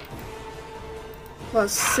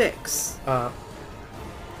 Plus 6.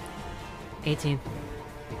 18.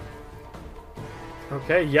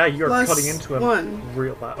 Okay, yeah, you're Plus cutting into him 1.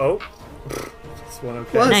 real bad. Oh. Plus 1,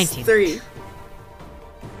 okay. Plus 19. 3.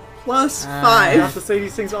 Plus I have 5. to say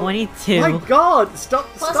these things all... 22. My god! Stop!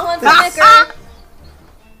 Plus stop 1 for Icar.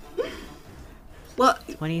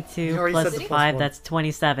 22 You already plus said the plus 5, one. that's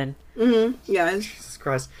 27. Yeah, Jesus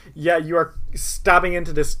Christ. Yeah, you are stabbing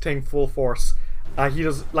into this thing full force. He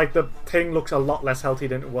does... Like, the thing looks a lot less healthy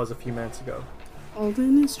than it was a few minutes ago.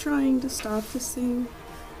 Alden is trying to stop this thing.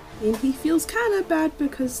 And he feels kind of bad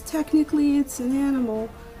because technically it's an animal.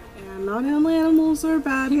 And not all animals are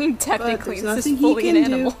bad. Technically, but this there's is nothing fully he an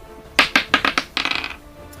can animal. do.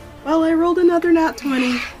 Well, I rolled another nat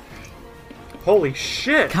 20. Holy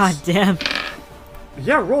shit! God damn.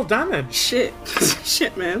 Yeah, roll damage! Shit.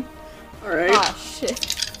 Shit, man. Alright. Ah,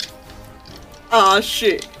 shit. Aw,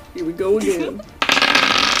 shit. Here we go again.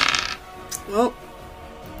 Well.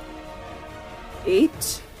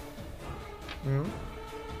 8.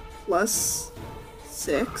 Plus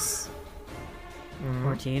 6.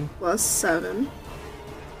 14. Plus 7.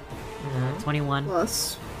 21.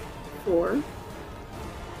 Plus 4.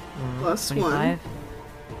 Plus 25. 1.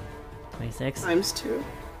 26. Times 2.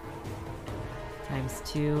 Times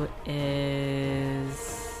 2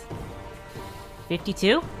 is...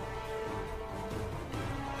 52?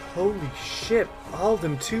 Holy shit,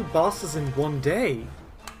 Alden, 2 bosses in one day.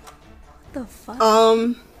 What the fuck?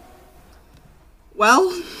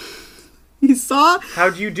 Well, you saw? How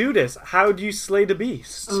do you do this? How do you slay the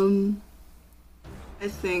beast? I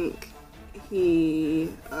think He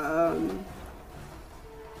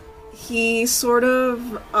sort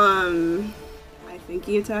of, I think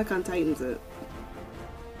he Attack on Titans it.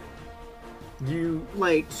 You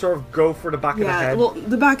Like, sort of go for the back of the head. well,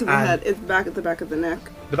 the back of the and- head. It's the back of the neck.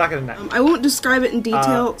 The back of the neck. I won't describe it in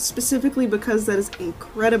detail specifically because that is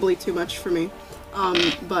incredibly too much for me.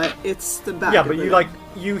 But it's the back. Yeah, of but the you neck.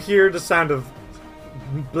 you hear the sound of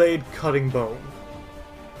blade cutting bone,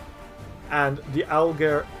 and the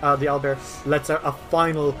owlbear lets out a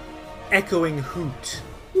final echoing hoot,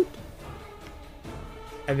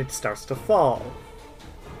 and it starts to fall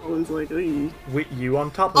Alden's like, "Oy." with you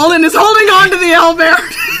on top of it. Alden is holding on to the owlbear.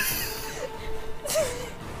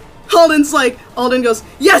 Alden goes,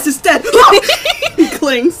 yes, it's dead. He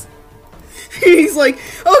clings. He's like,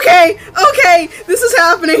 okay, this is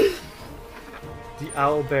happening. The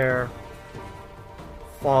owlbear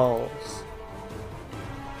falls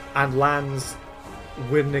and lands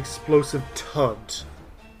with an explosive thud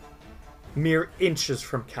mere inches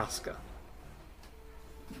from Casca.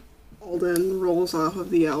 Alden rolls off of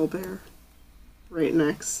the owlbear right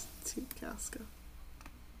next to Casca.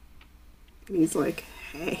 And he's like,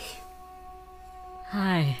 hey.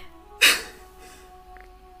 Hi.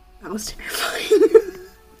 That was terrifying.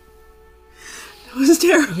 That was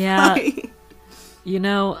terrifying. Yeah. You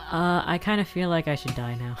know, I kind of feel like I should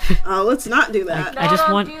die now. Let's not do that. I just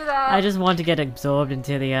don't want, do that. I just want to get absorbed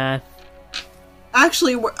into the earth.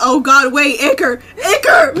 Actually, oh god, wait, Iker!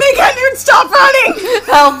 Make Hendren stop running!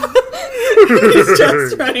 Help! He's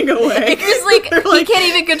just running away. He's like, he can't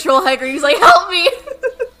even control Hagrid. He's like, help me!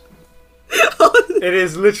 It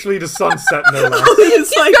is literally the sunset, no less.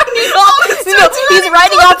 It's like, He's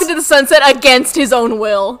riding off into the sunset against his own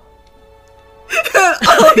will.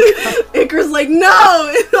 Icar's like,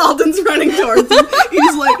 no! And Alden's running towards him.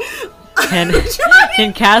 He's like,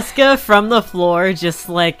 Can Casca from the floor just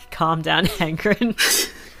like calm down Hengrin?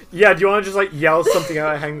 Yeah, do you want to just like yell something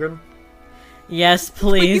out at Hengrin? Yes,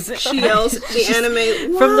 please. she yells the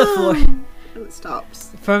anime From the floor. and it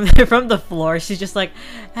stops. From the floor, she's just like,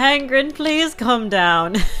 Hengrin, please calm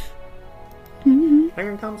down.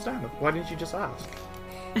 Hengrin calms down. Why didn't you just ask?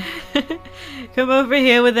 Come over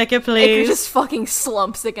here with Ica, Iker please. just fucking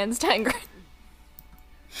slumps against Hagrid.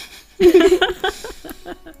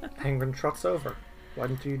 Hengrin trots over. Why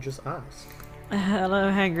didn't you just ask? Hello,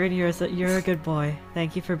 Hengrin. You're a good boy.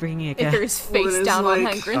 Thank you for bringing Ica. Iker's face Alden is down on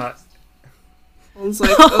like- Hagrid. Alden's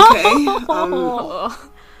like, okay, Oh,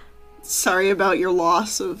 sorry about your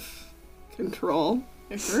loss of control,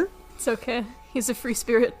 Icar. it's okay. He's a free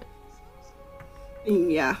spirit.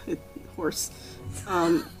 Yeah, horse.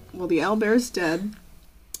 Well, the owlbear's dead.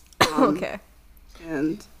 Okay.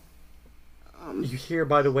 And You hear,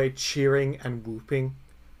 by the way, cheering and whooping,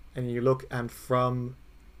 and you look, and from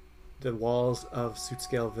the walls of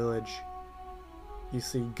Sootscale Village, you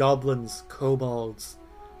see goblins, kobolds,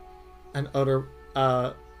 and other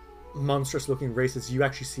monstrous-looking races. You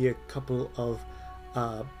actually see a couple of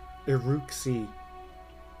Iruxi,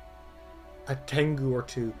 a Tengu or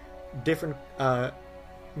two, different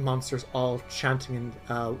monsters, all chanting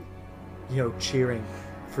and cheering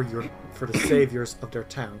for the saviors of their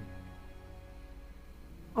town.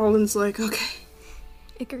 Alden's like, okay,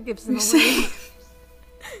 Iker gives them you're away. safe.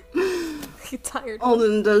 He's tired.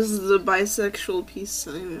 Alden does the bisexual peace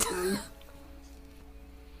sign at them.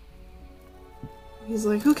 He's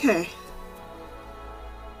like, okay.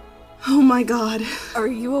 Oh my god. Are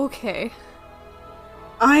you okay,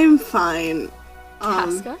 I'm fine.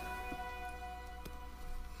 Casca?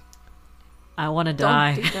 I want to Don't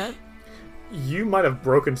die. do that. You might have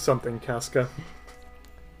broken something, Casca.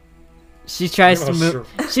 She tries to Oh, move.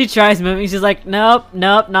 sure. She tries moving. She's like, nope,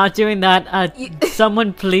 not doing that.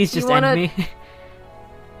 Someone please just wanna- end me.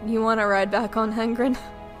 You want to ride back on Hengrin?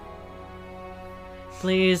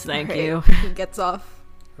 Please, thank Alright, you. He gets off.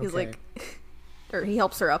 He's Okay. like, or he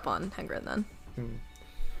helps her up on Hengrin then.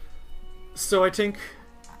 So I think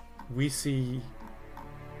we see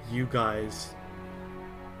you guys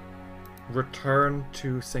return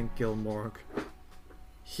to St. Gilmorg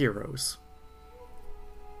heroes.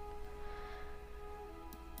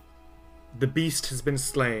 The beast has been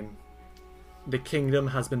slain. The kingdom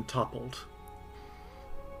has been toppled.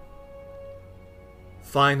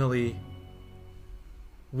 Finally,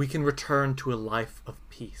 we can return to a life of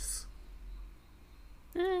peace.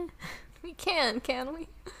 We can we?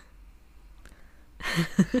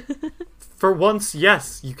 For once,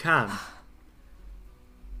 yes, you can.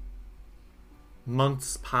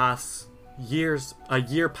 Months pass, a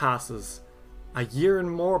year passes, a year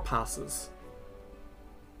and more passes,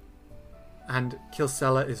 and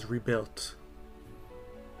Kilsella is rebuilt.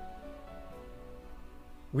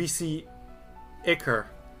 We see Iker,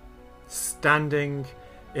 standing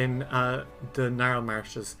in the narrow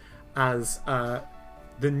marshes as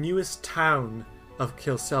the newest town of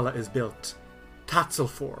Kilsella is built,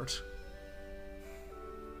 Tatzelford.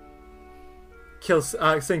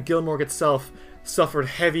 St. Gilmore itself suffered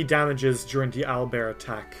heavy damages during the owlbear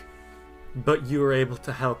attack, but you were able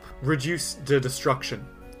to help reduce the destruction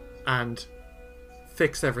and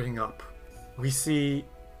fix everything up. We see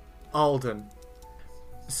Alden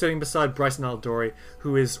sitting beside Bryson Aldori,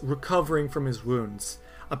 who is recovering from his wounds.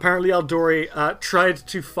 Apparently Aldori tried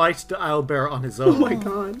to fight the owlbear on his own. Oh my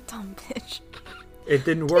god. Dumb bitch. It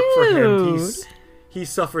didn't work for him. He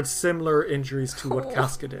suffered similar injuries to what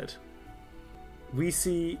Casca did. We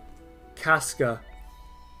see Casca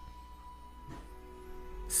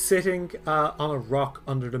sitting on a rock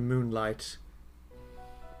under the moonlight,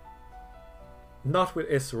 not with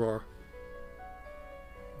Isror,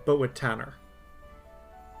 but with Tanner.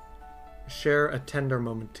 Share a tender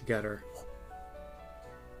moment together.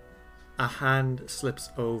 A hand slips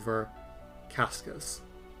over Casca's.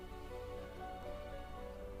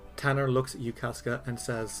 Tanner looks at you, Casca, and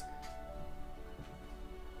says,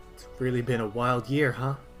 "It's really been a wild year,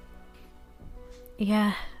 huh?"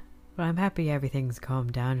 Yeah, but I'm happy everything's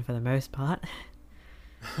calmed down for the most part.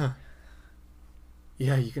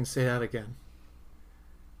 Yeah, you can say that again.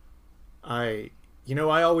 I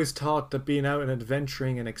always thought that being out and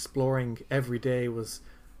adventuring and exploring every day was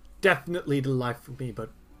definitely the life for me,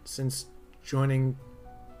 but since joining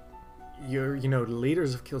the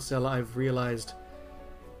leaders of Kilsella, I've realized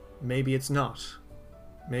maybe it's not.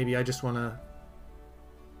 Maybe I just want to,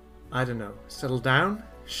 I don't know, settle down?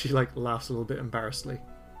 She laughs a little bit embarrassedly.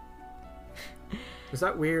 Is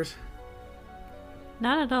that weird?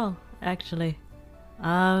 Not at all, actually.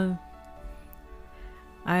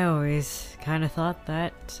 I always kind of thought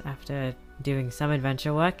that after doing some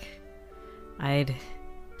adventure work, I'd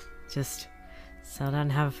just settle down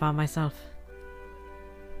and have fun myself.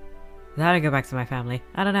 Without I go back to my family.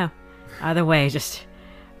 I don't know. Either way, just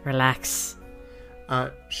relax.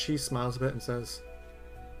 She smiles a bit and says,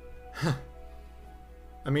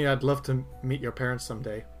 I mean, I'd love to meet your parents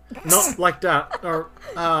someday. Not like that, or,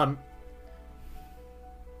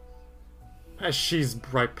 she's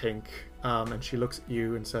bright pink, and she looks at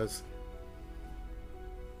you and says,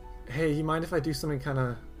 "Hey, you mind if I do something kind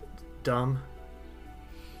of dumb?"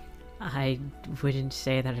 I wouldn't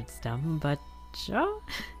say that it's dumb, but sure.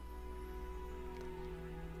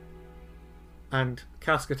 And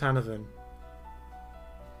Casca Tanavan,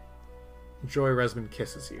 Joy Resmond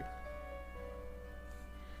kisses you.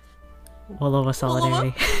 Wallova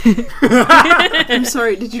solidarity. I'm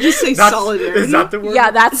sorry, did you just say solidarity? Is that the word? Yeah,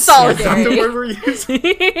 that's solidarity. Is that the word we're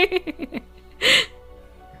using?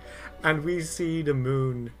 And we see the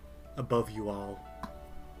moon above you all.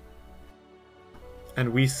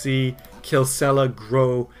 And we see Kilsella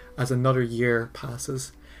grow as another year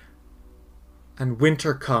passes. And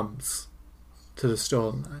winter comes to the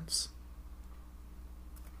Stolen Lands.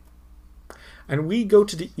 And we go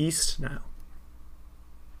to the east now,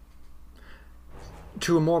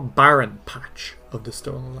 to a more barren patch of the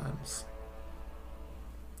Stolen Lands.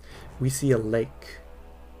 We see a lake,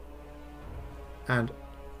 and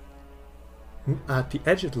at the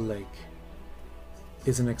edge of the lake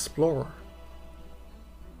is an explorer.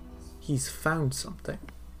 He's found something.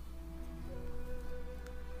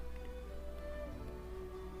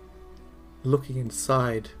 Looking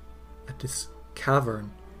inside at this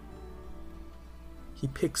cavern, he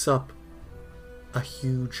picks up a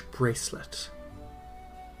huge bracelet.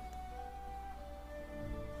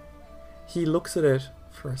 He looks at it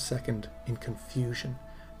for a second in confusion,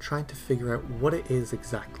 trying to figure out what it is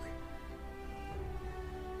exactly.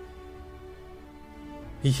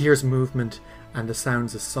 He hears movement and the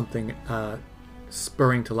sounds of something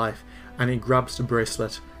spurring to life, and he grabs the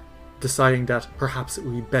bracelet, deciding that perhaps it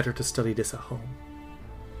would be better to study this at home.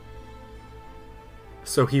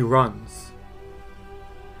 So he runs.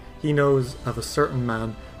 He knows of a certain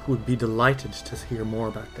man who would be delighted to hear more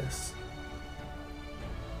about this.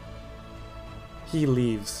 He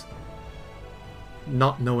leaves,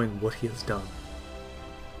 not knowing what he has done.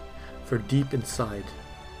 For deep inside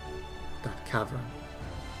that cavern,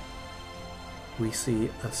 we see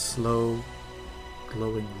a slow,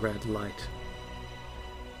 glowing red light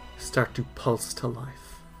start to pulse to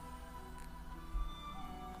life.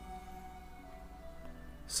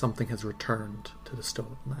 Something has returned to the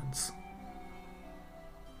Stolen Lands.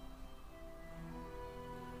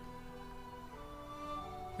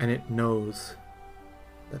 And it knows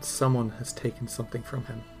that someone has taken something from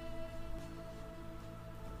him.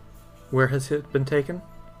 Where has it been taken?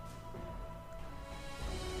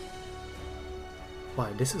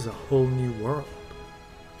 Why, this is a whole new world.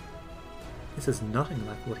 This is nothing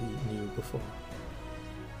like what he knew before.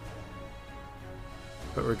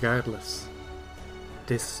 But regardless,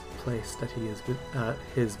 this place that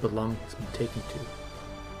his belongings have been taken to,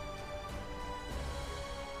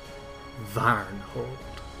 Varnhold.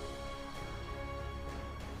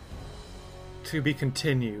 To be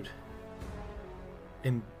continued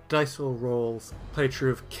in Dice Will Roll's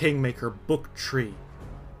playthrough of Kingmaker Book 3,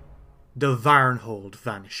 The Varnhold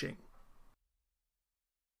Vanishing.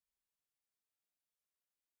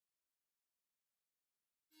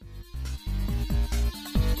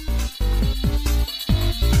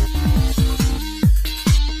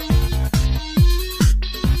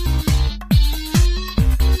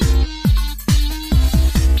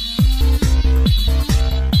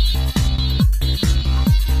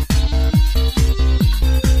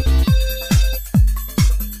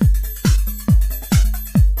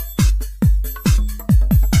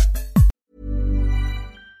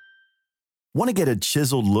 Want to get a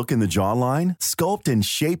chiseled look in the jawline? Sculpt and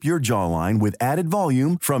shape your jawline with added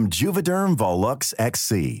volume from Juvederm Volux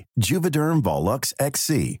XC. Juvederm Volux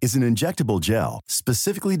XC is an injectable gel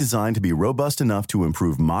specifically designed to be robust enough to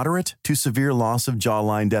improve moderate to severe loss of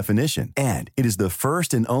jawline definition. And it is the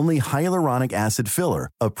first and only hyaluronic acid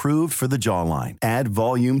filler approved for the jawline. Add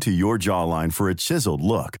volume to your jawline for a chiseled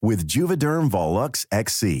look with Juvederm Volux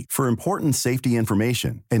XC. For important safety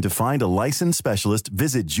information and to find a licensed specialist,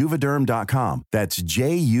 visit Juvederm.com. That's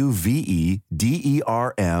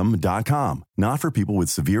Juvederm.com. Not for people with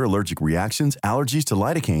severe allergic reactions, allergies to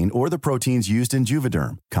lidocaine, or the proteins used in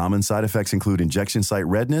Juvederm. Common side effects include injection site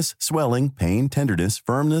redness, swelling, pain, tenderness,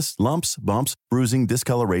 firmness, lumps, bumps, bruising,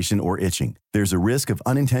 discoloration, or itching. There's a risk of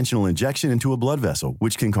unintentional injection into a blood vessel,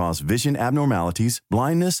 which can cause vision abnormalities,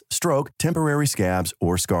 blindness, stroke, temporary scabs,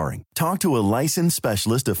 or scarring. Talk to a licensed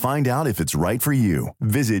specialist to find out if it's right for you.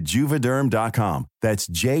 Visit Juvederm.com. That's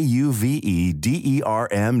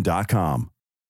Juvederm.com.